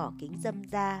không bỏ kính râm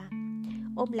ra.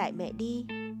 Ôm lại mẹ đi,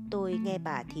 tôi nghe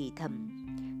bà thì thầm.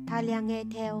 Thalia nghe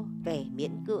theo, vẻ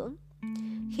miễn cưỡng.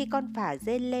 Khi con phà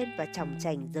rên lên và chòng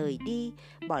chành rời đi,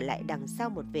 bỏ lại đằng sau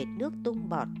một vệt nước tung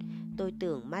bọt, tôi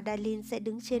tưởng Madeleine sẽ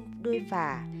đứng trên đuôi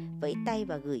phà, vẫy tay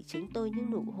và gửi chúng tôi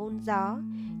những nụ hôn gió.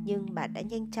 Nhưng bà đã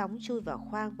nhanh chóng chui vào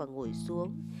khoang và ngồi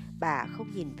xuống. Bà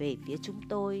không nhìn về phía chúng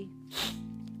tôi.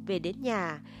 Về đến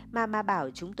nhà, Mama bảo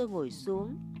chúng tôi ngồi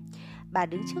xuống. Bà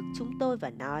đứng trước chúng tôi và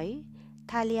nói,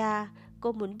 Thalia,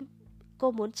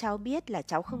 cô muốn cháu biết là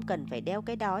cháu không cần phải đeo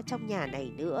cái đó trong nhà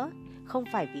này nữa. Không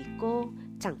phải vì cô,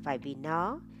 chẳng phải vì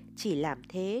nó. Chỉ làm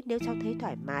thế nếu cháu thấy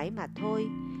thoải mái mà thôi.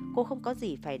 Cô không có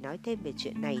gì phải nói thêm về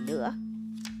chuyện này nữa.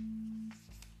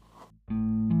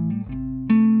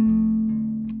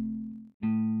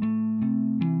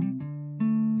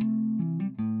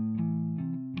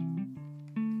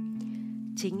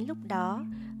 Chính lúc đó,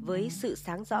 với sự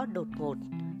sáng rõ đột ngột,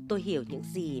 tôi hiểu những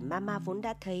gì Mama vốn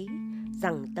đã thấy,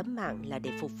 rằng tấm mạng là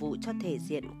để phục vụ cho thể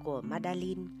diện của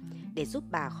Madeleine, để giúp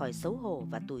bà khỏi xấu hổ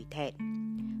và tủi thẹn.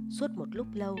 Suốt một lúc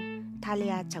lâu,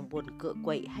 Thalia chẳng buồn cựa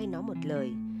quậy hay nói một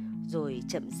lời. Rồi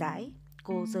chậm rãi,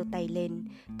 cô giơ tay lên,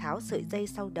 tháo sợi dây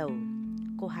sau đầu.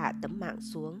 Cô hạ tấm mạng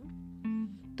xuống.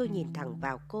 Tôi nhìn thẳng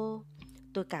vào cô.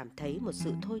 Tôi cảm thấy một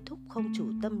sự thôi thúc không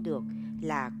chủ tâm được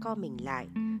là co mình lại,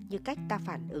 như cách ta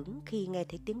phản ứng khi nghe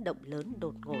thấy tiếng động lớn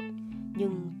đột ngột.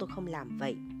 Nhưng tôi không làm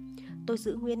vậy. Tôi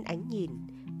giữ nguyên ánh nhìn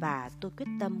và tôi quyết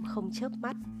tâm không chớp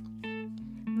mắt.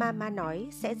 Mama nói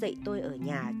sẽ dạy tôi ở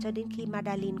nhà cho đến khi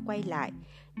Madalyn quay lại,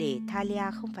 để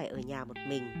Thalia không phải ở nhà một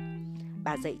mình.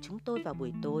 Bà dạy chúng tôi vào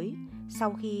buổi tối,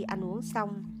 sau khi ăn uống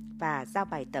xong, và giao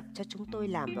bài tập cho chúng tôi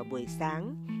làm vào buổi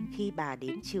sáng khi bà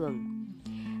đến trường.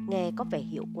 Nghe có vẻ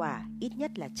hiệu quả, ít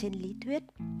nhất là trên lý thuyết.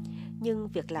 Nhưng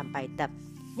việc làm bài tập,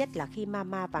 nhất là khi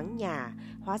Mama vắng nhà,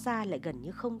 hóa ra lại gần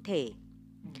như không thể.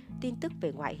 Tin tức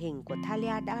về ngoại hình của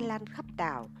Thalia đã lan khắp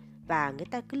đảo, và người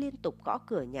ta cứ liên tục gõ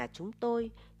cửa nhà chúng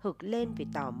tôi, hực lên vì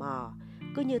tò mò.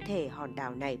 Cứ như thể hòn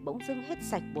đảo này bỗng dưng hết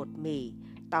sạch bột mì,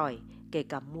 tỏi, kể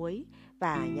cả muối,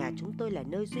 và nhà chúng tôi là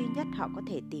nơi duy nhất họ có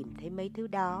thể tìm thấy mấy thứ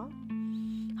đó.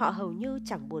 Họ hầu như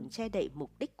chẳng buồn che đậy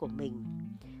mục đích của mình.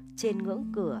 Trên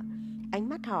ngưỡng cửa, ánh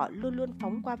mắt họ luôn luôn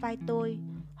phóng qua vai tôi.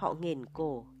 Họ nghển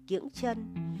cổ, kiễng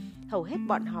chân. Hầu hết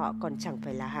bọn họ còn chẳng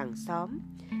phải là hàng xóm.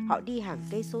 Họ đi hàng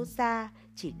cây số xa,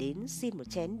 chỉ đến xin một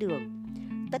chén đường.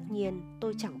 Tất nhiên,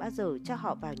 tôi chẳng bao giờ cho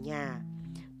họ vào nhà.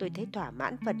 Tôi thấy thỏa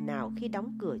mãn phần nào khi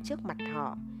đóng cửa trước mặt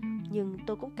họ. Nhưng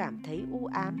tôi cũng cảm thấy u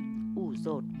ám, ủ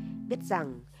dột, biết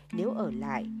rằng nếu ở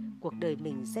lại, cuộc đời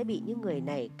mình sẽ bị những người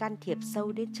này can thiệp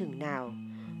sâu đến chừng nào.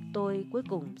 Tôi cuối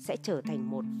cùng sẽ trở thành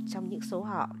một trong những số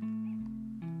họ.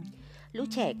 Lũ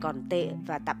trẻ còn tệ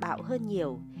và tạp bạo hơn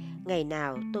nhiều. Ngày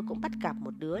nào tôi cũng bắt gặp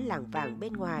một đứa lảng vảng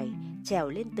bên ngoài, trèo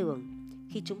lên tường.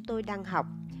 Khi chúng tôi đang học,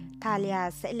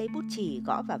 Thalia sẽ lấy bút chì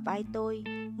gõ vào vai tôi,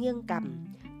 nghiêng cằm.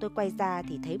 Tôi quay ra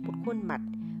thì thấy một khuôn mặt,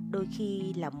 đôi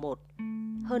khi là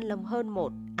hơn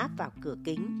một áp vào cửa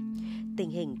kính. Tình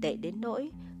hình tệ đến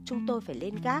nỗi chúng tôi phải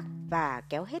lên gác và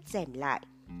kéo hết rèm lại.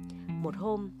 Một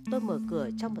hôm tôi mở cửa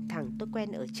cho một thằng tôi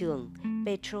quen ở trường,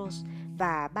 Petros,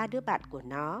 và 3 đứa bạn của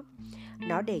nó.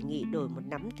 Nó đề nghị đổi một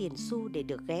nắm tiền xu để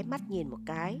được ghé mắt nhìn một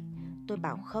cái. Tôi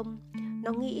bảo không.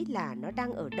 Nó nghĩ là nó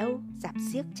đang ở đâu, rạp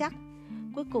xiếc chắc.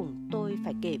 Cuối cùng tôi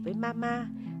phải kể với Mama.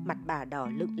 Mặt bà đỏ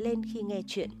lựng lên khi nghe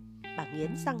chuyện. Bà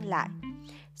nghiến răng lại.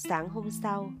 Sáng hôm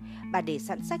sau, bà để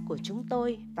sẵn sách của chúng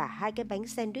tôi và 2 cái bánh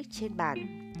sandwich trên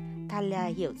bàn.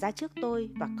 Thalia hiểu ra trước tôi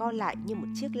và co lại như một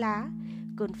chiếc lá.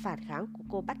 Cơn phản kháng của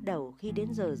cô bắt đầu khi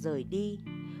đến giờ rời đi.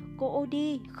 Cô ô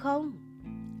đi, không.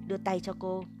 Đưa tay cho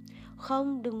cô.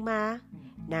 Không, đừng mà.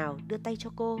 Nào, đưa tay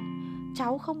cho cô.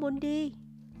 Cháu không muốn đi.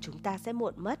 Chúng ta sẽ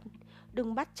muộn mất.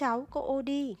 Đừng bắt cháu, cô ô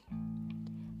đi.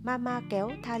 Mama kéo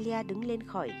Thalia đứng lên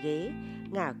khỏi ghế,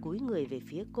 ngả cúi người về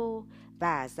phía cô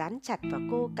và dán chặt vào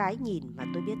cô cái nhìn mà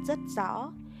tôi biết rất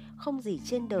rõ. Không gì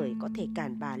trên đời có thể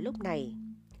cản bà lúc này.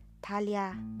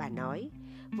 Thalia, bà nói,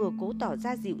 vừa cố tỏ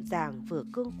ra dịu dàng vừa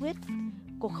cương quyết.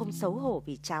 Cô không xấu hổ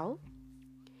vì cháu.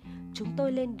 Chúng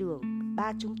tôi lên đường,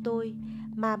 ba chúng tôi,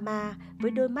 Mama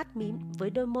với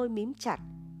đôi môi mím chặt,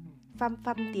 phăm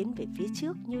phăm tiến về phía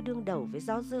trước như đương đầu với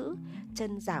gió dữ,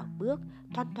 chân rảo bước,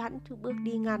 thoăn thoắt bước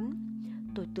đi ngắn.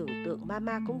 Tôi tưởng tượng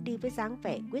Mama cũng đi với dáng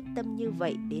vẻ quyết tâm như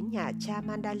vậy đến nhà cha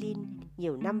Madalyn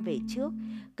nhiều năm về trước,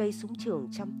 cây súng trường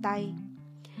trong tay.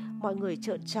 Mọi người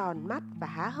trợn tròn mắt và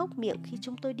há hốc miệng khi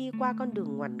chúng tôi đi qua con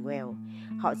đường ngoằn ngoèo.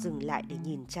 Họ dừng lại để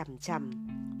nhìn chằm chằm.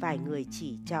 Vài người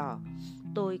chỉ trỏ.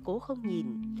 Tôi cố không nhìn.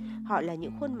 Họ là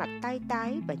những khuôn mặt tai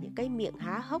tái và những cái miệng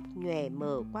há hốc nhòe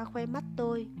mở qua khoe mắt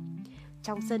tôi.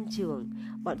 Trong sân trường,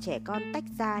 bọn trẻ con tách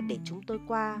ra để chúng tôi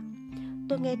qua.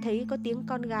 Tôi nghe thấy có tiếng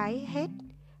con gái hét.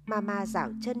 Mama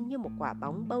giảo chân như một quả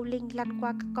bóng bowling lăn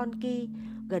qua các con kia,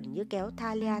 gần như kéo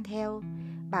Thalia theo.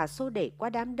 Bà xô đẩy qua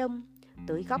đám đông,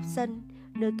 tới góc sân,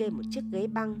 nơi kê một chiếc ghế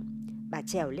băng. Bà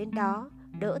trèo lên đó,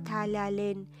 đỡ Thalia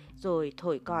lên, rồi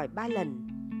thổi còi 3 lần.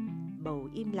 Bầu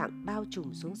im lặng bao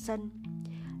trùm xuống sân.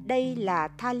 Đây là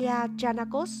Thalia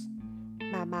Janakos,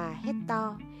 Mama hét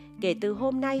to. Kể từ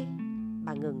hôm nay,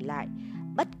 bà ngừng lại.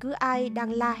 Bất cứ ai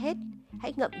đang la hét,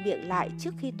 hãy ngậm miệng lại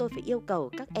trước khi tôi phải yêu cầu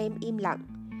các em im lặng.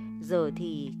 Giờ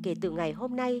thì kể từ ngày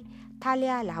hôm nay,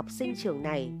 Thalia là học sinh trường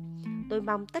này. Tôi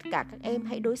mong tất cả các em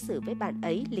hãy đối xử với bạn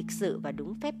ấy lịch sự và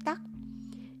đúng phép tắc.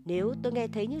 Nếu tôi nghe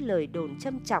thấy những lời đồn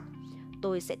châm chọc,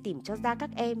 tôi sẽ tìm cho ra các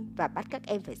em và bắt các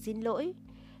em phải xin lỗi.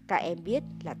 Các em biết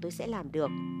là tôi sẽ làm được.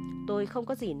 Tôi không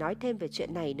có gì nói thêm về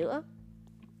chuyện này nữa.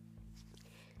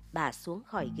 Bà xuống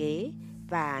khỏi ghế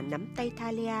và nắm tay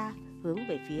Thalia hướng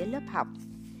về phía lớp học.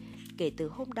 Kể từ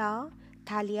hôm đó,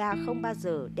 Thalia không bao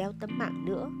giờ đeo tấm mạng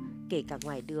nữa, kể cả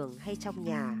ngoài đường hay trong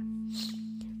nhà.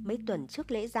 Mấy tuần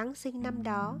trước lễ Giáng sinh năm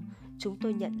đó, chúng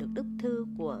tôi nhận được bức thư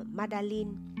của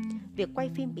Madeleine. Việc quay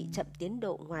phim bị chậm tiến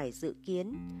độ ngoài dự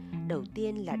kiến. Đầu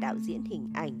tiên là đạo diễn hình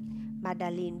ảnh,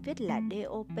 Madeleine viết là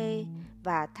DOP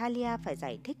và Thalia phải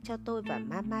giải thích cho tôi và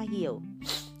Mama hiểu.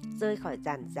 Rơi khỏi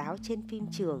giàn giáo trên phim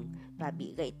trường và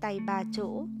bị gãy tay 3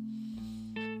 chỗ.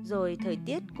 Rồi thời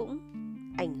tiết cũng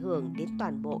ảnh hưởng đến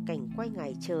toàn bộ cảnh quay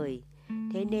ngoài trời.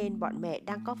 Thế nên bọn mẹ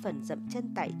đang có phần dậm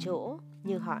chân tại chỗ.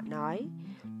 Như họ nói,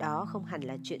 đó không hẳn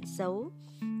là chuyện xấu,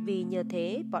 vì nhờ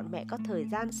thế bọn mẹ có thời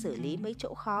gian xử lý mấy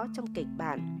chỗ khó trong kịch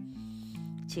bản.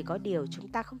 Chỉ có điều chúng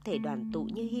ta không thể đoàn tụ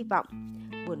như hy vọng.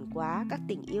 Buồn quá các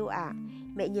tình yêu ạ.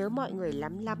 Mẹ nhớ mọi người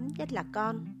lắm lắm, nhất là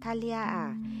con, Thalia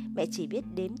à. Mẹ chỉ biết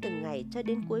đếm từng ngày cho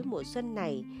đến cuối mùa xuân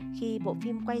này, khi bộ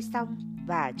phim quay xong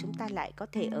và chúng ta lại có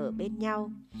thể ở bên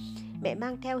nhau. Mẹ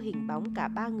mang theo hình bóng cả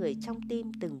 3 người trong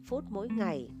tim từng phút mỗi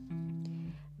ngày.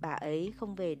 Bà ấy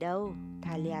không về đâu,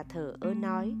 Thalia thở ơ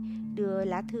nói, đưa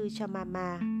lá thư cho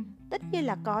Mama. Tất nhiên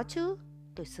là có chứ.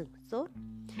 Tôi sửng sốt.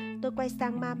 Tôi quay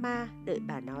sang Mama, đợi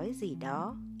bà nói gì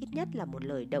đó, ít nhất là một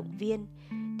lời động viên.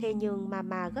 Thế nhưng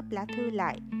Mama gấp lá thư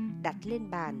lại, đặt lên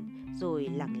bàn, rồi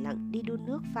lẳng lặng đi đun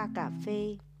nước pha cà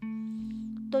phê.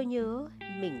 Tôi nhớ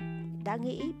mình đã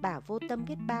nghĩ bà vô tâm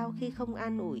biết bao khi không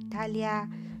an ủi Thalia,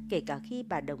 kể cả khi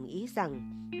bà đồng ý rằng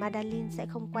Madeleine sẽ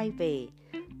không quay về.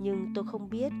 Nhưng tôi không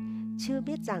biết, chưa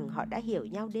biết rằng họ đã hiểu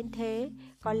nhau đến thế,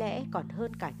 có lẽ còn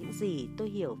hơn cả những gì tôi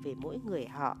hiểu về mỗi người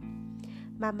họ.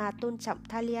 Mama tôn trọng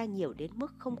Thalia nhiều đến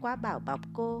mức không quá bảo bọc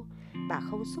cô. Bà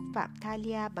không xúc phạm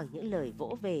Thalia bằng những lời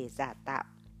vỗ về giả tạo.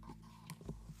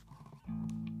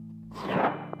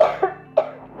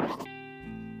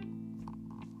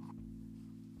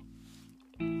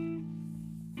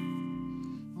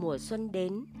 Mùa xuân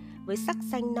đến, với sắc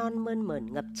xanh non mơn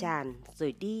mởn ngập tràn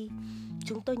rồi đi.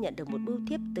 Chúng tôi nhận được một bưu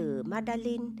thiếp từ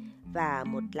Madeleine và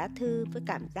một lá thư với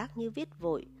cảm giác như viết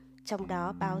vội. Trong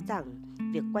đó báo rằng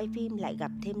việc quay phim lại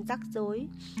gặp thêm rắc rối.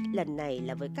 Lần này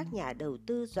là với các nhà đầu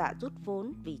tư dọa rút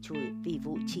vốn vì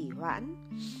vụ trì hoãn.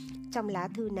 Trong lá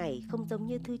thư này không giống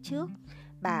như thư trước,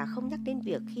 bà không nhắc đến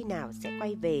việc khi nào sẽ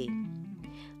quay về.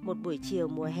 Một buổi chiều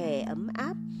mùa hè ấm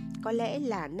áp, có lẽ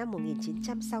là năm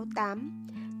 1968,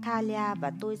 Thalia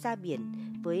và tôi ra biển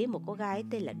với một cô gái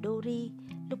tên là Dory.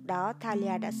 Lúc đó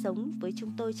Thalia đã sống với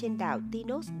chúng tôi trên đảo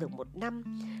Tinos được 1 năm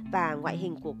và ngoại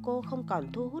hình của cô không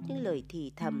còn thu hút những lời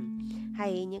thì thầm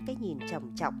hay những cái nhìn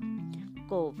chòng chọc.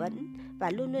 Cô vẫn và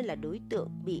luôn luôn là đối tượng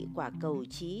bị quả cầu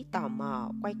trí tò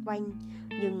mò quay quanh,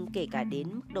 nhưng kể cả đến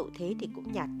mức độ thế thì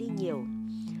cũng nhạt đi nhiều.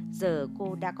 Giờ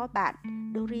cô đã có bạn,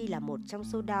 Dory là một trong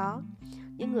số đó.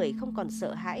 Những người không còn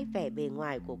sợ hãi vẻ bề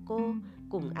ngoài của cô,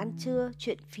 cùng ăn trưa,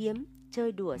 chuyện phiếm,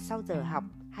 chơi đùa sau giờ học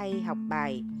hay học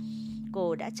bài.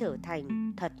 Cô đã trở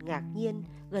thành thật ngạc nhiên,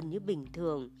 gần như bình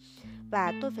thường.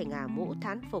 Và tôi phải ngả mũ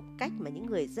thán phục cách mà những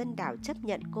người dân đảo chấp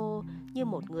nhận cô như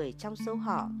một người trong số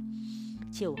họ.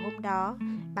 Chiều hôm đó,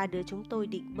 3 đứa chúng tôi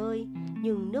định bơi,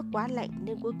 nhưng nước quá lạnh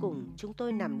nên cuối cùng chúng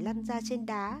tôi nằm lăn ra trên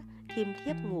đá, thiêm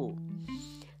thiếp ngủ.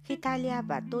 Khi Thalia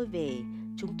và tôi về,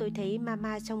 chúng tôi thấy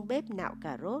Mama trong bếp nạo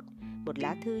cà rốt, một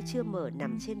lá thư chưa mở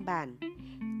nằm trên bàn.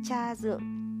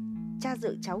 Cha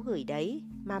dượng cháu gửi đấy,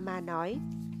 Mama nói.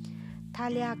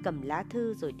 Thalia cầm lá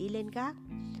thư rồi đi lên gác.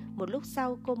 Một lúc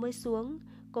sau cô mới xuống.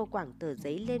 Cô quẳng tờ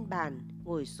giấy lên bàn,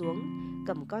 ngồi xuống,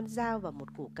 cầm con dao và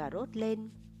một củ cà rốt lên.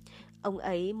 Ông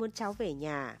ấy muốn cháu về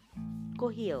nhà. Cô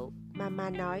hiểu, Mama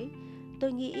nói.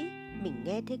 Tôi nghĩ mình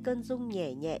nghe thấy cơn rung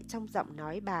nhẹ nhẹ trong giọng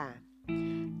nói bà.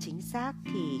 Chính xác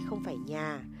thì không phải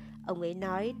nhà. Ông ấy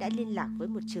nói đã liên lạc với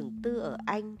một trường tư ở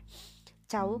Anh.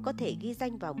 Cháu có thể ghi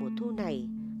danh vào mùa thu này.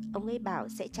 Ông ấy bảo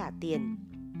sẽ trả tiền.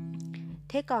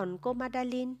 Thế còn cô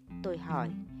Madeleine? Tôi hỏi.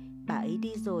 Bà ấy đi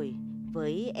rồi.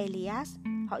 Với Elias,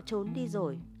 họ trốn đi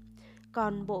rồi.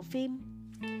 Còn bộ phim?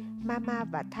 Mama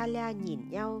và Thalia nhìn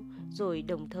nhau, rồi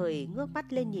đồng thời ngước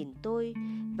mắt lên nhìn tôi,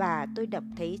 và tôi đọc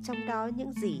thấy trong đó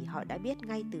những gì họ đã biết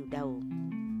ngay từ đầu.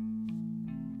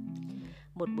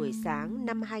 Một buổi sáng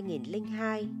năm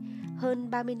 2002,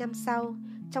 hơn 30 năm sau,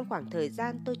 trong khoảng thời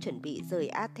gian tôi chuẩn bị rời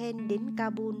Athens đến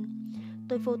Kabul,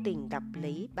 tôi vô tình đọc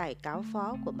lấy bài cáo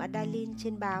phó của Madeleine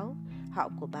trên báo. Họ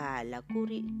của bà là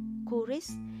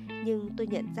Curis, nhưng tôi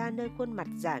nhận ra nơi khuôn mặt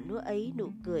già nua ấy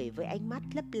nụ cười với ánh mắt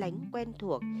lấp lánh quen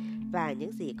thuộc và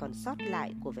những gì còn sót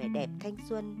lại của vẻ đẹp thanh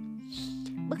xuân.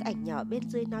 Bức ảnh nhỏ bên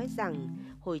dưới nói rằng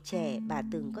hồi trẻ bà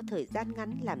từng có thời gian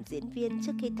ngắn làm diễn viên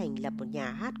trước khi thành lập một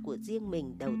nhà hát của riêng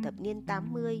mình đầu thập niên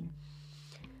 80.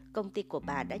 Công ty của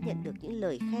bà đã nhận được những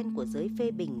lời khen của giới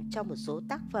phê bình cho một số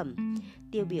tác phẩm.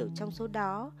 Tiêu biểu trong số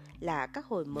đó là các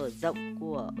hồi mở rộng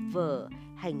của vở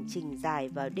Hành trình dài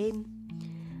vào đêm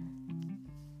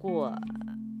của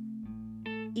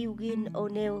Eugene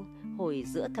O'Neill hồi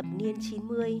giữa thập niên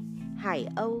 90, Hải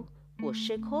Âu của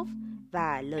Chekhov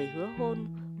và Lời hứa hôn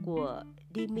của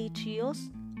Dimitrios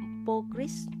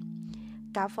Pogris.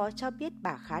 Cáo phó cho biết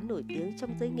bà khá nổi tiếng trong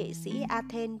giới nghệ sĩ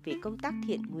Athens về công tác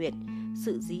thiện nguyện,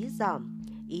 sự dí dỏm,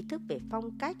 ý thức về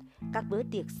phong cách, các bữa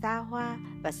tiệc xa hoa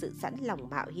và sự sẵn lòng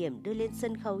mạo hiểm đưa lên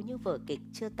sân khấu những vở kịch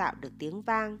chưa tạo được tiếng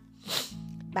vang.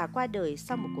 Bà qua đời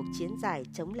sau một cuộc chiến dài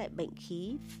chống lại bệnh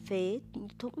khí phế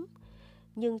thủng,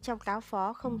 nhưng trong cáo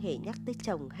phó không hề nhắc tới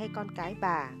chồng hay con cái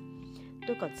bà.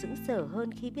 Tôi còn sững sờ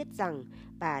hơn khi biết rằng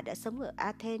bà đã sống ở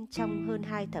Athens trong hơn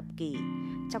 2 thập kỷ,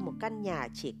 trong một căn nhà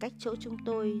chỉ cách chỗ chúng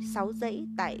tôi 6 dãy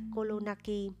tại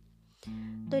Kolonaki.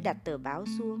 Tôi đặt tờ báo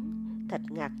xuống, thật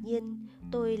ngạc nhiên,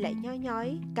 tôi lại nhói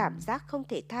nhói, cảm giác không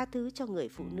thể tha thứ cho người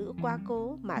phụ nữ quá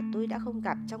cố mà tôi đã không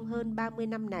gặp trong hơn 30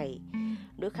 năm này.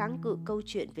 Nỗi kháng cự câu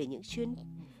chuyện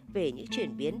về những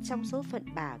chuyển biến trong số phận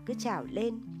bà cứ trào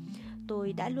lên.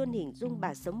 Tôi đã luôn hình dung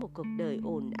bà sống một cuộc đời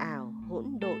ồn ào, hỗn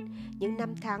độn, những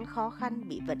năm tháng khó khăn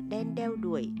bị vận đen đeo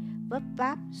đuổi, vấp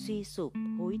váp, suy sụp,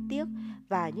 hối tiếc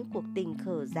và những cuộc tình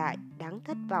khờ dại, đáng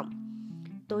thất vọng.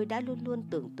 Tôi đã luôn luôn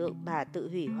tưởng tượng bà tự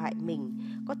hủy hoại mình,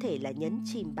 có thể là nhấn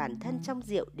chìm bản thân trong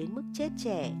rượu đến mức chết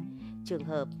trẻ, trường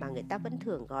hợp mà người ta vẫn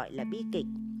thường gọi là bi kịch.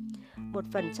 Một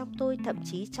phần trong tôi thậm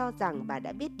chí cho rằng bà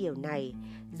đã biết điều này,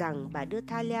 rằng bà đưa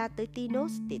Thalia tới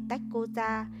Tinos để tách cô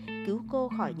ra, cứu cô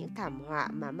khỏi những thảm họa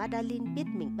mà Madalyn biết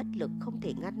mình bất lực không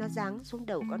thể ngăn nó giáng xuống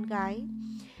đầu con gái.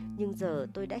 Nhưng giờ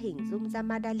tôi đã hình dung ra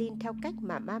Madalyn theo cách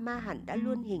mà Mama hẳn đã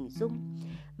luôn hình dung.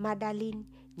 Madalyn,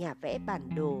 nhà vẽ bản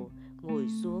đồ, ngồi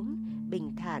xuống,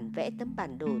 bình thản vẽ tấm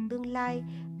bản đồ tương lai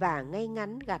và ngay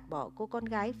ngắn gạt bỏ cô con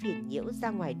gái phiền nhiễu ra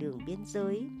ngoài đường biên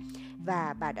giới.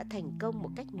 Và bà đã thành công một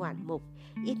cách ngoạn mục,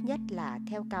 ít nhất là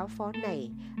theo cáo phó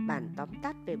này, bản tóm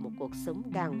tắt về một cuộc sống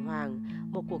đàng hoàng,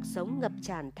 một cuộc sống ngập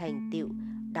tràn thành tựu,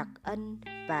 đặc ân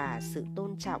và sự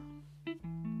tôn trọng.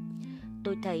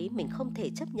 Tôi thấy mình không thể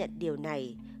chấp nhận điều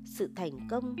này, sự thành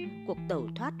công, cuộc tẩu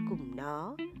thoát cùng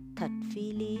nó, thật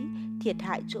phi lý, thiệt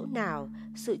hại chỗ nào,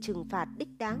 sự trừng phạt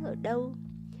đích đáng ở đâu.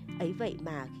 Ấy vậy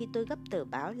mà khi tôi gấp tờ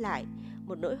báo lại,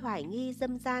 một nỗi hoài nghi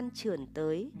dâm gian trườn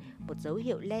tới, một dấu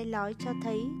hiệu le lói cho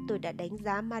thấy tôi đã đánh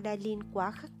giá Madalyn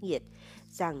quá khắc nghiệt,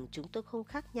 rằng chúng tôi không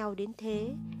khác nhau đến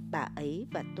thế, bà ấy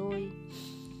và tôi.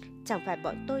 Chẳng phải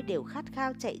bọn tôi đều khát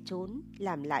khao chạy trốn,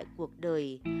 làm lại cuộc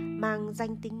đời, mang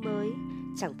danh tính mới.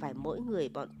 Chẳng phải mỗi người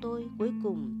bọn tôi cuối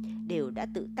cùng đều đã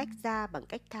tự tách ra bằng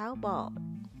cách tháo bỏ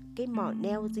cái mỏ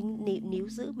neo níu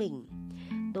giữ mình.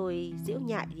 Tôi giễu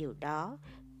nhại điều đó.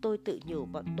 Tôi tự nhủ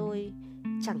bọn tôi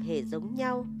chẳng hề giống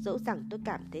nhau, dẫu rằng tôi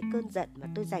cảm thấy cơn giận mà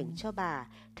tôi dành cho bà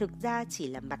thực ra chỉ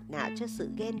là mặt nạ cho sự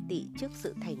ghen tị trước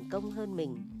sự thành công hơn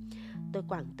mình. Tôi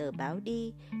quẳng tờ báo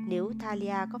đi, nếu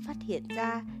Thalia có phát hiện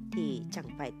ra thì chẳng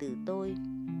phải từ tôi.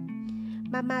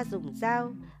 Mama dùng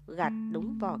dao gạt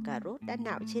đống vỏ cà rốt đã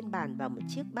nạo trên bàn vào một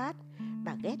chiếc bát.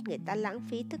 Bà ghét người ta lãng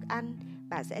phí thức ăn,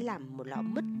 bà sẽ làm một lọ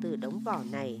mứt từ đống vỏ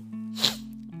này.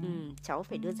 Cháu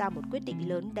phải đưa ra một quyết định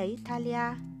lớn đấy,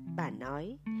 Thalia, bà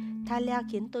nói. Thalia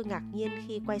khiến tôi ngạc nhiên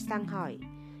khi quay sang hỏi,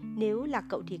 nếu là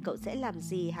cậu thì cậu sẽ làm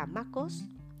gì hả Marcos?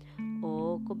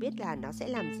 Ồ, cô biết là nó sẽ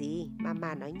làm gì,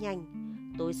 Mama nói nhanh.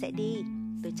 Tôi sẽ đi,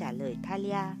 tôi trả lời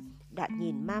Thalia, đoạn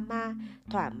nhìn Mama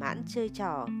thỏa mãn chơi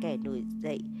trò kẻ nổi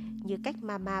dậy như cách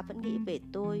Mama vẫn nghĩ về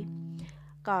tôi.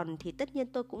 Còn thì tất nhiên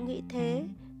tôi cũng nghĩ thế.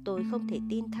 Tôi không thể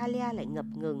tin Thalia lại ngập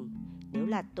ngừng. Nếu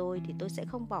là tôi thì tôi sẽ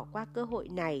không bỏ qua cơ hội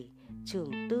này.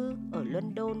 Trường tư ở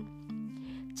London.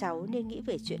 Cháu nên nghĩ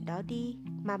về chuyện đó đi,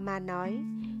 Mama nói.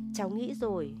 Cháu nghĩ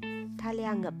rồi. Thalia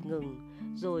ngập ngừng,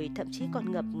 rồi thậm chí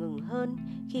còn ngập ngừng hơn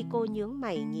khi cô nhướng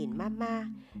mày nhìn Mama.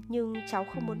 Nhưng cháu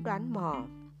không muốn đoán mò.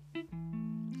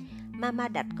 Mama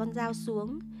đặt con dao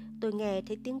xuống. Tôi nghe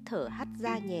thấy tiếng thở hắt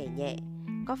ra nhẹ nhẹ.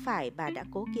 Có phải bà đã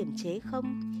cố kiềm chế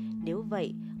không? Nếu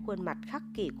vậy, khuôn mặt khắc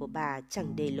kỷ của bà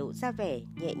chẳng để lộ ra vẻ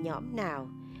nhẹ nhõm nào.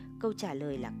 Câu trả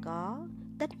lời là có,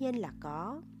 tất nhiên là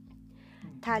có.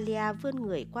 Thalia vươn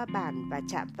người qua bàn và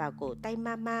chạm vào cổ tay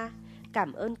Mama.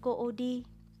 Cảm ơn cô Odi.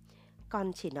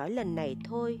 Con chỉ nói lần này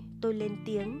thôi, tôi lên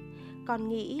tiếng. Con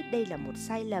nghĩ đây là một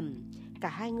sai lầm. Cả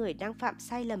hai người đang phạm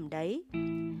sai lầm đấy.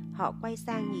 Họ quay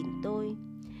sang nhìn tôi.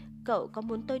 Cậu có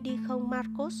muốn tôi đi không,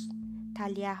 Marcos?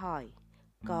 Thalia hỏi.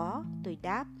 Có, tôi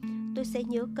đáp. Tôi sẽ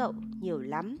nhớ cậu nhiều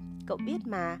lắm, cậu biết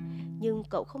mà. Nhưng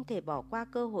cậu không thể bỏ qua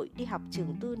cơ hội đi học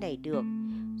trường tư này được.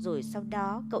 Rồi sau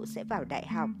đó cậu sẽ vào đại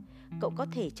học. Cậu có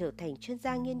thể trở thành chuyên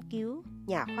gia nghiên cứu,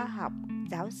 nhà khoa học,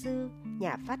 giáo sư,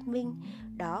 nhà phát minh.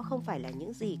 Đó không phải là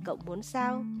những gì cậu muốn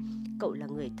sao? Cậu là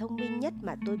người thông minh nhất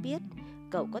mà tôi biết.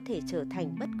 Cậu có thể trở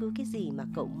thành bất cứ cái gì mà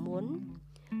cậu muốn.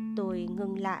 Tôi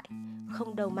ngưng lại.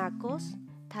 Không đâu Marcos,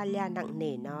 Thalia nặng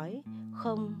nề nói.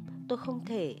 Không, tôi không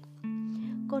thể.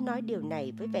 Cô nói điều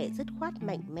này với vẻ dứt khoát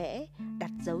mạnh mẽ,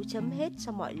 đặt dấu chấm hết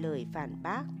cho mọi lời phản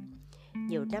bác.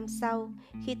 Nhiều năm sau,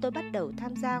 khi tôi bắt đầu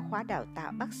tham gia khóa đào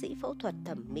tạo bác sĩ phẫu thuật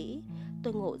thẩm mỹ,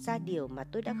 tôi ngộ ra điều mà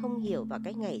tôi đã không hiểu vào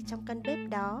cái ngày trong căn bếp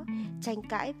đó, tranh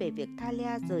cãi về việc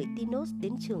Thalia rời Tinos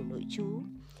đến trường nội trú.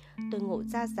 Tôi ngộ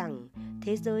ra rằng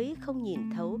thế giới không nhìn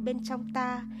thấu bên trong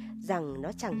ta, rằng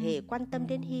nó chẳng hề quan tâm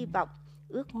đến hy vọng,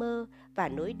 ước mơ và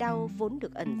nỗi đau vốn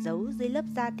được ẩn giấu dưới lớp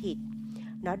da thịt.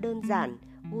 Nó đơn giản,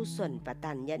 ngu xuẩn và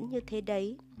tàn nhẫn như thế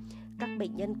đấy. Các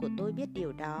bệnh nhân của tôi biết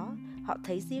điều đó, họ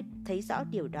thấy rõ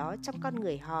điều đó trong con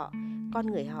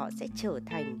người họ sẽ trở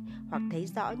thành hoặc thấy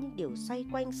rõ những điều xoay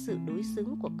quanh sự đối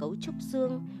xứng của cấu trúc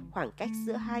xương, khoảng cách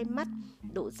giữa hai mắt,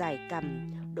 độ dài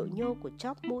cằm, độ nhô của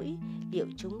chóp mũi, liệu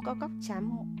chúng có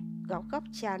góc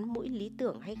trán mũi lý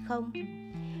tưởng hay không.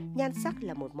 Nhan sắc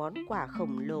là một món quà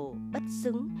khổng lồ, bất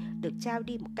xứng, được trao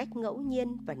đi một cách ngẫu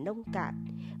nhiên và nông cạn.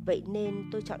 Vậy nên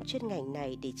tôi chọn chuyên ngành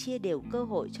này để chia đều cơ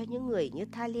hội cho những người như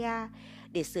Thalia,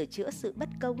 để sửa chữa sự bất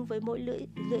công với mỗi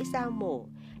lưỡi dao mổ,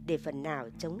 để phần nào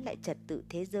chống lại trật tự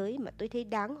thế giới mà tôi thấy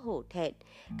đáng hổ thẹn,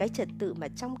 cái trật tự mà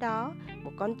trong đó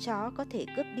một con chó có thể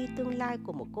cướp đi tương lai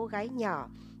của một cô gái nhỏ,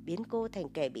 biến cô thành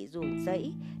kẻ bị ruồng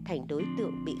rẫy, thành đối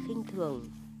tượng bị khinh thường.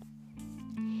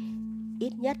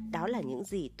 Ít nhất đó là những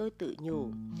gì tôi tự nhủ.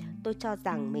 Tôi cho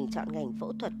rằng mình chọn ngành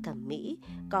phẫu thuật thẩm mỹ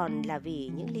còn là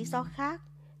vì những lý do khác,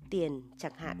 tiền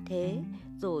chẳng hạn thế,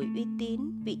 rồi uy tín,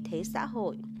 vị thế xã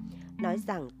hội. Nói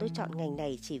rằng tôi chọn ngành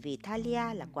này chỉ vì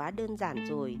Thalia là quá đơn giản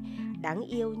rồi, đáng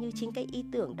yêu như chính cái ý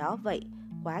tưởng đó vậy,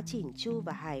 quá chỉn chu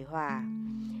và hài hòa.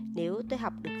 Nếu tôi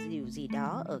học được điều gì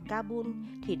đó ở Kabul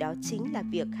thì đó chính là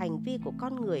việc hành vi của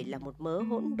con người là một mớ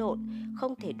hỗn độn,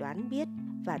 không thể đoán biết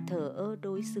và thờ ơ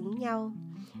đối xứng nhau.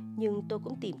 Nhưng tôi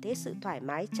cũng tìm thấy sự thoải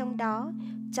mái trong đó,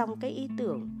 trong cái ý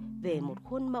tưởng về một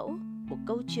khuôn mẫu, một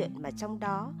câu chuyện mà trong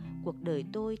đó cuộc đời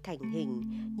tôi thành hình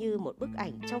như một bức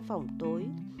ảnh trong phòng tối.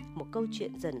 Một câu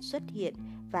chuyện dần xuất hiện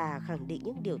và khẳng định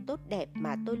những điều tốt đẹp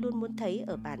mà tôi luôn muốn thấy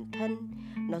ở bản thân.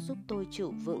 Nó giúp tôi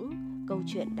trụ vững câu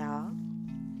chuyện đó.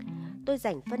 Tôi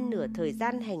dành phân nửa thời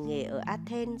gian hành nghề ở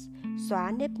Athens,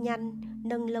 xóa nếp nhăn,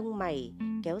 nâng lông mày,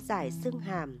 kéo dài xương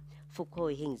hàm, phục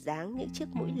hồi hình dáng những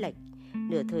chiếc mũi lệch.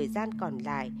 Nửa thời gian còn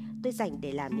lại tôi dành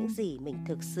để làm những gì mình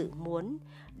thực sự muốn.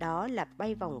 Đó là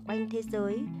bay vòng quanh thế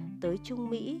giới, tới Trung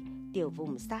Mỹ, tiểu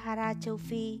vùng Sahara châu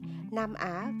Phi, Nam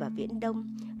Á và Viễn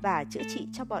Đông, và chữa trị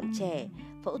cho bọn trẻ,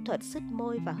 phẫu thuật sứt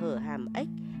môi và hở hàm ếch,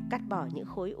 cắt bỏ những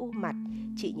khối u mặt,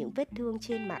 trị những vết thương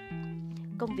trên mặt.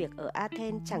 Công việc ở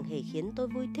Athens chẳng hề khiến tôi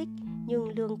vui thích, nhưng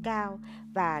lương cao,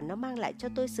 và nó mang lại cho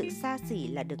tôi sự xa xỉ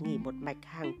là được nghỉ một mạch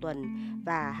hàng tuần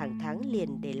và hàng tháng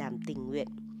liền để làm tình nguyện.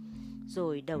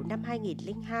 Rồi đầu năm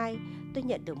 2002, tôi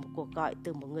nhận được một cuộc gọi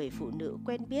từ một người phụ nữ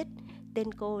quen biết,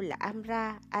 tên cô là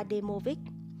Amra Ademovic.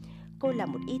 Cô là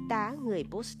một y tá người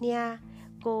Bosnia.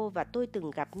 Cô và tôi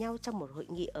từng gặp nhau trong một hội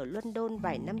nghị ở London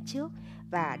vài năm trước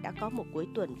và đã có một cuối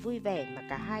tuần vui vẻ mà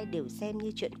cả hai đều xem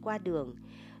như chuyện qua đường.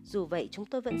 Dù vậy, chúng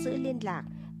tôi vẫn giữ liên lạc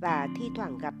và thi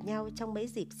thoảng gặp nhau trong mấy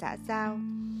dịp xã giao.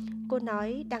 Cô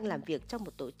nói đang làm việc trong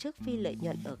một tổ chức phi lợi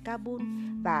nhuận ở Kabul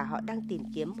và họ đang tìm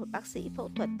kiếm một bác sĩ phẫu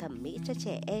thuật thẩm mỹ cho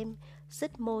trẻ em,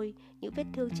 sứt môi, những vết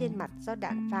thương trên mặt do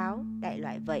đạn pháo, đại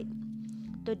loại vậy.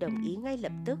 Tôi đồng ý ngay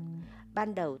lập tức.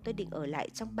 Ban đầu tôi định ở lại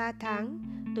trong 3 tháng.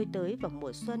 Tôi tới vào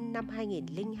mùa xuân năm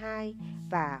 2002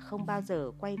 và không bao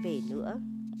giờ quay về nữa.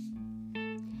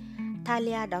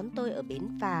 Thalia đón tôi ở bến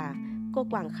phà. Cô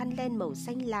quàng khăn len màu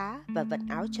xanh lá và vận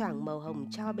áo choàng màu hồng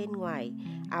cho bên ngoài,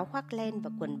 áo khoác len và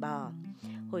quần bò.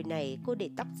 Hồi này cô để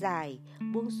tóc dài,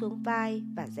 buông xuống vai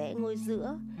và rẽ ngôi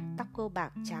giữa. Tóc cô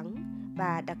bạc trắng,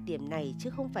 và đặc điểm này chứ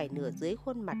không phải nửa dưới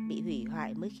khuôn mặt bị hủy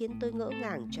hoại mới khiến tôi ngỡ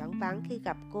ngàng choáng váng khi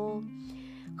gặp cô.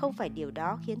 Không phải điều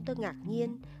đó khiến tôi ngạc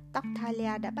nhiên. Tóc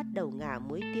Thalia đã bắt đầu ngả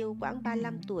muối tiêu quãng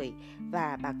 35 tuổi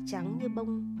và bạc trắng như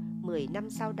bông 10 năm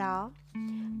sau đó.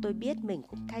 Tôi biết mình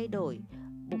cũng thay đổi.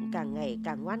 Bụng càng ngày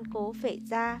càng ngoan cố phệ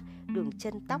ra, đường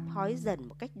chân tóc hói dần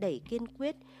một cách đầy kiên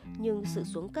quyết, nhưng sự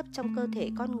xuống cấp trong cơ thể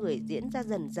con người diễn ra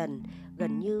dần dần,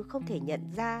 gần như không thể nhận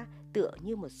ra, tựa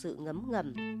như một sự ngấm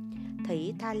ngầm.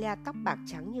 Thấy Thalia tóc bạc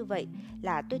trắng như vậy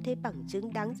là tôi thấy bằng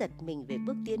chứng đáng giật mình về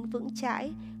bước tiến vững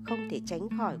chãi, không thể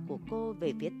tránh khỏi của cô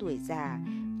về phía tuổi già,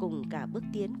 cùng cả bước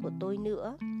tiến của tôi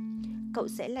nữa. Cậu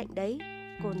sẽ lạnh đấy,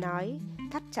 cô nói,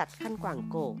 thắt chặt khăn quàng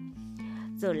cổ.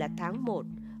 Giờ là tháng 1,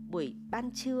 buổi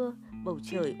ban trưa, bầu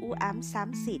trời u ám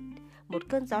xám xịt. Một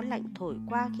cơn gió lạnh thổi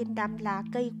qua khiến đám lá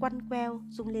cây quăn queo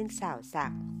rung lên xào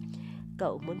xạc.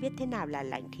 Cậu muốn biết thế nào là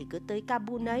lạnh thì cứ tới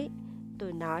Kabul ấy,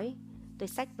 tôi nói. Tôi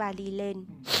xách vali lên.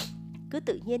 Cứ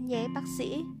tự nhiên nhé bác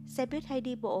sĩ, xe buýt hay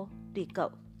đi bộ, tùy cậu.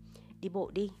 Đi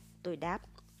bộ đi, tôi đáp.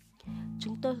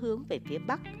 Chúng tôi hướng về phía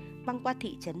bắc, băng qua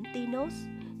thị trấn Tinos,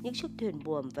 những chiếc thuyền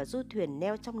buồm và du thuyền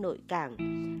neo trong nội cảng,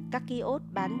 các kiosk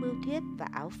bán mưu thuyết và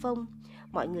áo phông.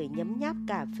 Mọi người nhấm nháp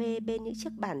cà phê bên những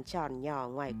chiếc bàn tròn nhỏ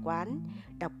ngoài quán,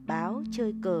 đọc báo,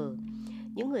 chơi cờ.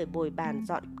 Những người bồi bàn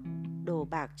dọn đồ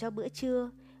bạc cho bữa trưa.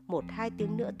 1-2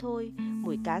 tiếng nữa thôi,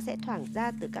 mùi cá sẽ thoảng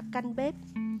ra từ các căn bếp.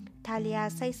 Thalia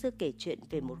say sưa kể chuyện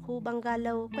về một khu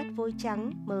bungalow quét vôi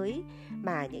trắng mới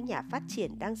mà những nhà phát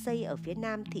triển đang xây ở phía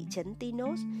nam thị trấn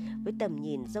Tinos, với tầm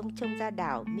nhìn dông trông ra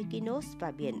đảo Mykonos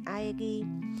và biển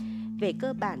Aegean. Về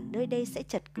cơ bản, nơi đây sẽ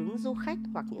chật cứng du khách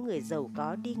hoặc những người giàu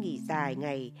có đi nghỉ dài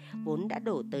ngày vốn đã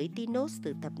đổ tới Tinos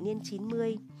từ thập niên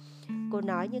 90. Cô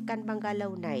nói những căn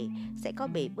bungalow này sẽ có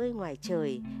bể bơi ngoài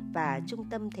trời và trung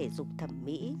tâm thể dục thẩm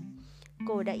mỹ.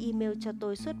 Cô đã email cho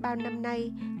tôi suốt bao năm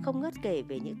nay, không ngớt kể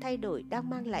về những thay đổi đang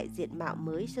mang lại diện mạo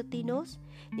mới cho Tinos,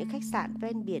 những khách sạn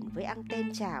ven biển với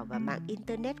anten chào và mạng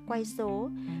internet quay số,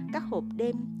 các hộp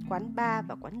đêm, quán bar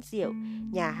và quán rượu,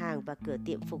 nhà hàng và cửa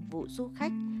tiệm phục vụ du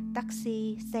khách,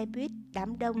 taxi, xe buýt,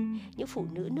 đám đông, những phụ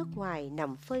nữ nước ngoài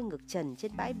nằm phơi ngực trần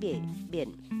trên bãi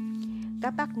biển.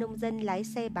 Các bác nông dân lái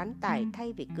xe bán tải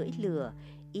thay vì cưỡi lừa,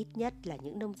 ít nhất là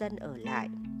những nông dân ở lại.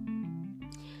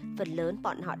 Phần lớn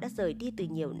bọn họ đã rời đi từ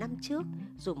nhiều năm trước,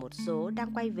 dù một số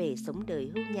đang quay về sống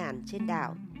đời hưu nhàn trên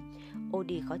đảo.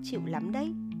 Odi khó chịu lắm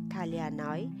đấy, Thalia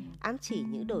nói, ám chỉ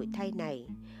những đổi thay này.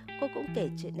 Cô cũng kể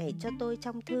chuyện này cho tôi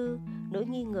trong thư, nỗi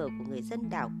nghi ngờ của người dân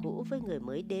đảo cũ với người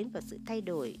mới đến và sự thay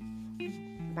đổi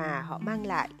mà họ mang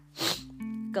lại.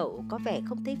 Cậu có vẻ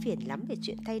không thấy phiền lắm về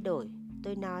chuyện thay đổi,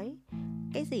 tôi nói.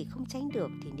 Cái gì không tránh được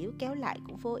thì níu kéo lại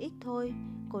cũng vô ích thôi,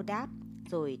 cô đáp,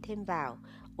 rồi thêm vào.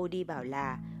 Odi bảo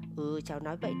là, cháu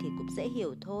nói vậy thì cũng dễ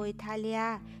hiểu thôi,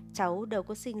 Thalia, cháu đâu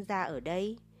có sinh ra ở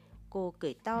đây. Cô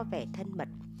cười to vẻ thân mật.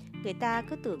 Người ta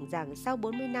cứ tưởng rằng sau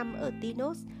 40 năm ở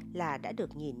Tinos là đã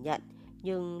được nhìn nhận,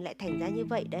 nhưng lại thành ra như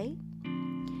vậy đấy.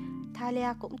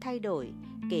 Thalia cũng thay đổi,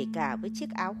 kể cả với chiếc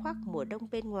áo khoác mùa đông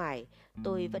bên ngoài.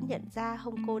 Tôi vẫn nhận ra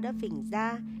hông cô đã phình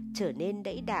ra, trở nên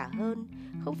đẫy đà hơn,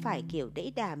 không phải kiểu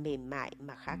đẫy đà mềm mại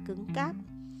mà khá cứng cáp.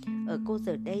 Ở cô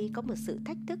giờ đây có một sự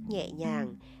thách thức nhẹ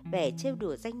nhàng, vẻ trêu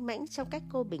đùa danh mãnh trong cách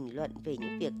cô bình luận về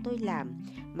những việc tôi làm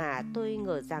mà tôi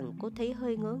ngờ rằng cô thấy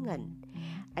hơi ngớ ngẩn.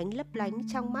 Ánh lấp lánh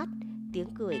trong mắt, tiếng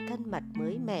cười thân mật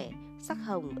mới mẻ, sắc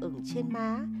hồng ửng trên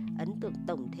má, ấn tượng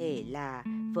tổng thể là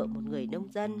vợ một người nông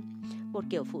dân. Một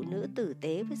kiểu phụ nữ tử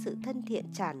tế với sự thân thiện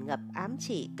tràn ngập, ám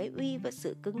chỉ cái uy và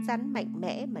sự cứng rắn mạnh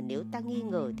mẽ mà nếu ta nghi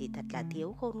ngờ thì thật là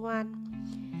thiếu khôn ngoan.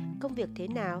 Công việc thế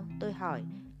nào? Tôi hỏi.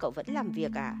 Cậu vẫn làm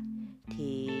việc à?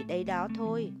 Thì đây đó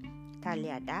thôi,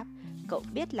 Thalia đáp. Cậu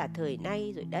biết là thời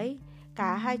nay rồi đấy.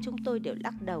 Cả hai chúng tôi đều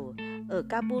lắc đầu. Ở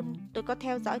Kabul, tôi có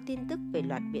theo dõi tin tức về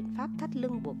loạt biện pháp thắt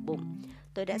lưng buộc bụng.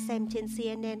 Tôi đã xem trên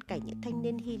CNN cảnh những thanh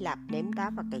niên Hy Lạp ném đá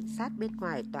vào cảnh sát bên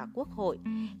ngoài tòa quốc hội.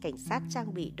 Cảnh sát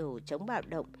trang bị đồ chống bạo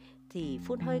động thì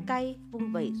phun hơi cay,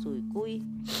 vung vẩy dùi cui.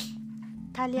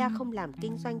 Thalia không làm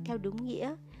kinh doanh theo đúng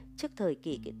nghĩa. Trước thời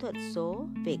kỳ kỹ thuật số,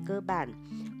 về cơ bản,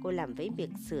 cô làm với việc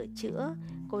sửa chữa.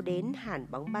 Cô đến hàn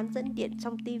bóng bán dẫn điện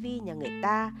trong tivi nhà người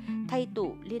ta, thay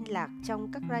tủ liên lạc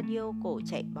trong các radio cổ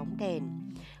chạy bóng đèn.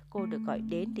 Cô được gọi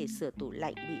đến để sửa tủ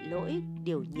lạnh bị lỗi,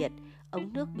 điều nhiệt,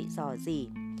 ống nước bị rò rỉ.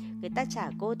 Người ta trả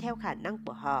cô theo khả năng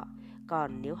của họ,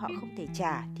 còn nếu họ không thể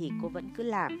trả thì cô vẫn cứ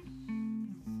làm.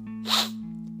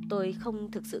 Tôi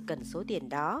không thực sự cần số tiền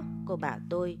đó, cô bảo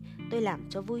tôi làm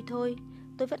cho vui thôi.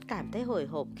 Tôi vẫn cảm thấy hồi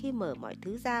hộp khi mở mọi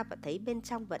thứ ra và thấy bên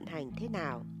trong vận hành thế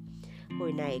nào.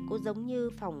 Hồi này cô giống như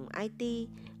phòng IT,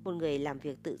 một người làm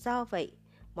việc tự do vậy.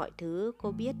 Mọi thứ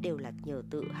cô biết đều là nhờ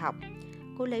tự học.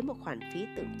 Cô lấy một khoản phí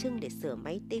tượng trưng để sửa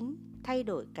máy tính, thay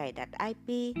đổi cài đặt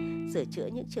IP, sửa chữa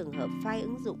những trường hợp file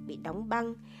ứng dụng bị đóng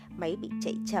băng, máy bị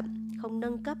chạy chậm, không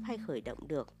nâng cấp hay khởi động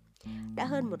được. Đã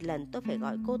hơn một lần tôi phải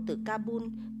gọi cô từ Kabul,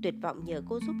 tuyệt vọng nhờ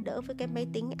cô giúp đỡ với cái máy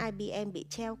tính IBM bị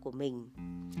treo của mình.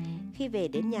 Khi về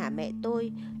đến nhà mẹ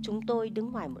tôi, chúng tôi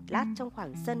đứng ngoài một lát trong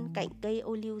khoảng sân cạnh cây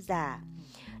ô liu già.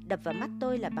 Đập vào mắt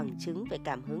tôi là bằng chứng về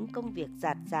cảm hứng công việc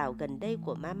dạt dào gần đây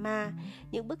của Mama.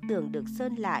 Những bức tường được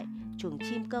sơn lại, chuồng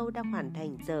chim câu đang hoàn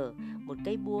thành giờ, một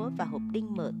cây búa và hộp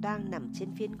đinh mở toang nằm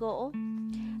trên phiến gỗ.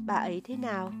 Bà ấy thế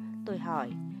nào? Tôi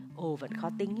hỏi. Vẫn khó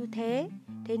tính như thế,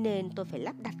 thế nên tôi phải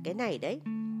lắp đặt cái này đấy.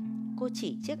 Cô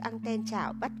chỉ chiếc anten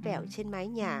chảo bắt vẻo trên mái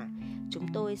nhà. Chúng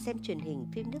tôi xem truyền hình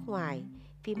phim nước ngoài.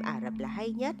 Phim Ả Rập là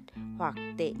hay nhất, hoặc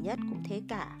tệ nhất cũng thế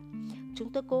cả. Chúng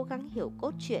tôi cố gắng hiểu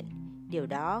cốt truyện. Điều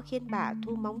đó khiến bà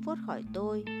thu móng vuốt khỏi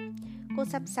tôi. Cô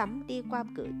sắm đi qua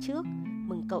cửa trước.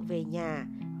 Mừng cậu về nhà,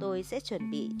 tôi sẽ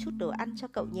chuẩn bị chút đồ ăn cho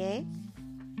cậu nhé.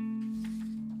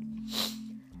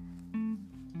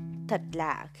 Thật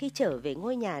lạ, khi trở về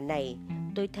ngôi nhà này,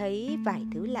 tôi thấy vài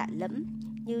thứ lạ lẫm.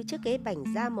 như chiếc ghế bành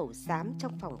da màu xám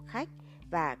trong phòng khách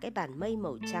và cái bàn mây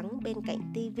màu trắng bên cạnh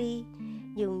tivi.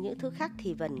 Nhưng những thứ khác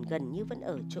thì gần như vẫn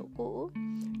ở chỗ cũ.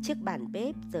 Chiếc bàn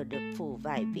bếp giờ được phủ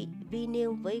vải vinyl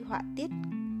với họa tiết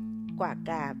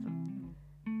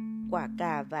quả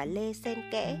cà và lê xen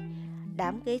kẽ.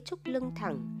 Đám ghế trúc lưng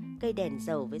thẳng, cây đèn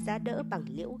dầu với giá đỡ bằng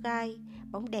liễu gai,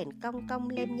 bóng đèn cong cong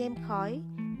lem nhem khói.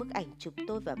 Bức ảnh chụp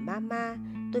tôi và Mama.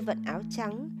 Tôi vận áo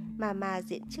trắng, Mama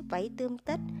diện chiếc váy tươm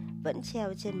tất, vẫn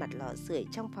treo trên mặt lò sưởi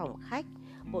trong phòng khách.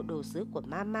 Bộ đồ sứ của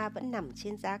Mama vẫn nằm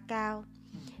trên giá cao.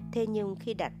 Thế nhưng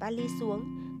khi đặt vali xuống,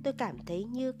 tôi cảm thấy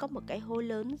như có một cái hố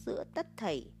lớn giữa tất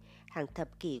thảy. Hàng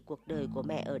thập kỷ cuộc đời của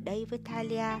mẹ ở đây với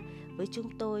Thalia, với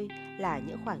chúng tôi là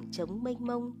những khoảng trống mênh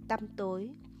mông, tăm tối.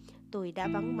 Tôi đã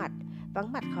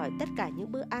vắng mặt khỏi tất cả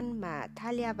những bữa ăn mà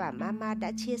Thalia và Mama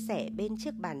đã chia sẻ bên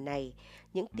chiếc bàn này.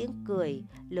 Những tiếng cười,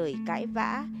 lời cãi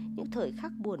vã, những thời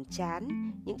khắc buồn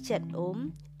chán, những trận ốm,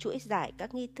 chuỗi dài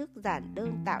các nghi thức giản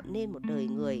đơn tạo nên một đời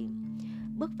người.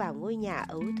 Bước vào ngôi nhà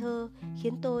ấu thơ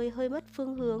khiến tôi hơi mất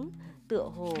phương hướng, tựa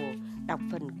hồ đọc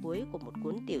phần cuối của một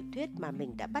cuốn tiểu thuyết mà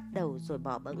mình đã bắt đầu rồi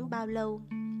bỏ bẵng bao lâu.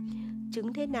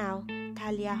 Trứng thế nào?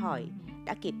 Thalia hỏi,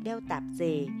 đã kịp đeo tạp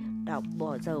dề, đọc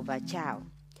bỏ dầu vào chảo.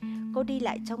 Cô đi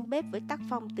lại trong bếp với tác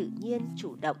phong tự nhiên,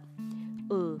 chủ động.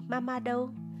 Mama đâu?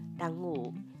 Đang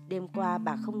ngủ, đêm qua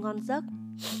bà không ngon giấc.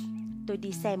 Tôi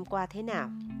đi xem qua thế nào.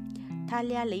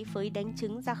 Thalia lấy phới đánh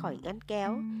trứng ra khỏi ngăn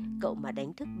kéo. Cậu mà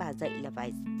đánh thức bà dậy là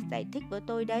phải giải thích với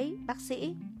tôi đấy, bác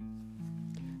sĩ.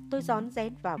 Tôi rón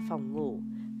rén vào phòng ngủ.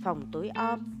 Phòng tối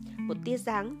om, một tia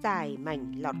dáng dài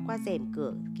mảnh lọt qua rèm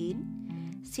cửa kín,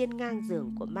 xiên ngang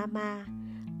giường của Mama.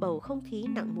 Bầu không khí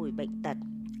nặng mùi bệnh tật.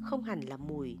 Không hẳn là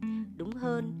mùi, đúng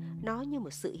hơn, nó như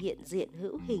một sự hiện diện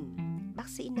hữu hình. Bác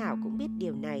sĩ nào cũng biết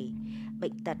điều này.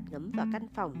 Bệnh tật ngấm vào căn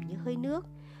phòng như hơi nước.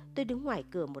 Tôi đứng ngoài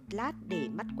cửa một lát để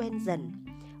mắt quen dần.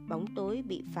 Bóng tối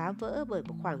bị phá vỡ bởi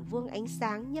một khoảng vuông ánh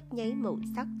sáng nhấp nháy màu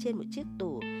sắc trên một chiếc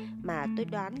tủ mà tôi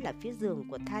đoán là phía giường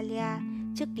của Thalia.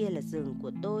 Trước kia là giường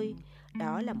của tôi.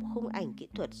 Đó là một khung ảnh kỹ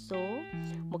thuật số.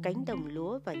 Một cánh đồng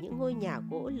lúa và những ngôi nhà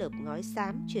gỗ lợp ngói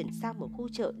xám chuyển sang một khu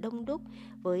chợ đông đúc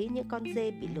với những con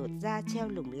dê bị lột da treo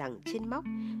lủng lẳng trên móc,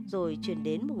 rồi chuyển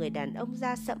đến một người đàn ông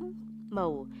da sẫm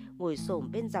màu ngồi xổm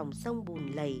bên dòng sông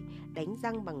bùn lầy, đánh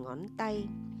răng bằng ngón tay.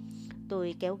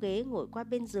 Tôi kéo ghế ngồi qua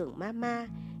bên giường Mama,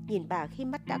 nhìn bà khi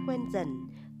mắt đã quen dần.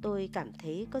 Tôi cảm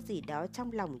thấy có gì đó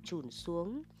trong lòng trùn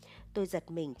xuống. Tôi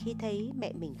giật mình khi thấy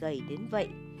mẹ mình gầy đến vậy.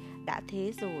 Đã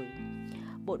thế rồi.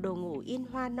 Bộ đồ ngủ in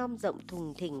hoa non rộng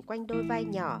thùng thình quanh đôi vai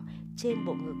nhỏ, trên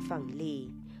bộ ngực phẳng lì.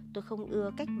 Tôi không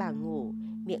ưa cách bà ngủ,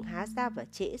 miệng há ra và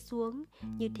trễ xuống,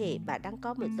 như thể bà đang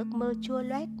có một giấc mơ chua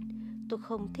loét. Tôi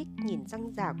không thích nhìn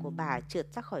răng giả của bà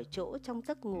trượt ra khỏi chỗ trong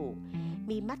giấc ngủ.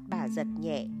 Mi mắt bà giật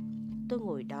nhẹ. Tôi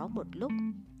ngồi đó một lúc.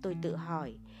 Tôi tự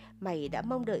hỏi, mày đã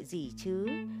mong đợi gì chứ?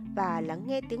 Và lắng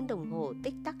nghe tiếng đồng hồ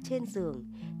tích tắc trên giường,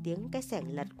 tiếng cái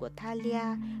xẻng lật của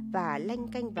Thalia và lanh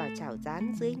canh vào chảo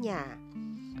rán dưới nhà.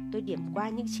 Tôi điểm qua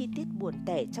những chi tiết buồn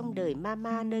tẻ trong đời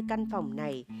Mama nơi căn phòng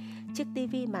này. Chiếc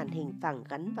tivi màn hình phẳng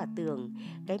gắn vào tường,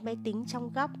 cái máy tính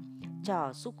trong góc,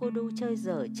 trò Sudoku chơi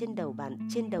dở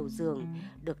trên đầu giường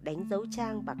được đánh dấu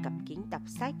trang bằng cặp kính đọc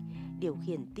sách, điều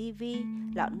khiển tivi,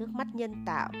 lọ nước mắt nhân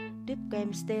tạo, tuyếp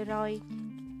kem steroid,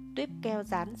 tuyếp keo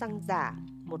dán răng giả,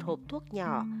 một hộp thuốc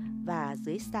nhỏ và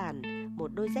dưới sàn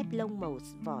một đôi dép lông màu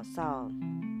vỏ sò.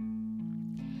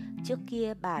 Trước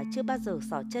kia bà chưa bao giờ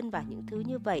xỏ chân vào những thứ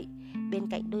như vậy. Bên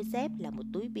cạnh đôi dép là một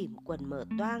túi bỉm quần mở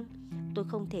toang. Tôi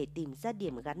không thể tìm ra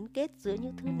điểm gắn kết giữa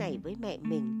những thứ này với mẹ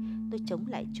mình. Tôi chống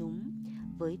lại chúng.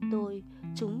 Với tôi,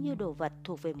 chúng như đồ vật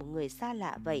thuộc về một người xa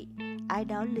lạ vậy. Ai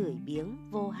đó lười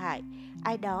biếng, vô hại,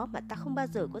 ai đó mà ta không bao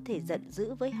giờ có thể giận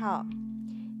dữ với họ.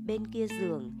 Bên kia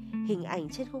giường, hình ảnh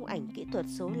trên khung ảnh kỹ thuật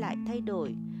số lại thay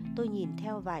đổi. Tôi nhìn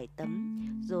theo vài tấm,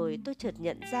 rồi tôi chợt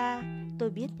nhận ra tôi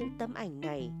biết những tấm ảnh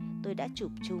này, tôi đã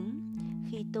chụp chúng.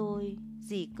 Khi tôi,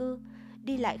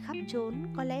 đi lại khắp chốn,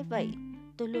 có lẽ vậy.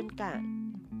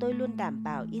 Tôi luôn đảm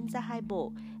bảo in ra 2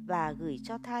 bộ và gửi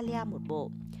cho Thalia một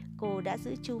bộ. Cô đã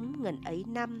giữ chúng ngần ấy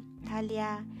năm,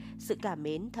 Thalia. Sự cảm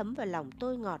mến thấm vào lòng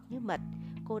tôi ngọt như mật.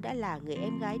 Cô đã là người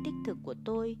em gái đích thực của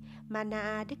tôi,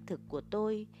 Manaa đích thực của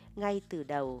tôi, ngay từ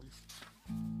đầu.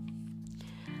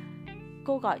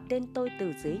 Cô gọi tên tôi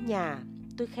từ dưới nhà.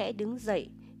 Tôi khẽ đứng dậy.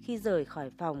 Khi rời khỏi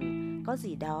phòng, có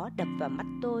gì đó đập vào mắt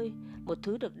tôi. Một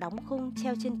thứ được đóng khung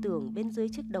treo trên tường bên dưới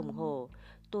chiếc đồng hồ.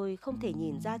 Tôi không thể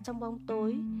nhìn ra trong bóng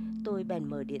tối. Tôi bèn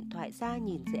mở điện thoại ra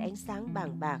nhìn dưới ánh sáng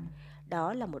bàng bạc.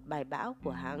 Đó là một bài báo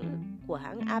của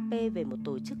hãng AP về một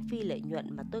tổ chức phi lợi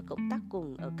nhuận mà tôi cộng tác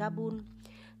cùng ở Kabul.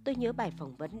 Tôi nhớ bài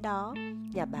phỏng vấn đó.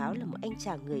 Nhà báo là một anh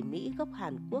chàng người Mỹ gốc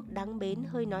Hàn Quốc đáng mến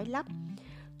hơi nói lắp.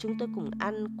 Chúng tôi cùng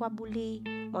ăn kwabuli,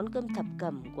 món cơm thập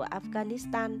cẩm của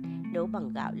Afghanistan nấu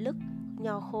bằng gạo lứt,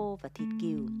 nho khô và thịt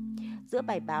cừu. Giữa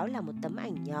bài báo là một tấm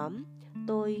ảnh nhóm.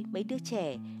 Tôi, mấy đứa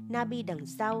trẻ, Nabi đằng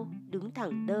sau, đứng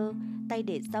thẳng đơ, tay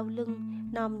để sau lưng,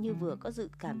 nom như vừa có dự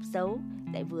cảm xấu,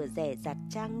 lại vừa dè dặt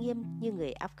trang nghiêm như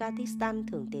người Afghanistan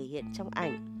thường thể hiện trong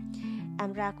ảnh.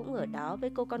 Amra cũng ở đó với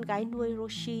cô con gái nuôi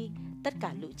Roshi. Tất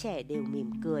cả lũ trẻ đều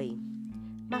mỉm cười.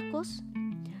 Marcus.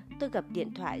 Tôi gập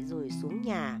điện thoại rồi xuống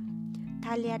nhà.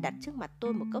 Thalia đặt trước mặt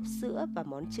tôi một cốc sữa và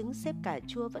món trứng xếp cà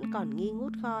chua vẫn còn nghi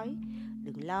ngút khói.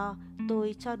 Đừng lo,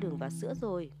 tôi cho đường vào sữa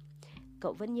rồi.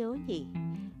 Cậu vẫn nhớ nhỉ?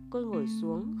 Cô ngồi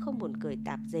xuống, không buồn cười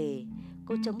tạp dề.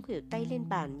 Cô chống khuỷu tay lên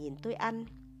bàn nhìn tôi ăn,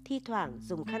 thi thoảng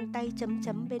dùng khăn tay chấm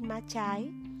chấm bên má trái.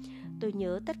 Tôi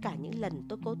nhớ tất cả những lần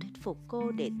tôi cố thuyết phục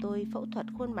cô để tôi phẫu thuật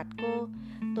khuôn mặt cô.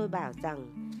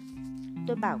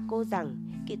 Tôi bảo cô rằng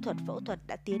kỹ thuật phẫu thuật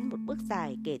đã tiến một bước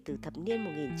dài kể từ thập niên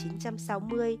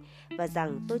 1960 và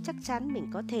rằng tôi chắc chắn mình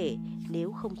có thể,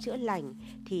 nếu không chữa lành,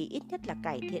 thì ít nhất là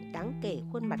cải thiện đáng kể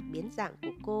khuôn mặt biến dạng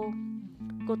của cô.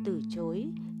 Cô từ chối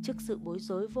trước sự bối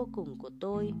rối vô cùng của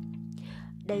tôi.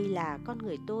 Đây là con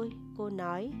người tôi, cô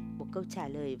nói, một câu trả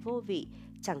lời vô vị,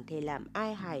 chẳng thể làm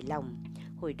ai hài lòng.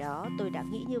 Hồi đó tôi đã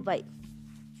nghĩ như vậy.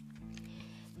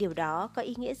 Điều đó có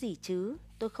ý nghĩa gì chứ?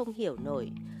 Tôi không hiểu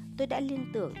nổi. Tôi đã liên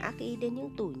tưởng ác ý đến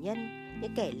những tù nhân,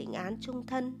 những kẻ lĩnh án chung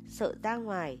thân, sợ ra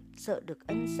ngoài, sợ được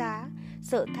ân xá,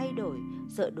 sợ thay đổi,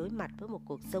 sợ đối mặt với một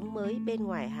cuộc sống mới bên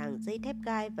ngoài hàng dây thép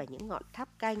gai và những ngọn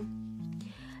tháp canh.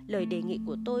 Lời đề nghị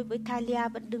của tôi với Thalia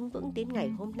vẫn đứng vững đến ngày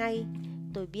hôm nay.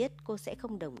 Tôi biết cô sẽ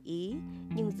không đồng ý,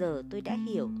 nhưng giờ tôi đã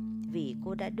hiểu, vì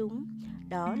cô đã đúng.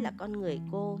 Đó là con người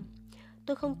cô.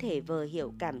 Tôi không thể vờ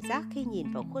hiểu cảm giác khi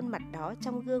nhìn vào khuôn mặt đó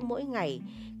trong gương mỗi ngày,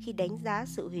 khi đánh giá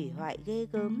sự hủy hoại ghê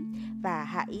gớm và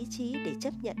hạ ý chí để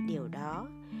chấp nhận điều đó.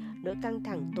 Nỗi căng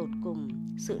thẳng tột cùng,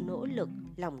 sự nỗ lực,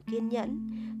 lòng kiên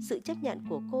nhẫn, sự chấp nhận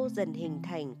của cô dần hình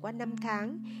thành qua năm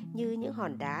tháng như những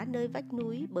hòn đá nơi vách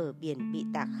núi bờ biển bị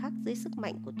tạc khắc dưới sức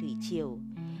mạnh của thủy triều.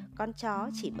 Con chó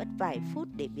chỉ mất vài phút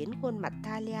để biến khuôn mặt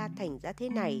Thalia thành ra thế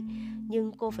này,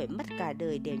 nhưng cô phải mất cả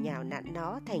đời để nhào nặn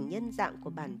nó thành nhân dạng của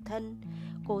bản thân.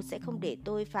 Cô sẽ không để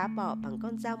tôi phá bỏ bằng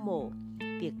con dao mổ.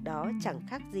 Việc đó chẳng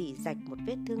khác gì rạch một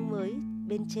vết thương mới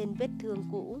bên trên vết thương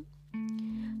cũ.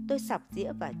 Tôi xọc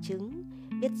dĩa và trứng,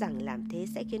 biết rằng làm thế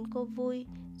sẽ khiến cô vui,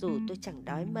 dù tôi chẳng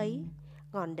đói mấy.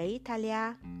 Ngon đấy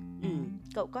Thalia.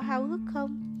 Cậu có háo hức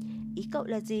không? Ý cậu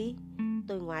là gì?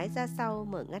 Tôi ngoái ra sau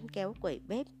mở ngăn kéo quẩy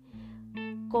bếp.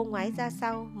 Cô ngoái ra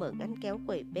sau mở ngăn kéo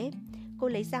quẩy bếp. Cô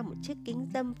lấy ra một chiếc kính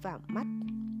râm vào mắt,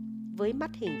 với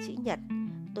mắt hình chữ nhật.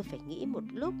 Tôi phải nghĩ một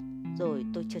lúc, rồi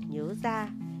tôi chợt nhớ ra.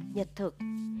 Nhật thực.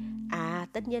 À,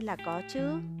 tất nhiên là có chứ.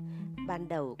 Ban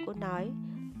đầu cô nói,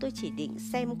 tôi chỉ định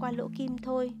xem qua lỗ kim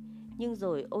thôi, nhưng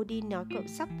rồi Odin nói cậu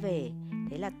sắp về.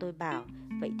 Thế là tôi bảo,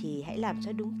 vậy thì hãy làm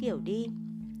cho đúng kiểu đi.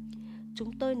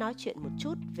 Chúng tôi nói chuyện một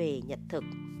chút về nhật thực.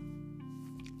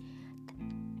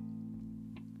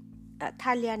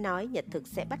 Thalia nói nhật thực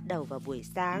sẽ bắt đầu vào buổi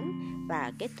sáng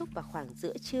và kết thúc vào khoảng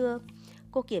giữa trưa.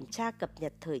 Cô kiểm tra cập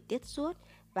nhật thời tiết suốt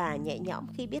và nhẹ nhõm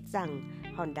khi biết rằng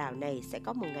hòn đảo này sẽ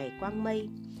có một ngày quang mây.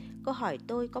 Cô hỏi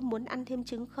tôi có muốn ăn thêm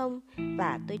trứng không,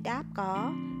 và tôi đáp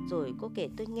có. Rồi cô kể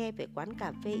tôi nghe về quán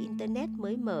cà phê internet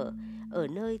mới mở ở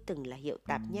nơi từng là hiệu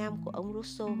tạp nham của ông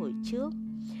Rousseau hồi trước.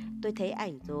 Tôi thấy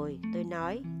ảnh rồi, tôi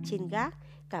nói, trên gác,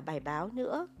 cả bài báo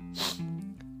nữa.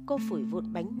 Cô phủi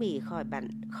vụn bánh mì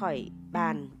khỏi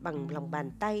bàn bằng lòng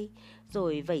bàn tay,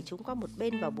 rồi vẩy chúng qua một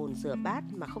bên vào bồn rửa bát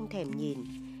mà không thèm nhìn.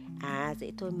 À,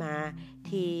 dễ thôi mà,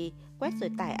 thì quét rồi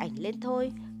tải ảnh lên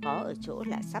thôi, có ở chỗ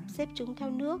là sắp xếp chúng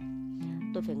theo nước.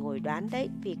 Tôi phải ngồi đoán đấy,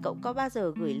 vì cậu có bao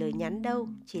giờ gửi lời nhắn đâu,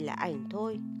 chỉ là ảnh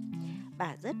thôi.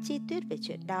 Bà rất chi tiết về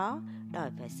chuyện đó,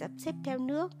 đòi phải sắp xếp theo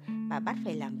nước, bà bắt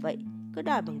phải làm vậy, cứ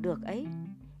đòi bằng được ấy.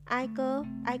 Ai cơ?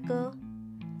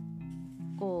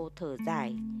 Cô thở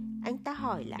dài. Anh ta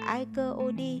hỏi là ai cơ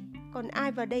Odi, còn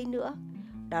ai vào đây nữa?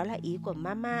 Đó là ý của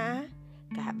Mama á.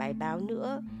 Cả bài báo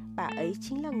nữa, bà ấy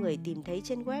chính là người tìm thấy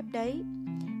trên web đấy.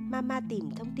 Mama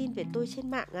tìm thông tin về tôi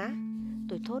trên mạng á?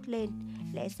 Tôi thốt lên,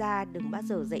 lẽ ra đừng bao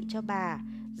giờ dạy cho bà,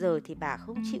 giờ thì bà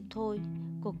không chịu thôi.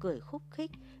 Cô cười khúc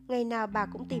khích, ngày nào bà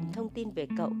cũng tìm thông tin về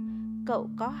cậu. Cậu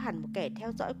có hẳn một kẻ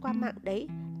theo dõi qua mạng đấy,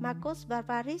 Marcos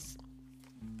Varvaris.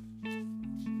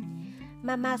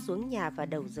 Mama xuống nhà vào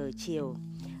đầu giờ chiều.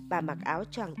 Bà mặc áo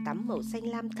choàng tắm màu xanh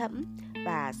lam thẫm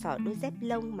và xỏ đôi dép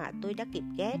lông mà tôi đã kịp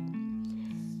ghét.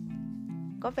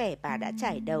 Có vẻ bà đã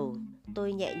chải đầu.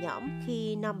 Tôi nhẹ nhõm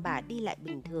khi nom bà đi lại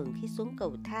bình thường khi xuống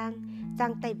cầu thang,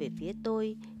 giang tay về phía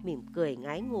tôi, mỉm cười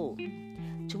ngái ngủ.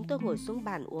 Chúng tôi ngồi xuống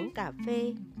bàn uống cà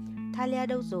phê. Thalia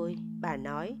đâu rồi? Bà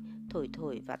nói,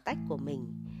 thổi vào tách của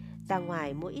mình. Ra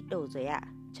ngoài mua ít đồ rồi ạ.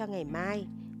 Cho ngày mai.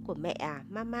 Của mẹ à,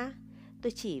 mama?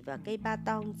 Tôi chỉ vào cây ba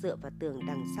tong dựa vào tường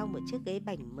đằng sau một chiếc ghế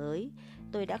bành mới.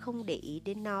 Tôi đã không để ý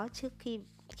đến nó trước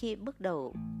khi bước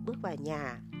vào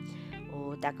nhà.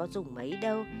 Ồ, ta có dùng mấy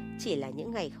đâu, chỉ là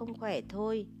những ngày không khỏe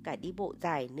thôi, cả đi bộ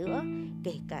dài nữa.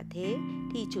 Kể cả thế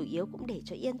thì chủ yếu cũng để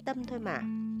cho yên tâm thôi mà.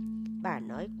 Bà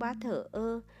nói quá thờ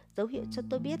ơ, dấu hiệu cho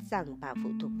tôi biết rằng bà phụ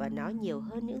thuộc vào nó nhiều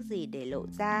hơn những gì để lộ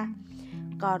ra.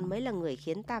 Con mới là người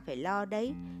khiến ta phải lo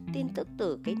đấy. Tin tức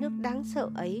từ cái nước đáng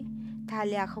sợ ấy,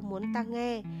 Thalia không muốn ta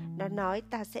nghe. Nó nói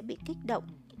ta sẽ bị kích động.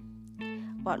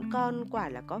 Bọn con quả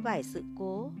là có vài sự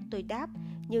cố, tôi đáp,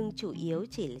 nhưng chủ yếu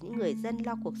chỉ là những người dân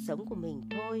lo cuộc sống của mình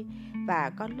thôi. Và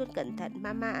con luôn cẩn thận,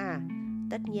 mama à.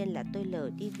 Tất nhiên là tôi lờ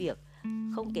đi việc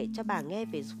không kể cho bà nghe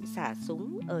về vụ xả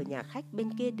súng ở nhà khách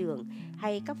bên kia đường,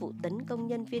 hay các vụ tấn công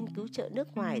nhân viên cứu trợ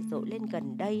nước ngoài rộ lên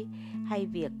gần đây, hay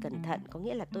việc cẩn thận có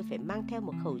nghĩa là tôi phải mang theo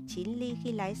một khẩu 9 ly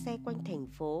khi lái xe quanh thành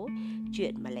phố,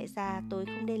 chuyện mà lẽ ra tôi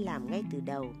không nên làm ngay từ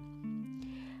đầu.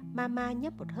 Mama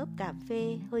nhấp một hớp cà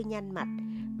phê, hơi nhăn mặt.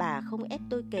 Bà không ép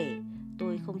tôi kể.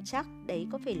 Tôi không chắc đấy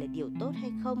có phải là điều tốt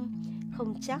hay không.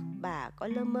 Không chắc bà có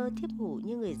lơ mơ thiếp ngủ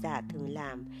như người già thường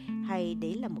làm, hay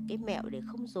đấy là một cái mẹo để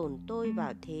không dồn tôi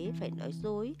vào thế phải nói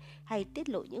dối hay tiết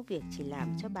lộ những việc chỉ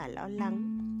làm cho bà lo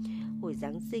lắng. Hồi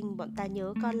Giáng sinh bọn ta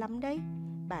nhớ con lắm đấy,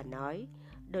 bà nói.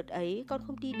 Đợt ấy con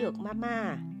không đi được, mama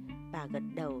à? Bà gật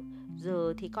đầu.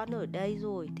 Giờ thì con ở đây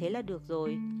rồi, thế là được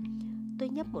rồi. Tôi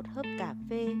nhấp một hớp cà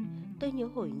phê. Tôi nhớ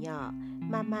hồi nhỏ,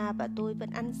 mama và tôi vẫn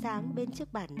ăn sáng bên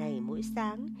chiếc bàn này mỗi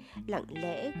sáng, lặng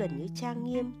lẽ gần như trang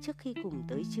nghiêm trước khi cùng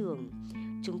tới trường.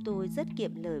 Chúng tôi rất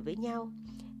kiệm lời với nhau.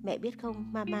 Mẹ biết không,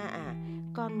 mama à,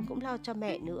 con cũng lo cho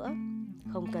mẹ nữa.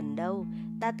 Không cần đâu,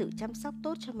 ta tự chăm sóc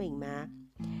tốt cho mình mà.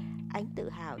 Ánh tự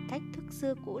hào thách thức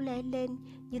xưa cũ lóe lên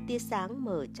như tia sáng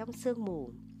mở trong sương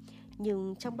mù.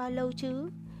 Nhưng trong bao lâu chứ?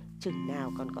 Chừng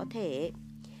nào còn có thể.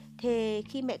 Thế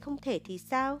khi mẹ không thể thì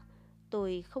sao?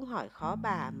 Tôi không hỏi khó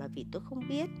bà mà vì tôi không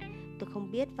biết. Tôi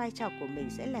không biết vai trò của mình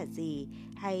sẽ là gì,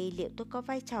 hay liệu tôi có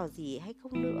vai trò gì hay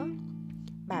không nữa.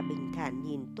 Bà bình thản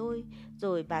nhìn tôi,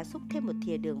 rồi bà xúc thêm một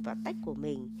thìa đường vào tách của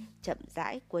mình, chậm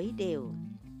rãi quấy đều.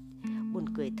 Buồn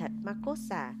cười thật,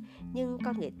 Marcos à, nhưng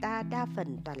con người ta đa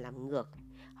phần toàn làm ngược.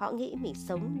 Họ nghĩ mình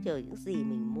sống nhờ những gì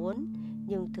mình muốn,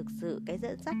 nhưng thực sự cái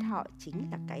dẫn dắt họ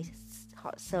chính là cái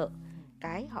họ sợ,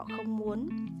 cái họ không muốn.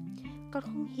 Con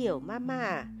không hiểu, mama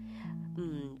à.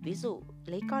 Ví dụ,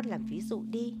 lấy con làm ví dụ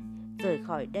đi. Rời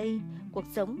khỏi đây, cuộc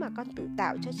sống mà con tự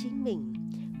tạo cho chính mình.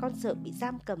 Con sợ bị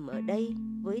giam cầm ở đây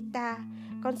với ta.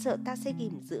 Con sợ ta sẽ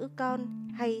ghìm giữ con,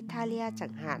 hay Thalia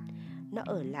chẳng hạn. Nó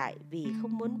ở lại vì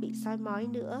không muốn bị soi mói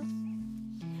nữa.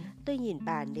 Tôi nhìn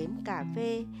bà nếm cà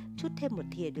phê, chút thêm một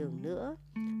thìa đường nữa.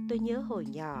 Tôi nhớ hồi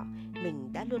nhỏ, mình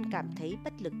đã luôn cảm thấy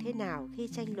bất lực thế nào khi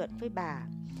tranh luận với bà.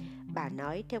 Bà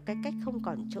nói theo cái cách không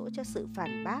còn chỗ cho sự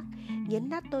phản bác, nghiến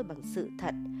nát tôi bằng sự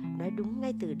thật, nói đúng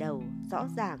ngay từ đầu, rõ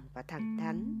ràng và thẳng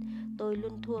thắn. Tôi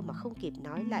luôn thua mà không kịp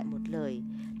nói lại một lời,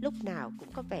 lúc nào cũng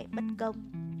có vẻ bất công.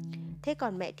 Thế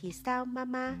còn mẹ thì sao,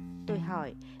 mama? Tôi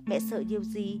hỏi, mẹ sợ điều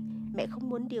gì? Mẹ không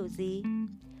muốn điều gì?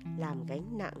 Làm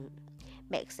gánh nặng.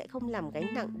 Mẹ sẽ không làm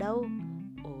gánh nặng đâu.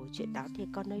 Ồ, chuyện đó thì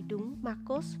con nói đúng,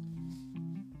 Marcos.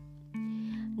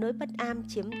 Nỗi bất an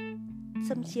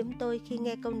xâm chiếm tôi khi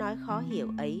nghe câu nói khó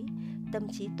hiểu ấy. Tâm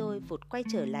trí tôi vụt quay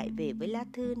trở lại về với lá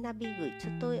thư Nabi gửi cho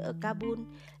tôi ở Kabul,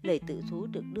 lời tự thú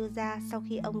được đưa ra sau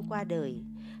khi ông qua đời.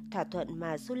 Thỏa thuận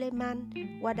mà Suleiman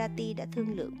Wadati đã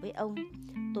thương lượng với ông.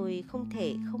 Tôi không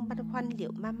thể không băn khoăn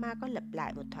liệu mama có lập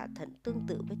lại một thỏa thuận tương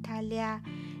tự với Thalia.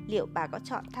 Liệu bà có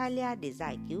chọn Thalia để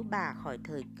giải cứu bà khỏi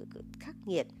thời khắc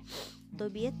nghiệt. Tôi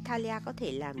biết Thalia có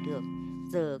thể làm được.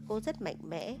 Giờ cô rất mạnh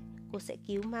mẽ. Cô sẽ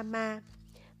cứu mama.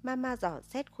 Mama dò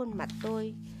xét khuôn mặt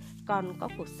tôi. Còn có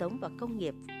cuộc sống và công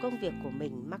việc của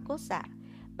mình, Marcos ạ.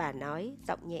 Bà nói,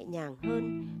 giọng nhẹ nhàng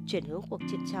hơn, chuyển hướng cuộc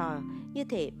chuyện trò, như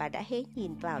thể bà đã hé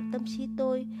nhìn vào tâm trí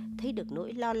tôi, thấy được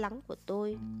nỗi lo lắng của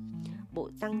tôi. Bộ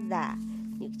răng giả,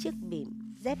 những chiếc bỉm,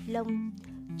 dép lông,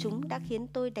 chúng đã khiến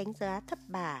tôi đánh giá thấp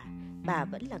bà. Bà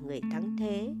vẫn là người thắng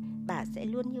thế, bà sẽ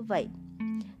luôn như vậy.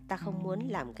 Ta không muốn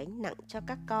làm gánh nặng cho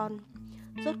các con.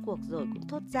 Rốt cuộc rồi cũng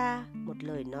thốt ra một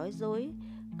lời nói dối.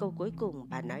 Câu cuối cùng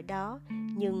bà nói đó,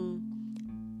 nhưng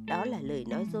đó là lời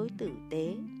nói dối tử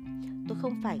tế. Tôi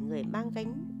không phải người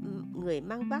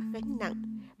mang vác gánh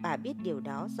nặng. Bà biết điều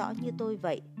đó rõ như tôi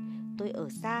vậy. Tôi ở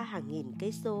xa hàng nghìn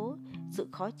cây số. Sự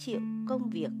khó chịu, công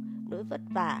việc, nỗi vất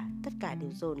vả, tất cả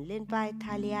đều dồn lên vai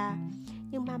Thalia.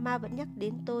 Nhưng mama vẫn nhắc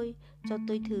đến tôi, cho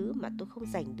tôi thứ mà tôi không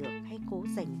giành được hay cố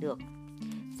giành được.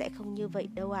 Sẽ không như vậy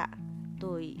đâu ạ.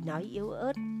 Tôi nói yếu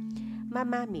ớt.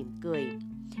 Mama mỉm cười.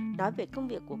 Nói về công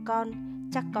việc của con,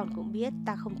 Chắc con cũng biết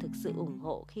ta không thực sự ủng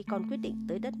hộ khi con quyết định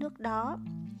tới đất nước đó.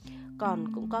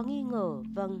 Con cũng có nghi ngờ,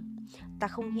 vâng. Ta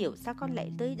không hiểu sao con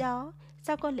lại tới đó.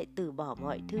 Sao con lại từ bỏ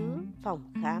mọi thứ, phòng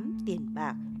khám, tiền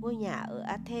bạc, ngôi nhà ở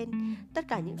Athens, tất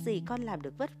cả những gì con làm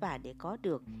được vất vả để có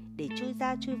được, để chui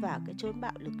ra chui vào cái chốn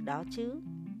bạo lực đó chứ.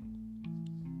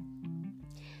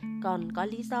 Con có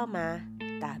lý do mà.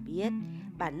 Ta biết.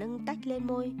 Bà nâng tách lên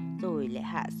môi rồi lại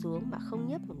hạ xuống mà không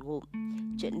nhấp một ngụm.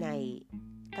 Chuyện này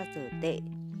ta dở tệ.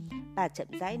 Bà chậm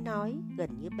rãi nói, gần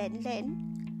như bẽn lẽn.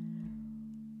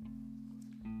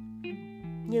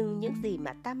 Nhưng những gì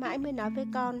mà ta mãi mới nói với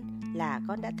con là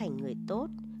con đã thành người tốt.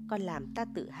 Con làm ta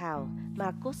tự hào,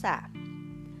 Marcus ạ.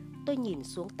 Tôi nhìn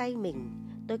xuống tay mình.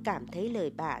 Tôi cảm thấy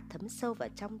lời bà thấm sâu vào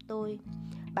trong tôi.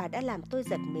 Bà đã làm tôi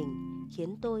giật mình,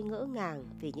 khiến tôi ngỡ ngàng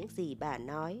vì những gì bà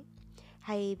nói,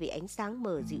 hay vì ánh sáng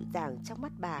mờ dịu dàng trong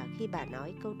mắt bà khi bà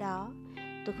nói câu đó.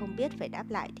 Tôi không biết phải đáp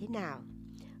lại thế nào.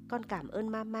 Con cảm ơn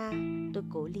mama, tôi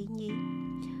cố lý nhí.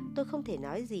 Tôi không thể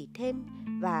nói gì thêm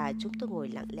và chúng tôi ngồi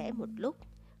lặng lẽ một lúc.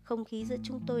 Không khí giữa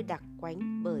chúng tôi đặc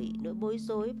quánh bởi nỗi bối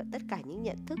rối và tất cả những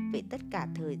nhận thức về tất cả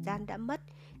thời gian đã mất,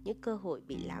 những cơ hội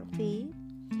bị lãng phí.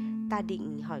 Ta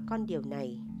định hỏi con điều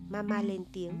này. Mama lên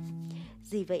tiếng.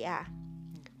 Gì vậy ạ?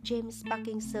 James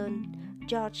Parkinson,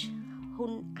 George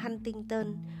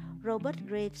Huntington, Robert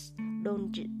Graves,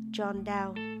 Don John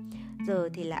Dow. Giờ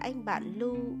thì là anh bạn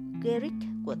Lou Gehrig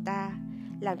của ta.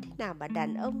 Làm thế nào mà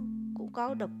đàn ông cũng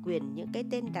có độc quyền những cái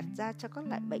tên đặt ra cho các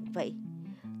loại bệnh vậy?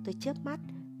 Tôi chớp mắt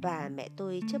và mẹ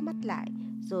tôi chớp mắt lại,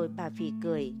 rồi bà phì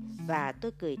cười và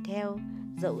tôi cười theo,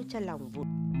 dẫu cho lòng vụt.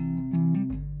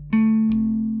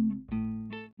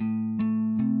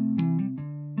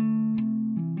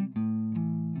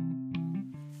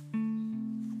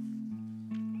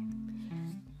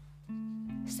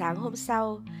 Sáng hôm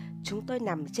sau, chúng tôi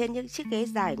nằm trên những chiếc ghế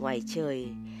dài ngoài trời.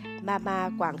 Mama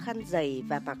quàng khăn giày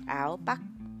và mặc áo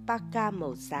parka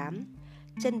màu xám.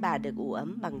 Chân bà được ủ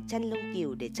ấm bằng chăn lông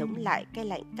cừu để chống lại cái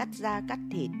lạnh cắt da cắt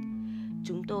thịt.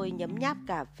 Chúng tôi nhấm nháp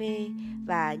cà phê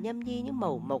và nhâm nhi những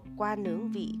mẩu mộc qua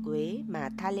nướng vị quế mà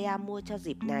Thalia mua cho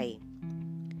dịp này.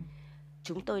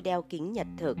 Chúng tôi đeo kính nhật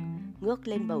thực, ngước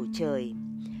lên bầu trời.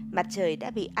 Mặt trời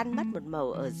đã bị ăn mất một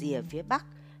màu ở rìa phía bắc,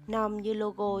 nom như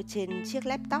logo trên chiếc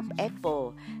laptop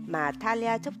Apple mà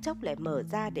Thalia chốc chốc lại mở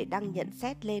ra để đăng nhận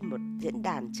xét lên một diễn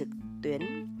đàn trực tuyến.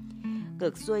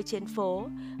 Ngược xuôi trên phố,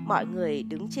 mọi người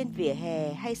đứng trên vỉa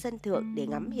hè hay sân thượng để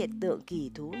ngắm hiện tượng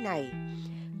kỳ thú này.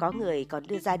 Có người còn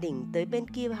đưa gia đình tới bên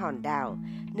kia hòn đảo,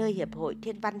 nơi Hiệp hội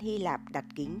Thiên văn Hy Lạp đặt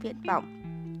kính viễn vọng.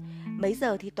 Mấy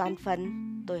giờ thì toàn phần?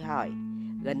 Tôi hỏi.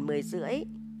 Gần 10:30,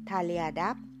 Thalia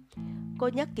đáp. Cô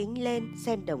nhấc kính lên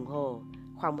xem đồng hồ.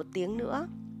 Khoảng 1 tiếng nữa.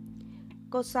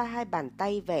 Cô xoa hai bàn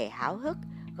tay vẻ háo hức,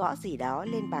 gõ gì đó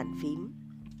lên bàn phím.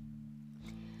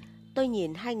 Tôi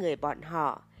nhìn hai người bọn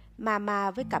họ,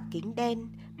 Mama với cặp kính đen,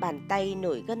 bàn tay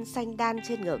nổi gân xanh đan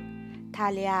trên ngực.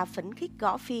 Thalia phấn khích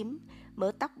gõ phím,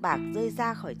 mớ tóc bạc rơi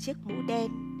ra khỏi chiếc mũ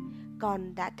đen.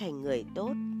 Con đã thành người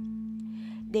tốt.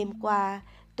 Đêm qua,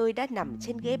 tôi đã nằm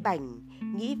trên ghế bành,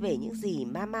 nghĩ về những gì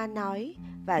Mama nói,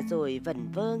 và rồi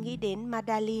vẩn vơ nghĩ đến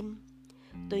Madeleine.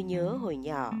 Tôi nhớ hồi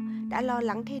nhỏ đã lo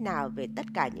lắng thế nào về tất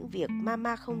cả những việc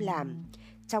Mama không làm,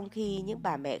 trong khi những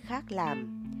bà mẹ khác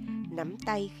làm. Nắm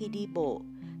tay khi đi bộ,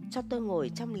 cho tôi ngồi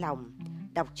trong lòng,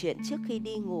 đọc truyện trước khi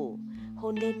đi ngủ,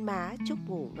 hôn lên má chúc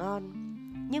ngủ ngon.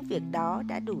 Những việc đó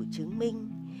đã đủ chứng minh.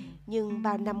 Nhưng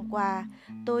bao năm qua,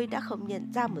 tôi đã không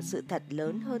nhận ra một sự thật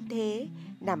lớn hơn thế,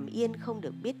 nằm yên không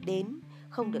được biết đến,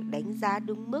 không được đánh giá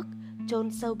đúng mức,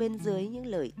 chôn sâu bên dưới những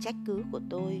lời trách cứ của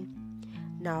tôi.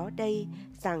 Nó đây,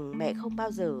 rằng mẹ không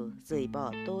bao giờ rời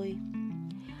bỏ tôi.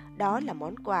 Đó là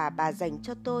món quà bà dành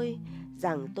cho tôi,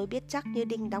 rằng tôi biết chắc như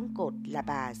đinh đóng cột là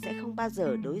bà sẽ không bao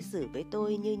giờ đối xử với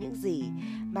tôi như những gì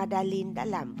Madeleine đã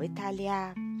làm với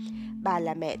Thalia. Bà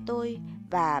là mẹ tôi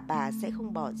và bà sẽ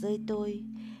không bỏ rơi tôi.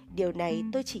 Điều này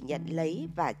tôi chỉ nhận lấy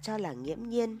và cho là nghiễm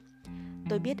nhiên.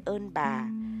 Tôi biết ơn bà,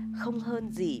 không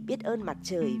hơn gì biết ơn mặt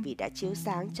trời vì đã chiếu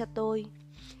sáng cho tôi.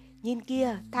 Nhìn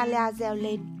kia, Thalia reo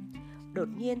lên. Đột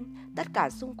nhiên, tất cả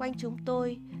xung quanh chúng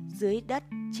tôi, dưới đất,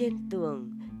 trên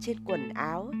tường, trên quần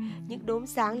áo, những đốm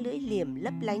sáng lưỡi liềm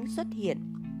lấp lánh xuất hiện.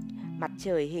 Mặt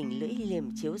trời hình lưỡi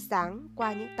liềm chiếu sáng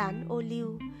qua những tán ô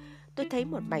liu. Tôi thấy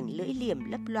một mảnh lưỡi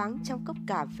liềm lấp loáng trong cốc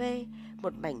cà phê,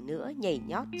 một mảnh nữa nhảy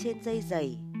nhót trên dây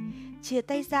giày. Chìa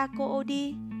tay ra cô ô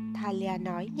đi, Thalia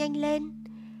nói, nhanh lên.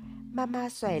 Mama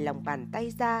xòe lòng bàn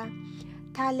tay ra.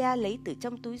 Thalia lấy từ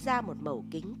trong túi ra một mẩu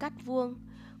kính cắt vuông.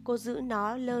 Cô giữ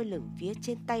nó lơ lửng phía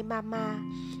trên tay Mama.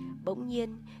 Bỗng nhiên,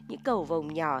 những cầu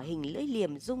vồng nhỏ hình lưỡi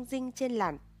liềm rung rinh trên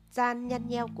làn da nhăn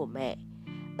nheo của mẹ.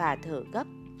 Bà thở gấp.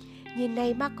 Nhìn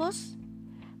này Marcus.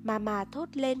 Mama thốt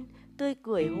lên, tươi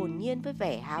cười hồn nhiên với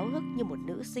vẻ háo hức như một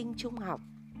nữ sinh trung học.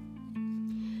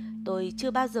 Tôi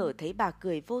chưa bao giờ thấy bà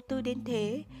cười vô tư đến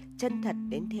thế, chân thật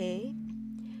đến thế.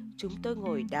 Chúng tôi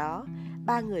ngồi đó,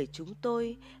 ba người chúng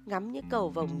tôi ngắm những cầu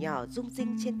vồng nhỏ rung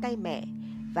rinh trên tay mẹ,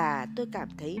 và tôi cảm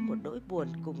thấy một nỗi buồn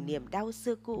cùng niềm đau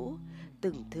xưa cũ,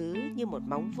 từng thứ như một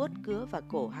móng vuốt cứa vào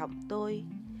cổ họng tôi.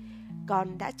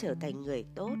 Con đã trở thành người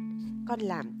tốt, con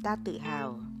làm ta tự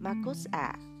hào, Marcos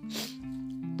ạ.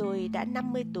 Tôi đã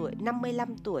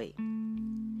 55 tuổi.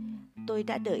 Tôi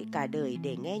đã đợi cả đời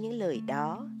để nghe những lời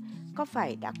đó. Có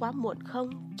phải đã quá muộn không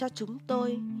cho chúng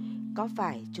tôi? Có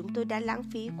phải chúng tôi đã lãng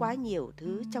phí quá nhiều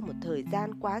thứ trong một thời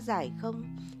gian quá dài không,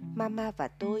 Mama và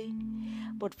tôi?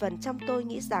 Một phần trong tôi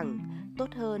nghĩ rằng tốt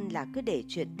hơn là cứ để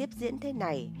chuyện tiếp diễn thế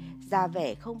này, ra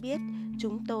vẻ không biết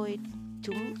chúng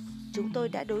tôi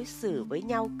đã đối xử với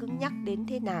nhau cứng nhắc đến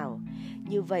thế nào.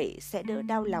 Như vậy sẽ đỡ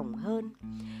đau lòng hơn.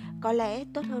 Có lẽ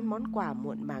tốt hơn món quà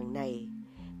muộn màng này.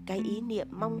 Cái ý niệm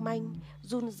mong manh,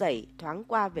 run rẩy thoáng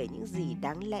qua về những gì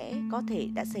đáng lẽ có thể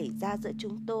đã xảy ra giữa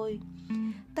chúng tôi.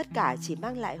 Tất cả chỉ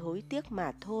mang lại hối tiếc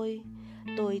mà thôi.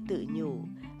 Tôi tự nhủ,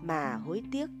 mà hối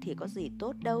tiếc thì có gì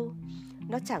tốt đâu.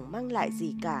 Nó chẳng mang lại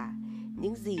gì cả.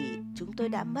 Những gì chúng tôi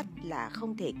đã mất là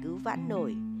không thể cứu vãn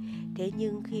nổi. Thế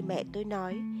nhưng khi mẹ tôi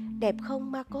nói, đẹp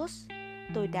không Marcos?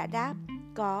 Tôi đã đáp,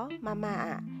 có Mama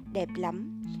ạ, đẹp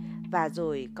lắm. Và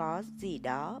rồi có gì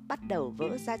đó bắt đầu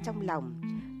vỡ ra trong lòng.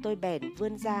 Tôi bèn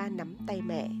vươn ra nắm tay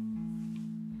mẹ.